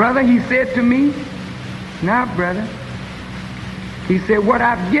 Brother, he said to me, now, brother, he said, what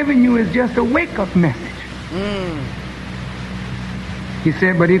I've given you is just a wake-up message. He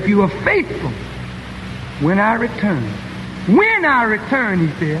said, but if you are faithful, when I return, he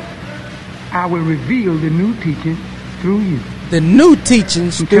said, I will reveal the new teaching through you. The new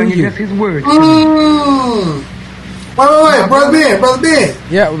teachings through you. That's his word. Wait, Brother Ben.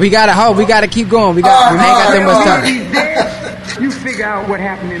 Yeah, we gotta keep going. We ain't got that much time. He's dead. You figure out what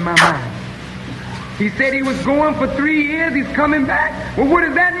happened in my mind. He said he was going for 3 years. He's coming back. Well, what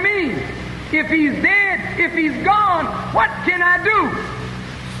does that mean? If he's dead, if he's gone, what can I do?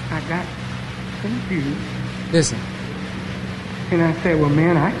 I got confused. Listen. And I said, well,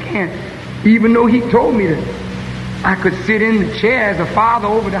 man, I can't. Even though he told me that I could sit in the chair as a father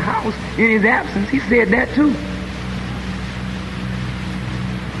over the house in his absence, he said that too.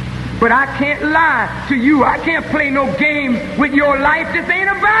 But I can't lie to you. I can't play no games with your life. This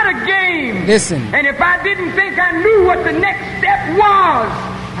ain't about a game. Listen. And if I didn't think I knew what the next step was,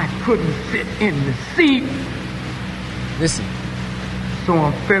 I couldn't sit in the seat. Listen. So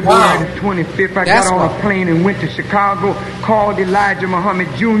on February the 25th, I got on a plane and went to Chicago, called Elijah Muhammad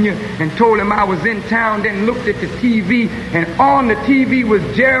Jr. and told him I was in town, then looked at the TV, and on the TV was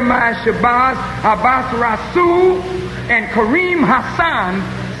Jeremiah Shabazz, Abbas Rasul, and Kareem Hassan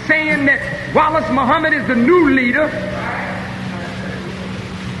saying that Wallace Muhammad is the new leader,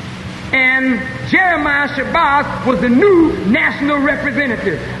 and Jeremiah Shabazz was the new national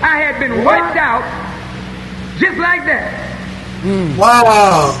representative. I had been wiped out just like that.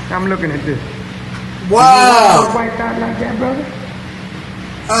 Wow. I'm looking at this. Wow. I was wiped out like that, brother.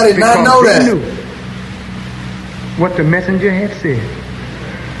 I did not know that. Knew what the messenger had said.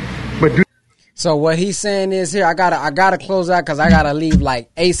 But so what he's saying is here, I gotta close out because I gotta leave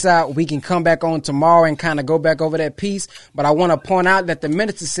like ASAP. We can come back on tomorrow and kind of go back over that piece. But I want to point out that the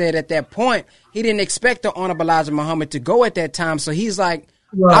minister said at that point he didn't expect the Honorable Elijah Muhammad to go at that time. So he's like,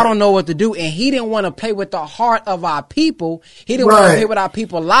 right. I don't know what to do. And he didn't want to play with the heart of our people. He didn't want to play with our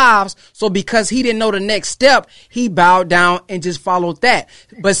people's lives. So because he didn't know the next step, he bowed down and just followed that.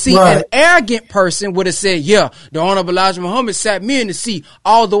 But see, an arrogant person would have said, yeah, the Honorable Elijah Muhammad sat me in the seat.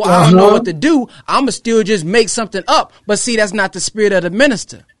 Although I don't know what to do, I'm going to still just make something up. But see, that's not the spirit of the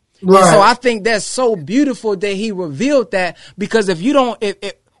minister. Right. And so I think that's so beautiful that he revealed that, because if you don't,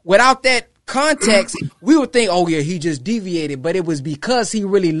 without that context, we would think, oh yeah, he just deviated, but it was because he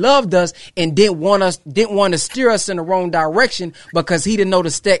really loved us and didn't want to steer us in the wrong direction, because he didn't know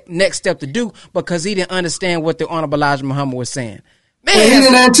the next step to do, because he didn't understand what the Honorable Elijah Muhammad was saying. Man, he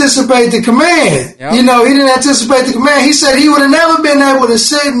didn't anticipate the command. Yep. You know, he didn't anticipate the command. He said he would have never been able to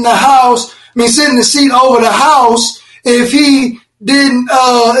sit in the seat over the house if he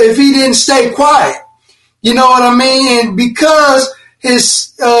didn't stay quiet. You know what I mean? And because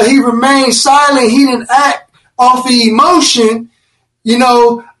he remained silent, he didn't act off the emotion, you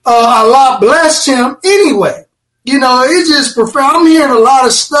know, Allah blessed him anyway. You know, it's just profound. I'm hearing a lot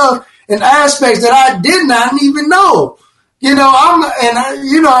of stuff and aspects that I did not even know. You know, I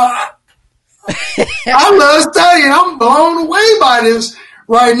love studying. I'm blown away by this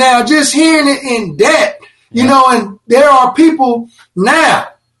right now, just hearing it in depth, you know, and there are people now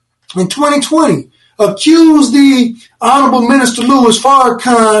in 2020 accuse the Honorable Minister Louis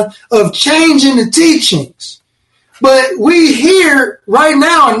Farrakhan of changing the teachings. But we hear right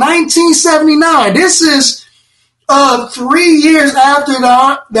now in 1979, this is 3 years after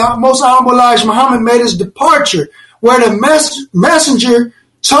the Most Honorable Elijah Muhammad made his departure, where the messenger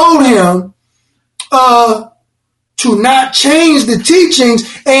told him to not change the teachings,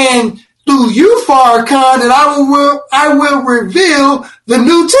 and through you, Farrakhan, that I will reveal the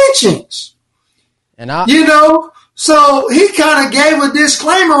new teachings. You know, so he kind of gave a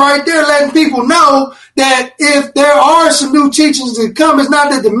disclaimer right there, letting people know that if there are some new teachings that come, it's not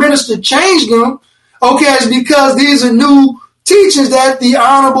that the minister changed them. Okay, it's because these are new teachings that the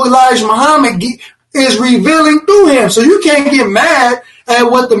Honorable Elijah Muhammad is revealing through him. So you can't get mad at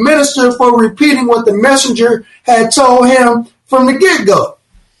what the minister for repeating what the messenger had told him from the get-go.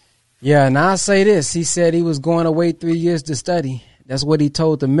 Yeah, and I'll say this. He said he was going away 3 years to study. That's what he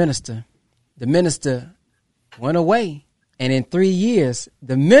told the minister. The minister went away, and in 3 years,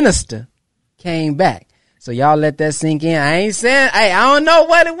 the minister came back. So y'all let that sink in. I ain't saying, hey, I don't know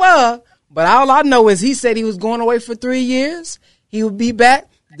what it was, but all I know is he said he was going away for 3 years. He would be back.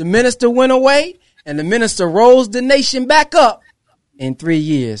 The minister went away, and the minister rose the nation back up in 3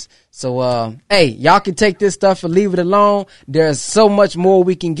 years. So, hey, y'all can take this stuff and leave it alone. There's so much more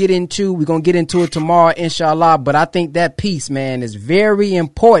we can get into. We're going to get into it tomorrow, inshallah. But I think that piece, man, is very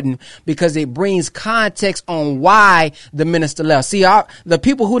important because it brings context on why the minister left. See, the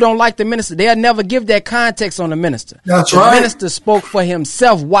people who don't like the minister, they'll never give that context on the minister. That's right. The minister spoke for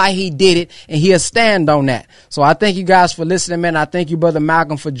himself why he did it, and he'll stand on that. So I thank you guys for listening, man. I thank you, Brother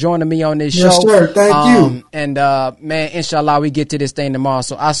Malcolm, for joining me on this show. Yes, sir. Thank you. And, man, inshallah, we get to this thing tomorrow.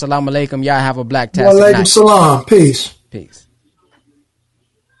 So, assalamu alaikum. Y'all have a black-tastic night. Wa alaikum salam. Peace. Peace.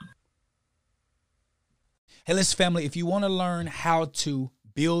 Hey, listen, family, if you want to learn how to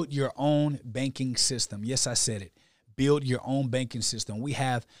build your own banking system, yes, I said it, build your own banking system, we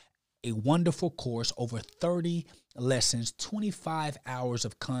have a wonderful course, over 30 lessons, 25 hours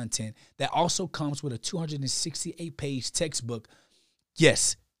of content that also comes with a 268-page textbook.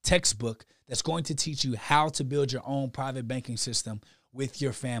 Yes, textbook that's going to teach you how to build your own private banking system with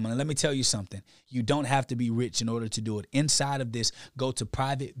your family. And let me tell you something. You don't have to be rich in order to do it. Inside of this, go to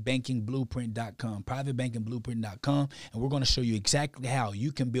privatebankingblueprint.com, privatebankingblueprint.com, and we're going to show you exactly how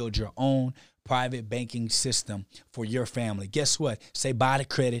you can build your own private banking system for your family. Guess what? Say bye to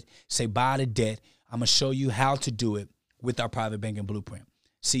credit, say bye to debt. I'm going to show you how to do it with our Private Banking Blueprint.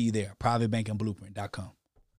 See you there, privatebankingblueprint.com.